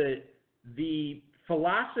still the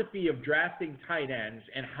philosophy of drafting tight ends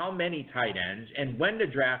and how many tight ends and when to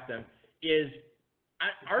draft them is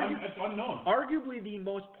it's unknown. Arguably the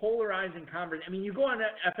most polarizing conversation. I mean, you go on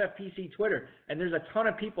FFPC Twitter, and there's a ton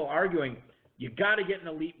of people arguing, you got to get an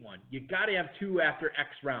elite one. You got to have 2 after X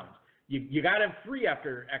rounds. You got to have 3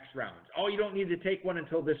 after X rounds. Oh, you don't need to take one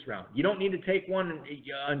until this round. You don't need to take one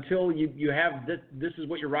until you have this. This is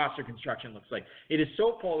what your roster construction looks like. It is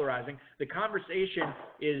so polarizing. The conversation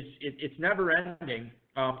it's never ending.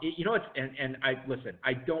 Listen,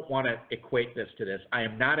 I don't want to equate this to this. I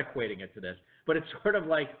am not equating it to this, but it's sort of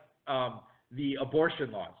like the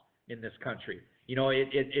abortion laws in this country.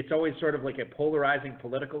 It's always sort of like a polarizing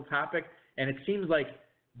political topic, and it seems like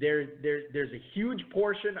there's a huge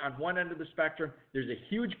portion on one end of the spectrum. There's a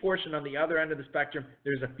huge portion on the other end of the spectrum.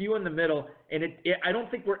 There's a few in the middle, and I don't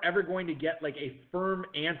think we're ever going to get like a firm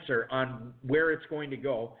answer on where it's going to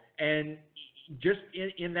go. And just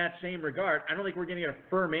in that same regard, I don't think we're going to get a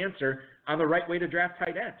firm answer on the right way to draft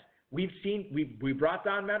tight ends. We brought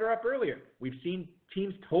Don Metter up earlier. We've seen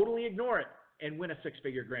teams totally ignore it and win a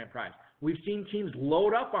 6-figure grand prize. We've seen teams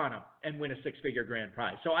load up on them and win a 6-figure grand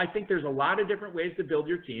prize. So I think there's a lot of different ways to build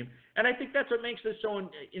your team, and I think that's what makes this so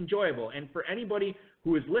enjoyable. And for anybody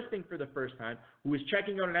who is listening for the first time, who is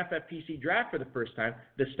checking out an FFPC draft for the first time,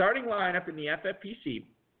 the starting lineup in the FFPC,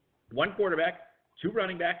 1 quarterback, 2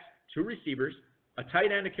 running backs, 2 receivers, a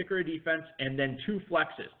tight end, a kicker, a defense, and then 2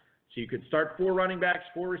 flexes. So you could start 4 running backs,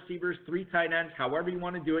 4 receivers, 3 tight ends, however you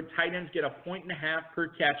want to do it. Tight ends get 1.5 points per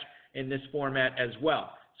catch in this format as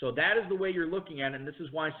well. So that is the way you're looking at it, and this is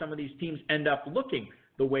why some of these teams end up looking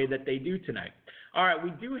the way that they do tonight. All right, we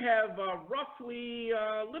do have roughly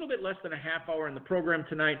a little bit less than a half hour in the program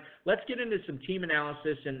tonight. Let's get into some team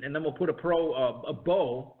analysis, and then we'll put a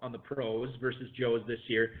bow on the pros versus Joes this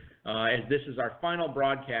year, as this is our final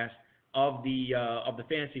broadcast of the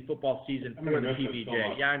fantasy football season for the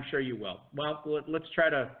PBJ. Yeah, I'm sure you will. Well,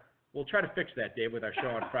 we'll try to fix that, Dave, with our show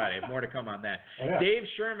on Friday. More to come on that. Oh, yeah. Dave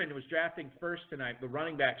Sherman was drafting first tonight. The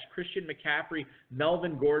running backs, Christian McCaffrey,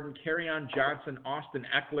 Melvin Gordon, Kerryon Johnson, Austin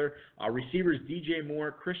Eckler. Receivers, DJ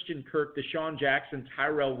Moore, Christian Kirk, Deshaun Jackson,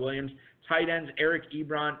 Tyrell Williams. Tight ends, Eric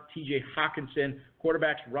Ebron, TJ Hawkinson.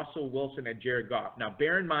 Quarterbacks, Russell Wilson and Jared Goff. Now,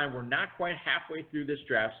 bear in mind, we're not quite halfway through this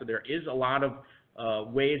draft, so there is a lot of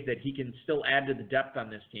ways that he can still add to the depth on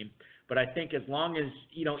this team. But I think as long as,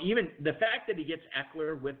 even the fact that he gets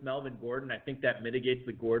Eckler with Melvin Gordon, I think that mitigates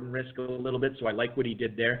the Gordon risk a little bit, so I like what he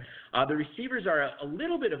did there. The receivers are a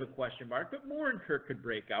little bit of a question mark, but Moore and Kirk could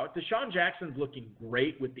break out. Deshaun Jackson's looking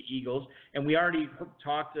great with the Eagles, and we already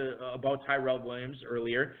talked about Tyrell Williams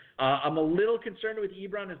earlier. I'm a little concerned with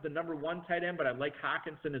Ebron as the number 1 tight end, but I like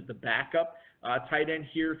Hawkinson as the backup tight end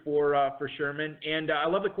here for Sherman. And I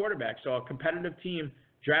love the quarterback, so a competitive team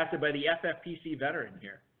drafted by the FFPC veteran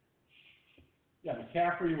here. Yeah,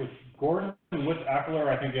 McCaffrey with Gordon and with Eckler,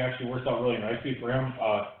 I think it actually works out really nicely for him.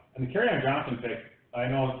 And the Kerryon Johnson pick, I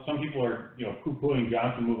know some people are, poo-pooing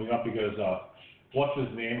Johnson moving up because what's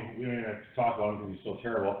his name? We don't even have to talk about him because he's so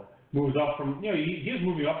terrible. Moves up from, he is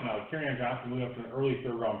moving up now. Kerryon Johnson moving up to an early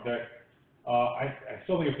 3rd-round pick. I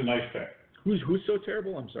still think it's a nice pick. Who's so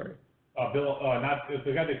terrible? I'm sorry. Not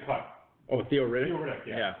the guy they cut. Oh, Theo Riddick? Theo Riddick,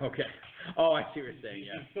 yeah. Yeah, okay. Oh, I see what you're saying,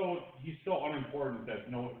 yeah. He's so unimportant that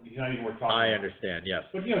he's not even worth talking I about. understand, yes.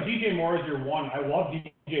 But, DJ Moore is your 1. I love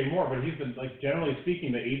DJ Moore, but he's been, generally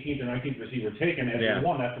speaking, the 18th or 19th receiver taken. As your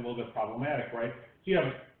 1, that's a little bit problematic, right? So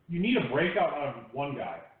you need a breakout out of one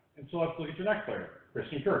guy. And so let's look at your next player,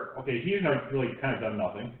 Christian Kirk. Okay, he's really kind of done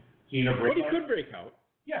nothing. So you need a breakout. But he could break out.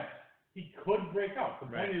 Yes, he could break out. The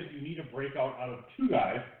point is you need a breakout out of 2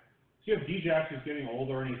 guys. So you have D-Jax who's getting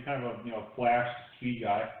older, and he's kind of a flash speed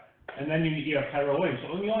guy. And then you have Tyrell Williams.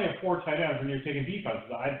 So you only have 4 tight ends, and you're taking defenses.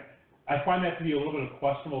 I I find that to be a little bit of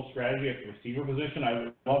questionable strategy at the receiver position.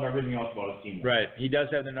 I love everything else about his team. Right. He does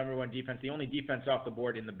have the number one defense, the only defense off the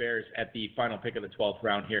board in the Bears at the final pick of the 12th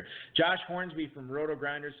round here. Josh Hornsby from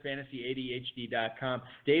RotoGrinders, FantasyADHD.com.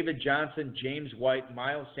 David Johnson, James White,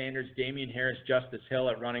 Miles Sanders, Damian Harris, Justice Hill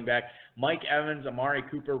at running back. Mike Evans, Amari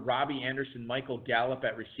Cooper, Robbie Anderson, Michael Gallup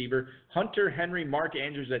at receiver. Hunter Henry, Mark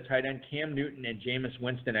Andrews at tight end, Cam Newton, and Jameis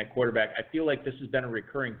Winston at quarterback. I feel like this has been a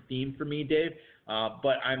recurring theme for me, Dave.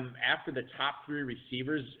 But I'm after the top three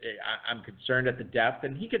receivers. I'm concerned at the depth,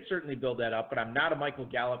 and he could certainly build that up. But I'm not a Michael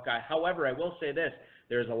Gallup guy. However, I will say this: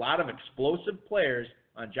 there's a lot of explosive players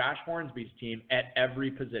on Josh Hornsby's team at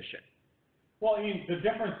every position. Well, I mean, the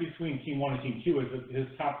difference between Team 1 and Team 2 is that his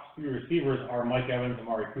top three receivers are Mike Evans,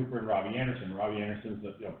 Amari Cooper, and Robbie Anderson. Robbie Anderson's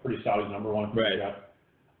a pretty solid number one. Right.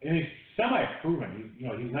 And he's semi-proven.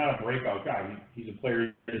 He's not a breakout guy. He's a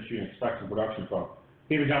player that you can expect some production from.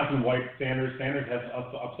 David Johnson, White, Sanders. Sanders has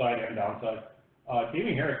upside and downside.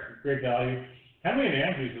 Damian Harris, great value. Henry and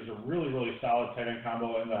Andrews is a really, really solid tight end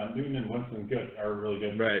combo, and Newton and Winston are really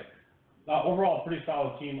good. Right. Overall, pretty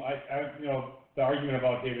solid team. The argument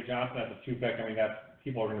about David Johnson at the 2-pick, I mean,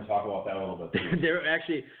 people are going to talk about that a little bit. There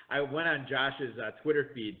actually, I went on Josh's Twitter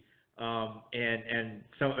feed, and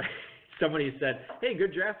somebody said, "Hey,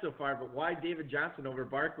 good draft so far, but why David Johnson over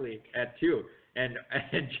Barkley at 2?" And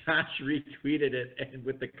Josh retweeted it and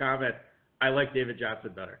with the comment, "I like David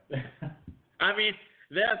Johnson better." I mean,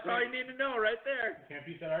 that's all you need to know right there. You can't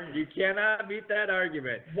beat that argument. You cannot beat that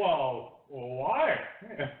argument. Whoa, why?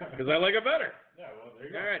 Because I like it better. Yeah, well, there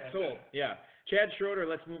you go. All right, that's sold. it. Yeah. Chad Schroeder,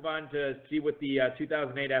 let's move on to see what the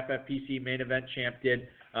 2008 FFPC main event champ did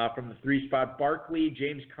from the 3 spot. Barkley,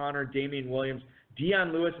 James Conner, Damian Williams,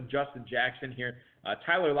 Dion Lewis, and Justin Jackson here.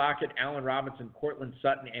 Tyler Lockett, Allen Robinson, Cortland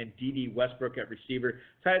Sutton, and D.D. Westbrook at receiver.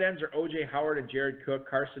 Tight ends are O.J. Howard and Jared Cook,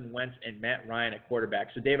 Carson Wentz, and Matt Ryan at quarterback.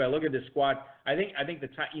 So, Dave, I look at this squad. I think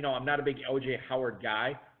I'm not a big O.J. Howard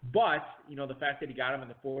guy, but the fact that he got him in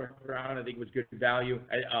the 4th round, I think was good value.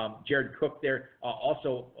 Jared Cook there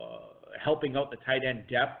also helping out the tight end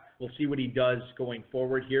depth. We'll see what he does going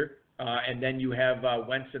forward here. And then you have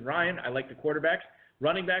Wentz and Ryan. I like the quarterbacks.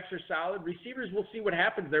 Running backs are solid. Receivers, we'll see what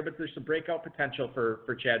happens there, but there's some breakout potential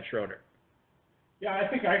for Chad Schroeder. Yeah, I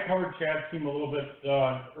think I covered Chad's team a little bit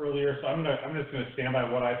earlier, so I'm just gonna stand by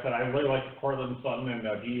what I said. I really like the Cortland Sutton and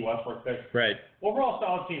D.D. Westbrook picks. Right. Overall,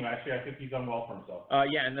 solid team. Actually, I think he's done well for himself.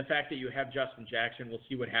 Yeah, and the fact that you have Justin Jackson, we'll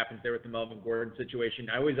see what happens there with the Melvin Gordon situation.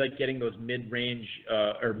 I always like getting those mid-range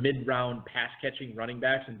or mid-round pass-catching running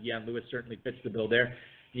backs, and Dion Lewis certainly fits the bill there.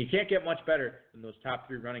 You can't get much better than those top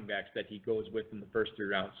 3 running backs that he goes with in the first 3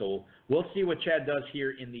 rounds. So we'll see what Chad does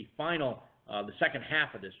here in the final, the second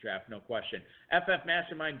half of this draft, no question.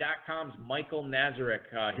 FFMastermind.com's Michael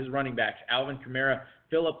Nazarek, his running backs, Alvin Kamara,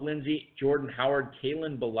 Phillip Lindsay, Jordan Howard,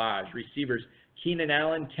 Kalen Ballage. Receivers, Keenan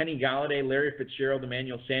Allen, Kenny Galladay, Larry Fitzgerald,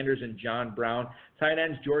 Emmanuel Sanders, and John Brown. Tight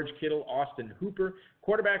ends, George Kittle, Austin Hooper.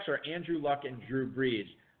 Quarterbacks are Andrew Luck and Drew Brees.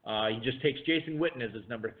 He just takes Jason Witten as his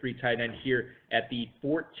number 3 tight end here at the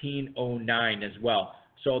 1409 as well.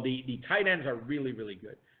 So the tight ends are really, really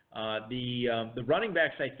good. The running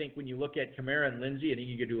backs, I think, when you look at Kamara and Lindsey, I think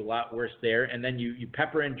you could do a lot worse there. And then you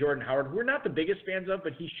pepper in Jordan Howard, who we're not the biggest fans of,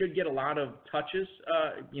 but he should get a lot of touches,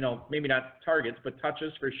 maybe not targets, but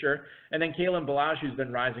touches for sure. And then Kalen Ballage, who's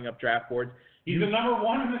been rising up draft boards. He's the number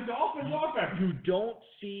 1 in the Dolphins offense. You don't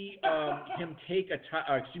see him take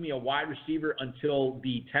a wide receiver until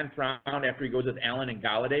the 10th round after he goes with Allen and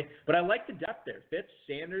Galladay. But I like the depth there. Fitz,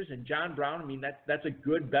 Sanders, and John Brown. I mean, that's a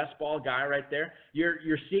good best ball guy right there.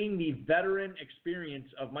 You're seeing the veteran experience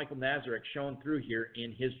of Michael Nazarek shown through here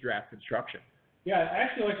in his draft construction. Yeah, I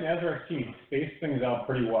actually like Nazarek's team. Spaced things out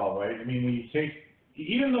pretty well, right? I mean, when you take,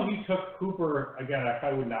 even though he took Cooper, again, I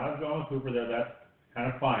probably would not have gone with Cooper there. That's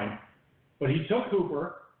kind of fine. But he took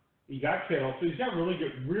Cooper, he got Kittle, so he's got really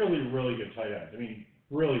good, really, really good tight ends. I mean,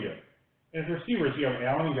 really good. And as receivers, you have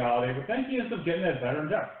Allen and Galladay, but then he ends up getting that veteran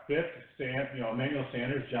depth. Fitz, Emmanuel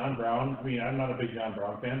Sanders, John Brown. I mean, I'm not a big John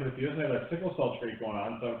Brown fan, but if he doesn't have that sickle cell trait going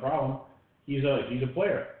on, it's not a problem. He's a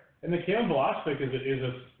player. And the Kalen Ballage pick is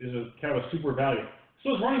a kind of a super value.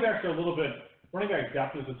 So his running backs are running back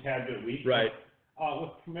depth is a tad bit weak. Right.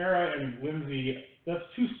 With Kamara and Lindsey, that's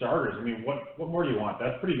 2 starters. I mean, what more do you want?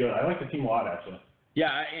 That's pretty good. I like the team a lot, actually.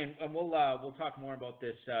 Yeah, and we'll talk more about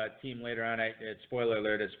this team later on. Spoiler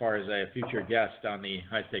alert, as far as a future guest on the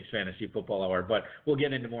High Stakes Fantasy Football Hour, but we'll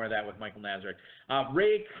get into more of that with Michael Nazarek.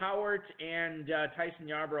 Ray Cowart and Tyson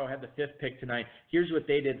Yarbrough had the 5th pick tonight. Here's what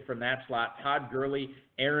they did from that slot: Todd Gurley,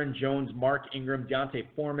 Aaron Jones, Mark Ingram, Deontay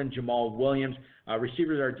Foreman, Jamal Williams.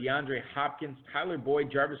 Receivers are DeAndre Hopkins, Tyler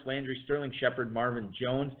Boyd, Jarvis Landry, Sterling Shepard, Marvin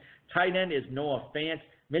Jones. Tight end is Noah Fant,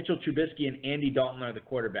 Mitchell Trubisky and Andy Dalton are the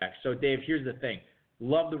quarterbacks. So, Dave, here's the thing.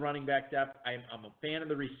 Love the running back depth. I'm a fan of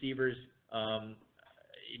the receivers,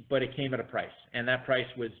 but it came at a price. And that price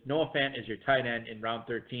was Noah Fant as your tight end in round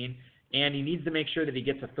 13. And he needs to make sure that he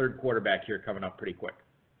gets a third quarterback here coming up pretty quick.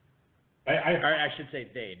 I should say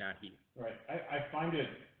they, not he. Right. I find it,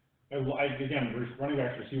 again, running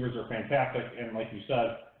backs, receivers are fantastic. And like you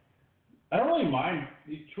said, I don't really mind,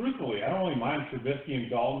 truthfully, I don't really mind Trubisky and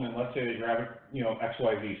Dalton, and let's say they grab,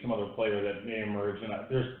 XYZ, some other player that may emerge. And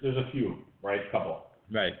there's a few, right? A couple.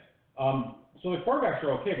 Right. So the quarterbacks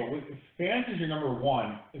are okay, but if Fant is your number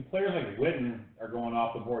one, and players like Witten are going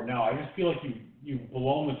off the board now, I just feel like you've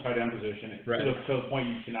blown the tight end position to the point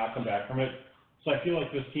you cannot come back from it. So I feel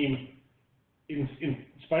like this team, in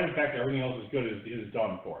spite of the fact that everything else is good, is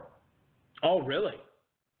done for. Oh, really?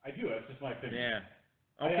 I do. That's just my opinion. Yeah.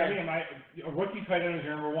 Okay. I mean, a rookie tight end is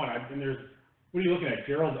your number one. What are you looking at?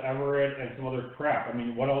 Gerald Everett and some other crap. I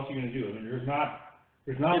mean, what else are you going to do? I mean, there's not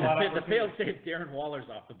a lot of. The fail-safe Darren Waller's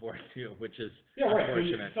off the board too, which is right.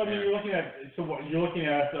 unfortunate. So I mean, you're looking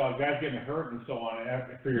at guys getting hurt and so on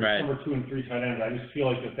for your number 2 and 3 tight ends. I just feel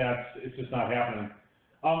like it's just not happening.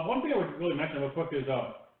 One thing I would really mention real quick is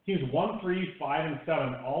teams 1, 3, 5, and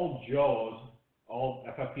 7, all Joes, all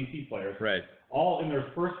FFPC players. Right. All in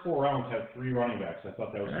their first 4 rounds have 3 running backs. I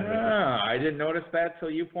thought that was interesting. I didn't notice that till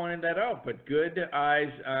you pointed that out. But good eyes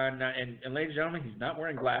on, and ladies and gentlemen, he's not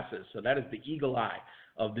wearing glasses, so that is the eagle eye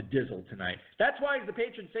of the Dizzle tonight. That's why he's the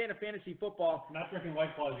patron saint of fantasy football. Not drinking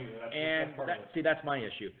White Claws either. That's my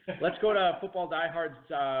issue. Let's go to Football Diehards.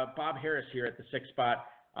 Bob Harris here at the 6th spot.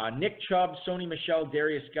 Nick Chubb, Sony Michel,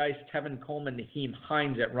 Darius Geis, Tevin Coleman, Naheem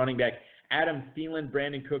Hines at running back. Adam Thielen,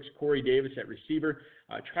 Brandon Cooks, Corey Davis at receiver.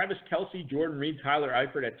 Travis Kelce, Jordan Reed, Tyler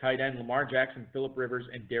Eifert at tight end. Lamar Jackson, Phillip Rivers,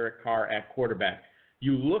 and Derek Carr at quarterback.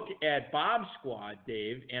 You look at Bob's squad,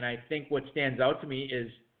 Dave, and I think what stands out to me is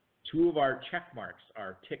 2 of our check marks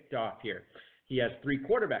are ticked off here. He has 3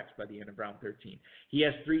 quarterbacks by the end of round 13. He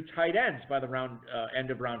has 3 tight ends by the end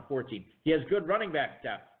of round 14. He has good running back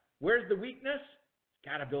depth. Where's the weakness?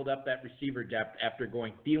 Got to build up that receiver depth after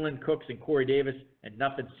going Thielen, Cooks, and Corey Davis, and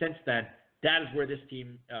nothing since then. That is where this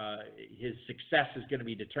team, his success is going to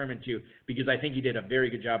be determined to, because I think he did a very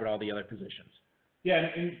good job at all the other positions. Yeah,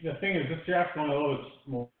 and the thing is, this draft's going a little bit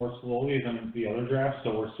more slowly than the other drafts,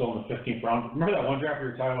 so we're still in the 15th round. Remember that one draft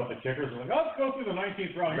we were talking about the kickers? We're like, let's go through the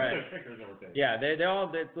 19th round. Here's the kickers everything. Yeah, they're all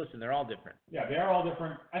different. Yeah, they are all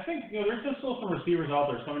different. I think, there's just still some receivers out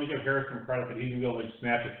there. So I'm going to give Harris some credit that he's going to be able to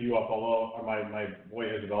snatch a few up, although my boy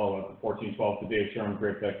Isabella at the 14-12 to Dave Sherman,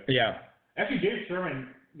 great pick. Yeah. Actually, Dave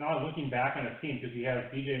Sherman, now looking back on his team, because he has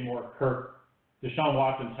DJ Moore, Kirk, Deshaun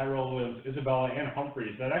Watson, Tyrell Williams, Isabella, and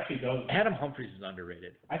Humphreys. That actually does. Adam Humphreys is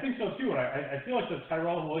underrated. I think so too. And I feel like the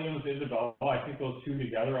Tyrell Williams, Isabella, I think those 2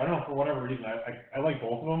 together. I don't know, for whatever reason, I like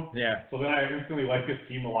both of them. Yeah. So then I instantly like this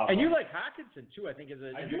team a lot. And you like Hockenson too, I think, is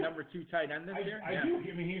the number 2 tight end this year. I do.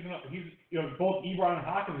 I mean, he's both Ebron and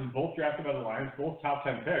Hawkinson, both drafted by the Lions, both top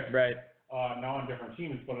 10 picks. Right. Now on different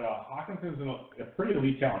teams, but Hawkinson's a pretty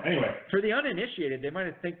elite talent. Anyway. For the uninitiated, they might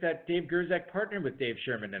think that Dave Gerzak partnered with Dave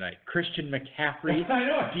Sherman tonight. Christian McCaffrey,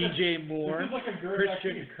 DJ Moore,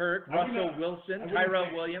 Christian Kirk, Russell Wilson, Tyrell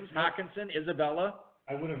Williams, Hawkinson, Isabella.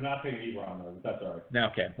 I would have not taken Ebron though, but that's all right. No,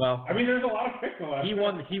 okay, well. I mean, there's a lot of picks in the last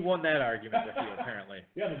He won that argument with you, apparently.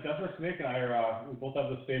 Yeah, the Desert Snake and I are, we both have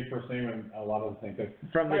the same first name and a lot of the same things.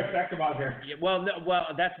 Back to Bob Harris. Yeah, well,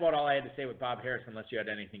 that's about all I had to say with Bob Harris, unless you had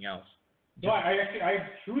anything else. No, I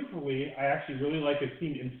actually really like his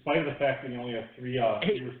team in spite of the fact that he only has 3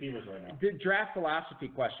 receivers right now. The draft philosophy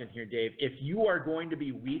question here, Dave. If you are going to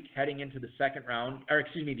be weak heading into the second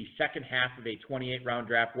half of a 28-round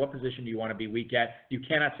draft, what position do you want to be weak at? You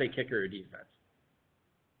cannot say kicker or defense.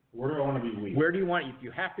 Where do I want to be weak? Where do you want? If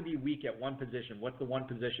you have to be weak at one position, what's the one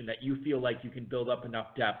position that you feel like you can build up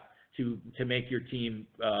enough depth to make your team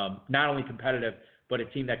not only competitive, but a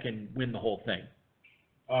team that can win the whole thing?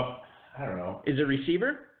 I don't know. Is it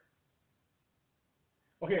receiver?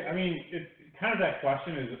 Okay, I mean, it's kind of that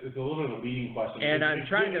question is a little bit of a leading question. And I'm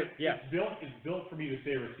trying to, It's built for me to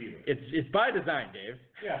say receiver. It's by design, Dave.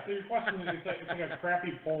 Yeah, so your question is, it's like a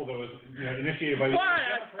crappy poll that was initiated by. Hold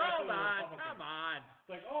on, come on.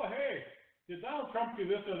 It's like, oh hey, did Donald Trump do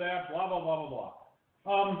this or that? Blah blah blah blah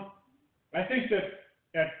blah. I think that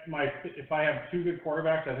if I have 2 good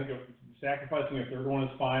quarterbacks, I think sacrificing a third one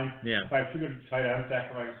is fine. Yeah. If I have 2 good tight ends,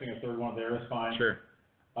 sacrificing a third one there is fine. Sure.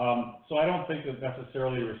 So I don't think that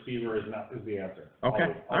necessarily receiver is the answer.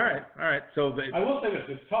 Okay. All right. So I will say this: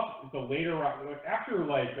 it's tough. It's a later round. After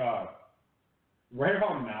right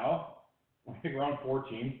about now, I think around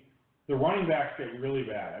 14, the running backs get really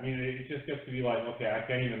bad. I mean, it just gets to be like, okay, I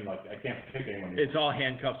can't pick anyone. It's all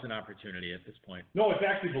handcuffs and opportunity at this point. No, it's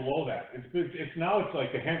actually below that. It's now it's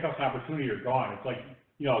like the handcuffs and opportunity are gone. It's like,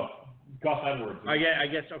 Gus Edwards. I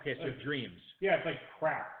guess, okay, so dreams. Yeah, it's like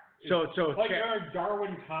crap. So like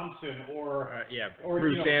Darwin Thompson or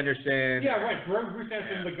Bruce Anderson. Yeah, right. Bruce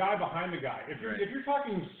Anderson, the guy behind the guy. If you're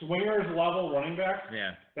talking swingers level running backs,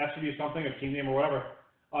 that should be something, a team name or whatever.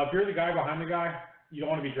 If you're the guy behind the guy, you don't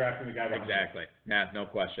want to be drafting the guy behind Exactly. Yeah, no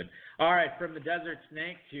question. All right, from the Desert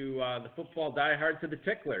Snake to the football diehard to the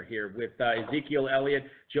tickler here with Ezekiel Elliott,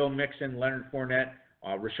 Joe Mixon, Leonard Fournette,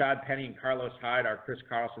 Rashad Penny, and Carlos Hyde, our Chris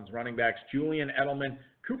Carlson's running backs, Julian Edelman,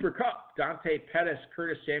 Cooper Kupp, Dante Pettis,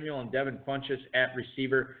 Curtis Samuel, and Devin Funchess at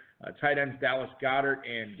receiver. Tight ends Dallas Goedert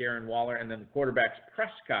and Darren Waller, and then the quarterbacks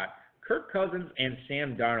Prescott, Kirk Cousins, and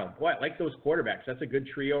Sam Darnold. Boy, I like those quarterbacks. That's a good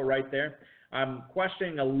trio right there. I'm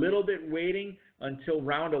questioning a little bit waiting until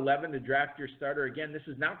round 11 to draft your starter. Again, this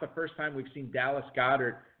is not the first time we've seen Dallas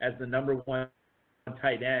Goedert as the number one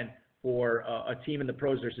tight end for a team in the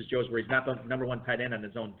pros versus Joe's, where he's not the number one tight end on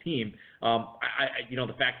his own team.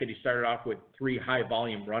 The fact that he started off with 3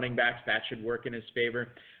 high-volume running backs, that should work in his favor.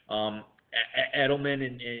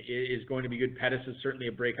 Edelman is going to be good. Pettis is certainly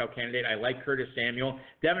a breakout candidate. I like Curtis Samuel.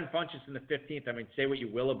 Devin Funchess in the 15th. I mean, say what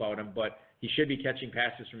you will about him, but he should be catching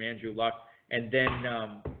passes from Andrew Luck. And then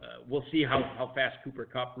we'll see how fast Cooper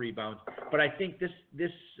Kupp rebounds. But I think this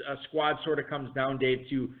squad sort of comes down, Dave,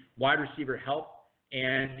 to wide receiver help,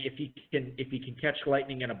 and if he can catch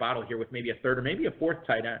lightning in a bottle here with maybe a third or maybe a fourth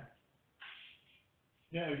tight end.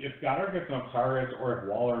 Yeah, if Goddard gets enough targets or if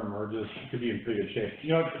Waller emerges, he could be in pretty good shape.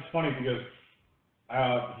 It's funny because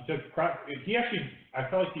I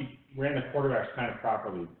felt like he ran the quarterbacks kind of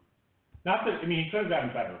properly. He could have gotten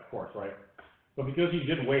better, of course, right? But because he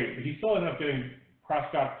did wait, he still ended up getting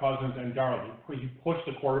Prescott, Cousins, and Darnold. He pushed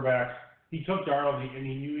the quarterbacks. He took Darnold, and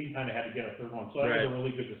he knew he kind of had to get a third one. So that was a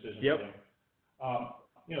really good decision for him.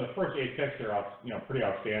 The first 8 picks are pretty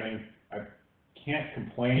outstanding. I can't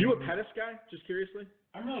complain. Are you a Pettis guy, just curiously?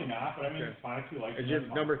 I'm really not, but it's fine if you like it. It's just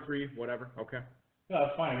number 3, whatever. Okay. No,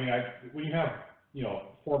 that's fine. When you have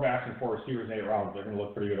 4 backs and 4 receivers in 8 rounds, they're going to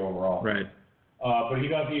look pretty good overall. Right. But he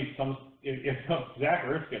does need some. If Zach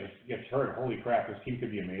Ertz gets hurt, holy crap, this team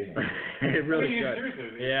could be amazing. It really could.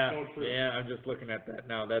 Seriously, yeah, I'm just looking at that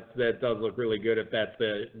now. That does look really good if that's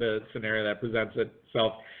the scenario that presents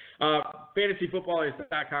itself.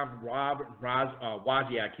 FantasyFootballers.com, Rob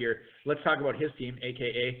Wozniak here. Let's talk about his team,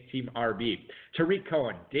 a.k.a. Team RB. Tariq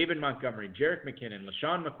Cohen, David Montgomery, Jerick McKinnon,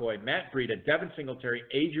 LaShawn McCoy, Matt Breida, Devin Singletary,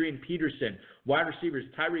 Adrian Peterson. Wide receivers,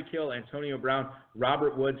 Tyreek Hill, Antonio Brown,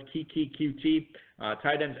 Robert Woods, Kiki QT.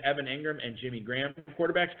 Tight ends, Evan Ingram and Jimmy Graham.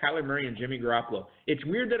 Quarterbacks, Kyler Murray and Jimmy Garoppolo. It's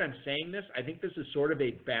weird that I'm saying this. I think this is sort of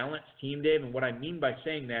a balanced team, Dave, and what I mean by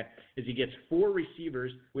saying that is he gets 4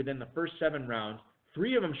 receivers within the first 7 rounds.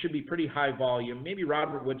 3 of them should be pretty high volume. Maybe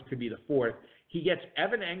Robert Woods could be the 4th. He gets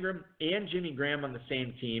Evan Ingram and Jimmy Graham on the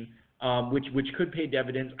same team, which could pay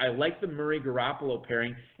dividends. I like the Murray-Garoppolo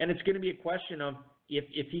pairing, and it's going to be a question of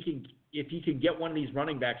if he can get one of these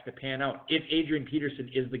running backs to pan out, if Adrian Peterson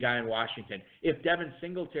is the guy in Washington, if Devin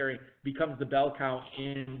Singletary becomes the bell cow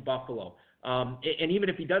in Buffalo. And even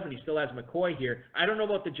if he doesn't, he still has McCoy here. I don't know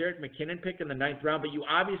about the Jerick McKinnon pick in the 9th round, but you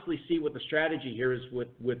obviously see what the strategy here is with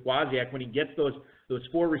Wozniak. When he gets those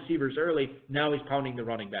 4 receivers early, now he's pounding the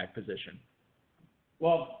running back position.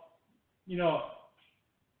 Well, I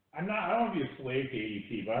don't want to be a slave to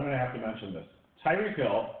ADP, but I'm going to have to mention this. Tyreek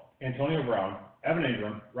Hill, Antonio Brown, Evan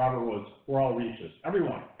Ingram, Robert Woods were all reaches. Every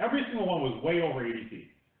single one was way over ADP.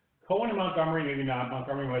 Cohen and Montgomery, maybe not.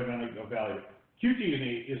 Montgomery might have been a value.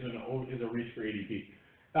 QT is a reach for ADP.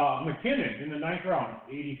 McKinnon in the 9th round,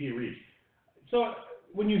 ADP reach. So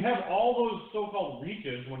when you have all those so-called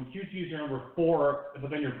reaches, when QT is your number 4, but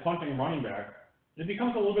then you're punting running back, it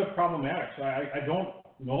becomes a little bit problematic. So I don't,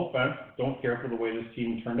 no offense, don't care for the way this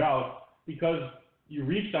team turned out because you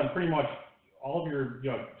reached on pretty much all of your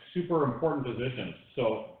super important positions.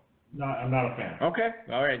 So I'm not a fan. Okay.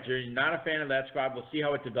 All right. You're not a fan of that squad. We'll see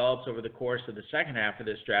how it develops over the course of the second half of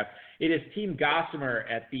this draft. It is Team Gossamer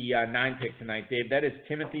at the 9 pick tonight, Dave. That is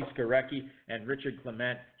Timothy Skarecki and Richard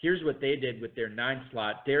Clement. Here's what they did with their 9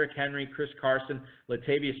 slot. Derrick Henry, Chris Carson,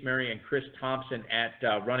 Latavius Murray, and Chris Thompson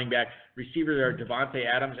at running back. Receivers are Devontae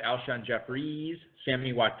Adams, Alshon Jeffries,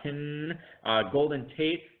 Sammy Watkins, Golden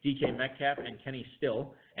Tate, DK Metcalf, and Kenny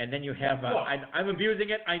Still. And then you have, I'm abusing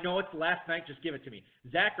it. I know it's last night. Just give it to me.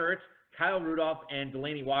 Zach Ertz, Kyle Rudolph, and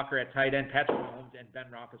Delaney Walker at tight end, Patrick Mahomes, and Ben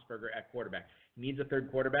Roethlisberger at quarterback. He needs a 3rd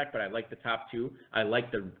quarterback, but I like the top 2. I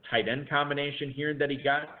like the tight end combination here that he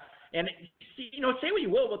got. And, say what you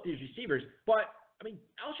will about these receivers, but I mean,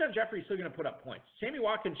 Alshon Jeffrey is still going to put up points. Sammy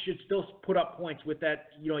Watkins should still put up points with that.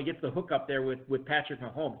 He gets the hook up there with Patrick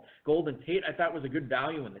Mahomes. Golden Tate, I thought, was a good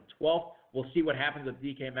value in the 12th. We'll see what happens with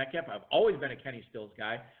DK Metcalf. I've always been a Kenny Stills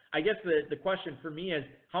guy. I guess the question for me is,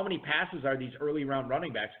 how many passes are these early round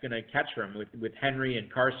running backs going to catch for him with Henry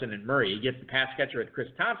and Carson and Murray? He gets the pass catcher with Chris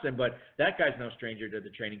Thompson, but that guy's no stranger to the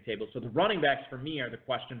training table. So the running backs for me are the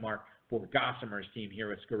question mark for Gossamer's team here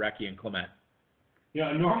with Skorecki and Clement.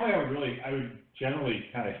 Normally I would generally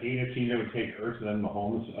kind of hate a team that would take Ertz and then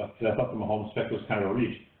Mahomes, because I thought the Mahomes pick was kind of a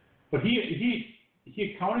reach. But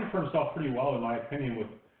he accounted for himself pretty well, in my opinion.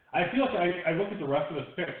 I feel like I look at the rest of his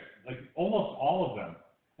picks, like almost all of them,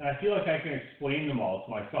 and I feel like I can explain them all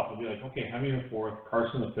to myself. I'll be like, okay, Henry in the 4th,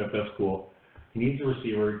 Carson the 5th, that's cool. He needs a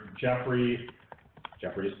receiver.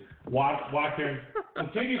 Watkins,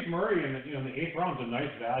 Latavius Murray in the 8th round is a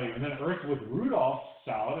nice value, and then Ertz with Rudolph,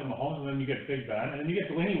 solid, and Mahomes, and then you get Big Ben, and then you get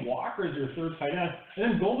Delaney Walker as your 3rd tight end, and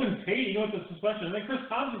then Golden Tate, with the suspension, and then Chris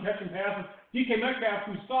Thompson catching passes, DK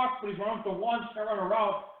Metcalf, who sucks, but he's running for one, can't run a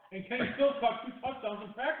route, and Kenny still caught 2 touchdowns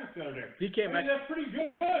in practice the other day. That's pretty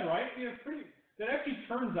good, right? That actually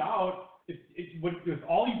turns out, with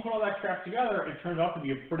all you put all that crap together, it turns out to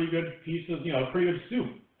be a pretty good piece of, a pretty good soup.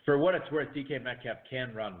 For what it's worth, DK Metcalf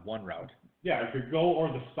can run one route. Yeah, it could go or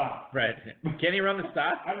the stop. Right. Can he run the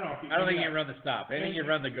stop? I don't know. I don't think he can run the stop. I think he can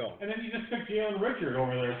run the go. And then you just pick Jalen Richard over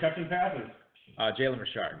there catching passes. Jalen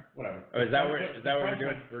Richard. Whatever. Oh, is that what we're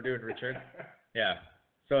doing? We're doing Richard? Yeah.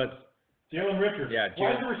 So it's Jalen Richard. Yeah.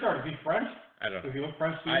 Why is it Richard? Is he French? I don't know. Does he look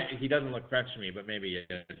French to you? He doesn't look French to me, but maybe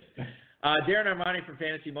he is. Darren Armani from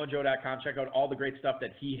FantasyMojo.com. Check out all the great stuff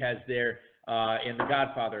that he has there. And the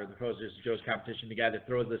godfather of the Pros vs. Joe's competition, the guy that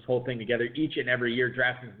throws this whole thing together each and every year,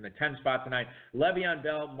 drafting from the 10 spot tonight. Le'Veon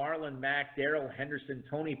Bell, Marlon Mack, Darrell Henderson,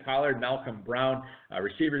 Tony Pollard, Malcolm Brown,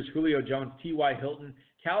 receivers Julio Jones, T.Y. Hilton,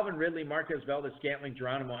 Calvin Ridley, Marquez Valdez-Scantling,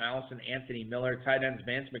 Geronimo Allison, Anthony Miller, tight ends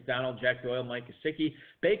Vance McDonald, Jack Doyle, Mike Gesicki,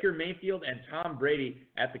 Baker Mayfield, and Tom Brady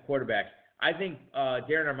at the quarterbacks. I think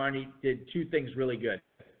Darren Armani did 2 things really good.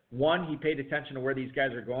 One, he paid attention to where these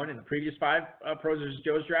guys are going in the previous 5 Pros vs.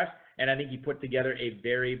 Joe's drafts. And I think he put together a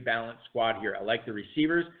very balanced squad here. I like the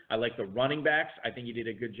receivers. I like the running backs. I think he did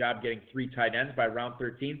a good job getting 3 tight ends by round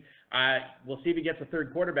 13. We'll see if he gets a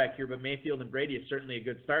 3rd quarterback here, but Mayfield and Brady is certainly a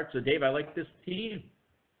good start. So, Dave, I like this team.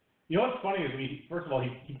 What's funny is, first of all,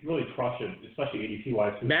 he really crushed it, especially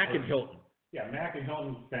ADP-wise. Mack and Hilton. Yeah, Mack and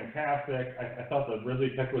Hilton, fantastic. I thought the Ridley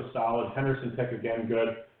pick was solid. Henderson pick, again,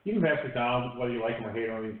 good. Even Vance McDonald, whether you like him or hate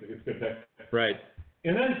him, it's a good pick. Right.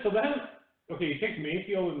 And then, okay, he takes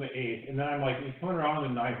Mayfield in the 8th, and then I'm like, he's coming around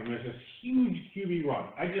in the 9th, and there's this huge QB run.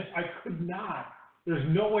 I could not. There's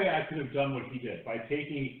no way I could have done what he did by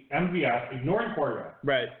taking MVS, ignoring quarterback.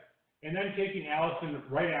 Right. And then taking Allison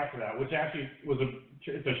right after that, which actually was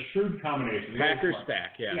it's a shrewd combination. Packer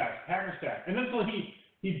stack, yeah. Yeah, Packer stack. And then so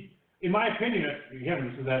he in my opinion, again,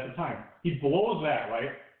 this was at the time, he blows that, right?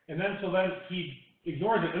 And then he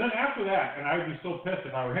ignores it. And then after that, and I would be so pissed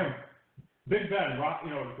if I were him, Big Ben,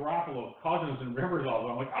 Garoppolo, Cousins, and Rivers all.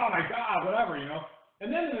 I'm like, oh my God, whatever,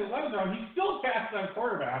 And then in the 11th round, he still passes on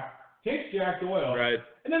quarterback, takes Jack Doyle, right,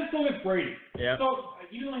 and then still gets Brady. Yeah. So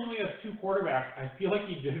even though he only has 2 quarterbacks, I feel like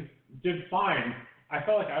he did fine. I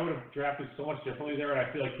felt like I would have drafted so much differently there, and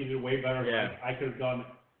I feel like he did way better than I could have done,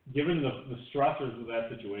 given the stressors of that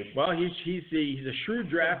situation. Well, he's a shrewd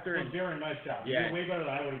drafter. So Darren, nice job. Yeah. He did way better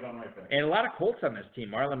than I would have done right there. And a lot of Colts on this team.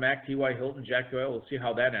 Marlon Mack, T.Y. Hilton, Jack Doyle. We'll see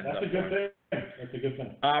how that ends up. That's a good thing. That's a good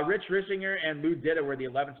thing. Rich Rissinger and Lou Ditta were the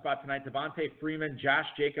 11th spot tonight. Devontae Freeman, Josh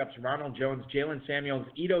Jacobs, Ronald Jones, Jalen Samuels,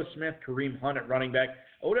 Ito Smith, Kareem Hunt at running back,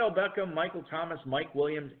 Odell Beckham, Michael Thomas, Mike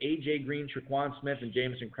Williams, A.J. Green, Traquan Smith, and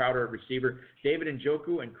Jamison Crowder at receiver, David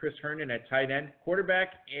Njoku and Chris Herndon at tight end. Quarterback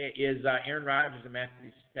is Aaron Rodgers and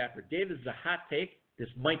Matthew Stafford. Dave, this is a hot take. This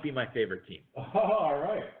might be my favorite team. Oh, all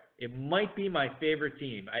right. It might be my favorite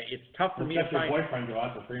team. It's tough for me to find. Your boyfriend,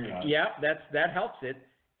 Devontae Freeman. Yeah, that helps it.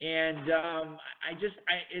 And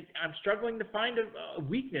I'm struggling to find a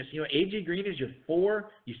weakness. A.J. Green is your 4.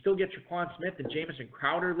 You still get Traquan Smith and Jamison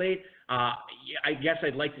Crowder late. I guess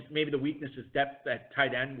I'd like to, maybe the weakness is depth at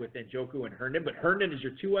tight end with Njoku and Herndon. But Herndon is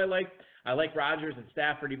your 2 I like. I like Rodgers and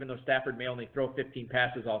Stafford, even though Stafford may only throw 15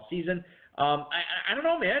 passes all season. I don't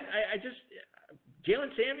know, man. Jalen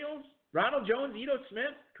Samuels, Ronald Jones, Ito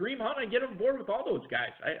Smith, Kareem Hunt, I get on board with all those guys.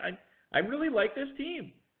 I really like this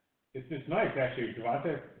team. It's nice, actually.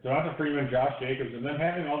 Devontae Freeman, Josh Jacobs, and then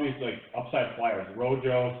having all these upside flyers,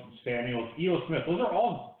 Rojo, Samuels, Ito Smith. Those are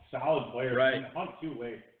all solid players. Right. And Hunt too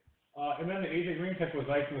late. And then the A.J. Green pick was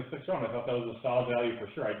nice in the 6th round. I thought that was a solid value for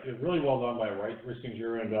sure. It was really well done by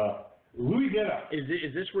Rissinger and Louis Ditta.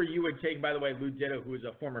 Is this where you would take, by the way, Lou Ditta, who is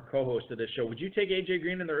a former co-host of this show, would you take A.J.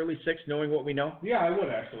 Green in the early sixth, knowing what we know? Yeah, I would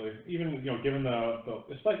actually. Even, given the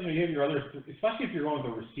especially, you have your others, especially if you're going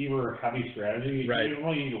with a receiver-heavy strategy, right. You don't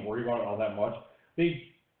really need to worry about it all that much.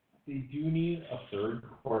 They do need a third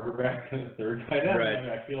quarterback and a third tight end. Right. I mean,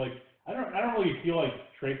 I feel like, I don't really feel like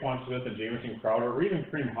Traquan Smith and Jamison Crowder or even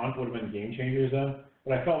Kareem Hunt would have been game changers then,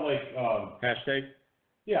 but I felt like, hashtag?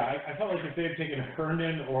 Yeah, I felt like if they had taken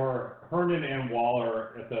Herndon and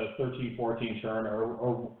Waller at the 13-14 turn,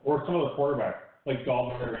 or some of the quarterbacks like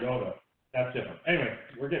Dalton or Mariota, that's different. Anyway,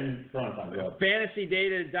 we're getting thrown on time.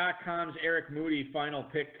 FantasyData.com's Eric Moody, final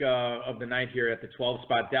pick of the night here at the 12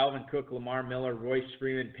 spot. Dalvin Cook, Lamar Miller, Royce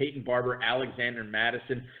Freeman, Peyton Barber, Alexander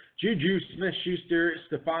Madison, Juju Smith-Schuster,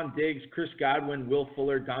 Stephon Diggs, Chris Godwin, Will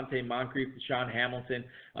Fuller, Dante Moncrief, Deshaun Hamilton.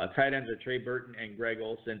 Tight ends are Trey Burton and Greg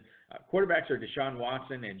Olsen. Quarterbacks are Deshaun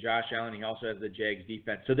Watson and Josh Allen. He also has the Jags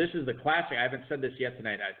defense. So this is the classic. I haven't said this yet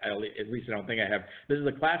tonight. At least I don't think I have. This is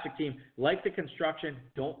the classic team. Like the construction,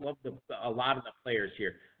 don't love a lot of the players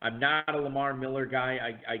here. I'm not a Lamar Miller guy.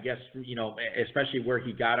 I guess, especially where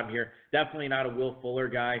he got him here. Definitely not a Will Fuller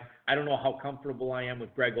guy. I don't know how comfortable I am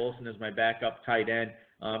with Greg Olsen as my backup tight end.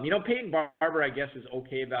 Peyton Barber, I guess, is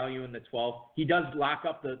okay value in the 12. He does lock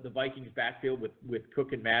up the Vikings backfield with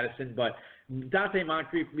Cook and Madison, but Dante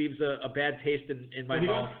Moncrief leaves a bad taste in my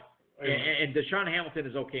mouth. And Deshaun Hamilton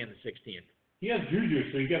is okay in the 16th. He has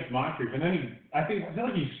Juju, so he gets Moncrief, and then I feel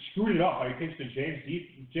like he screwed it up by takes the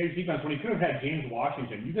James defense when he could have had James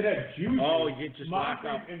Washington. You could have Juju, you just lock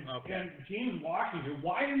up. And James Washington.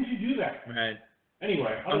 Why didn't you do that? Right.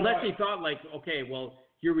 Anyway, unless he thought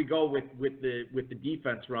here we go with the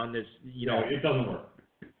defense run. This, Yeah, it doesn't work.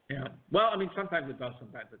 Yeah. Well, I mean, sometimes it does,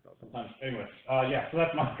 sometimes it doesn't. Anyway, so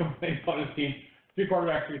that's my complaint about his team. 3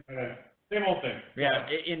 quarterbacks, 3 tight ends. Same old thing. Yeah,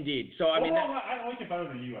 indeed. So I mean, I like it better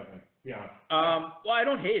than you, I think. Yeah. Well, I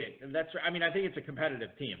don't hate it. I think it's a competitive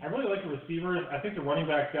team. I really like the receivers. I think the running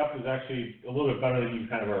back depth is actually a little bit better than you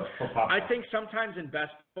kind of are popping. I think sometimes in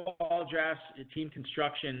best ball drafts, team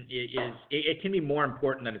construction it can be more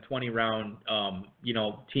important than a 20-round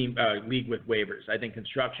team league with waivers. I think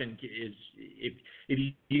construction is if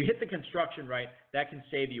you hit the construction right, that can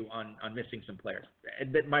save you on missing some players.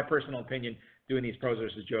 My personal opinion, doing these pros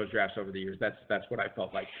versus Joe's drafts over the years, that's what I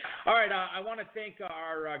felt like. All right, I want to thank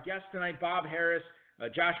our guests tonight, Bob Harris,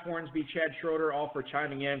 Josh Hornsby, Chad Schroeder, all for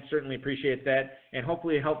chiming in. Certainly appreciate that, and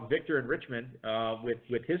hopefully help Victor in Richmond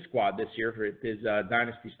with his squad this year for his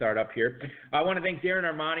dynasty startup here. I want to thank Darren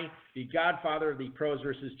Armani, the godfather of the pros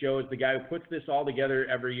versus Joes, the guy who puts this all together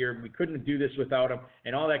every year. We couldn't do this without him,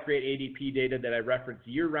 and all that great ADP data that I reference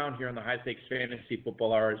year-round here on the High Stakes Fantasy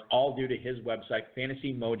Football Hour is all due to his website,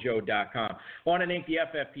 fantasymojo.com. I want to thank the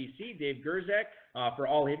FFPC, Dave Gerzak, for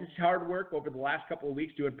all his hard work over the last couple of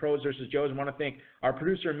weeks doing pros versus Joes. I want to thank our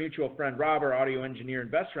producer and mutual friend Rob, our audio engineer and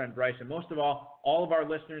best friend Bryce, and most of all of our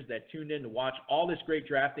listeners that tuned in to watch all this great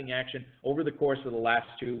drafting action over the course of the last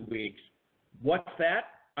 2 weeks. What's that?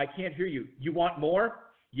 I can't hear you. You want more?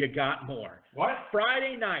 You got more. What?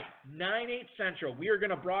 Friday night, 9/8 Central, we are going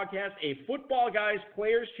to broadcast a Football Guys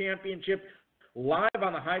Players Championship live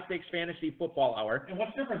on the High Stakes Fantasy Football Hour. And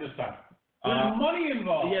what's different this time? There's money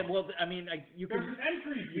involved. Yeah, well, I mean, you there's an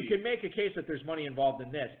entry fee. You can make a case that there's money involved in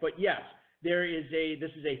this, but yes, this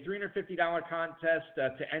is a $350 contest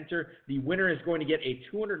to enter. The winner is going to get a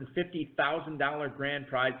 $250,000 grand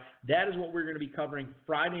prize. That is what we're going to be covering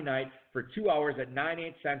Friday night for 2 hours at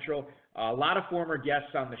 9/8 Central. A lot of former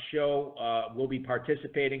guests on the show will be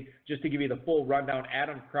participating. Just to give you the full rundown,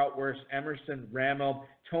 Adam Krautwurst, Emerson Ramel,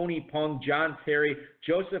 Tony Pung, John Terry,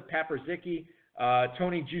 Joseph Paperzicki,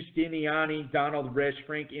 Tony Giustiniani, Donald Risch,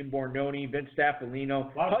 Frank Imbornoni, Vince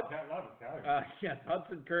Staffolino,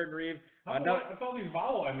 Hudson Kern-Reeve. What's all these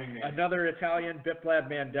vowel ending names? Another Italian, Biplab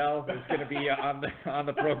Mandel, who's going to be on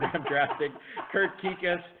the program drafting. Kurt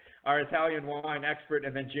Kikas, our Italian wine expert,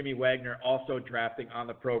 and then Jimmy Wagner also drafting on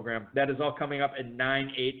the program. That is all coming up at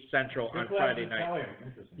 9/8 Central on Friday night. Italian.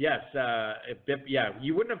 Yes,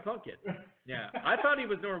 you wouldn't have thunk it. Yeah, I thought he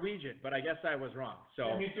was Norwegian, but I guess I was wrong. So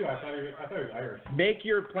yeah, me too. I thought he was Irish. Make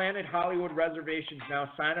your Planet Hollywood reservations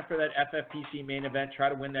now. Sign up for that FFPC main event. Try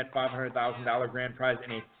to win that $500,000 grand prize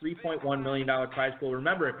and a $3.1 million prize pool.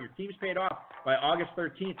 Remember, if your team's paid off by August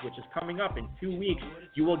 13th, which is coming up in 2 weeks,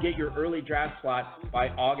 you will get your early draft slot by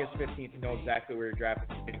August 15th and know exactly where you're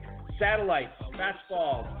drafting. Satellites,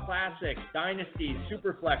 fastballs, classics, dynasties,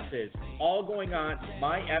 superflexes, all going on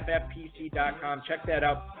myffpc.com. Check that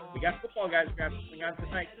out. We got Football Guys drafting on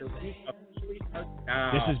tonight. The week officially starts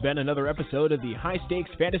now. This has been another episode of the High Stakes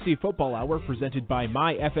Fantasy Football Hour presented by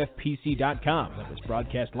myffpc.com that was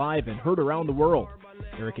broadcast live and heard around the world.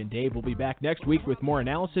 Eric and Dave will be back next week with more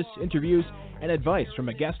analysis, interviews, and advice from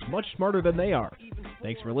a guest much smarter than they are.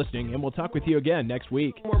 Thanks for listening, and we'll talk with you again next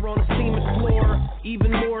week. We're on the scene floor,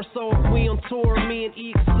 even more so if we on tour. Me and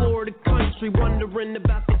E explore the country, wondering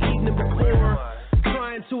about the evening before.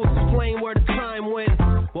 Trying to explain where the time went,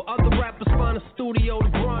 while other rappers find a studio to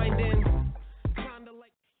grind in.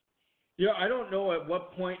 Yeah, I don't know at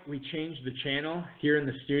what point we changed the channel here in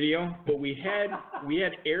the studio, but we had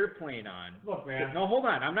Airplane on. Look, man. No, hold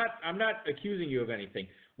on. I'm not accusing you of anything.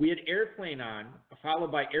 We had Airplane on,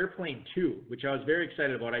 followed by Airplane 2, which I was very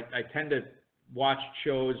excited about. I tend to watch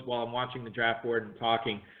shows while I'm watching the draft board and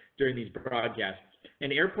talking during these broadcasts.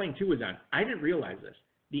 And Airplane 2 was on. I didn't realize this.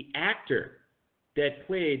 The actor that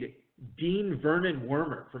played Dean Vernon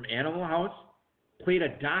Wormer from Animal House played a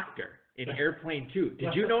doctor in Airplane 2.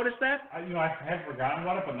 Did you notice that? I had forgotten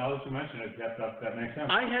about it, but now that you mention it, that makes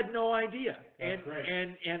sense. I had no idea. That's great.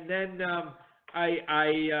 And then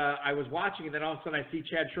I was watching, and then all of a sudden I see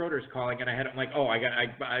Chad Schroeder's calling, and I'm like, oh,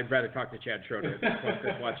 I'd rather talk to Chad Schroeder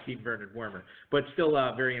than watch Dean Vernon Wormer. But still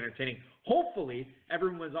very entertaining. Hopefully,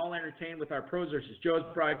 everyone was all entertained with our Pros versus Joes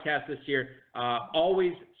broadcast this year.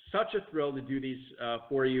 Always such a thrill to do these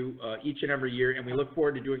for you each and every year, and we look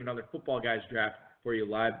forward to doing another Football Guys draft for you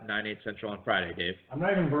live 9/8 Central on Friday, Dave. I'm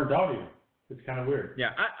not even burnt out even. It's kind of weird. Yeah,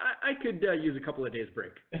 I could use a couple of days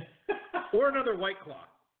break. Or another White Claw.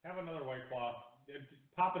 Have another White Claw.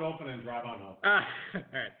 Pop it open and drive on home. All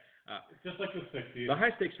right. Just like the 60s. The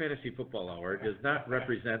High Stakes Fantasy Football Hour does not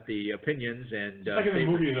represent the opinions and... Just like in the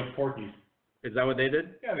movies of Porky's. Is that what they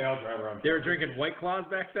did? Yeah, they all drive around. They were drinking White Claws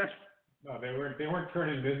back then? No, they weren't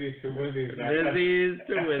turning Dizzies to Wizzies. Dizzies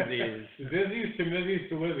to Wizzies. Dizzies to Mizzies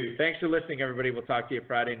to Wizzies. Thanks for listening, everybody. We'll talk to you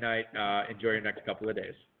Friday night. Enjoy your next couple of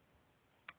days.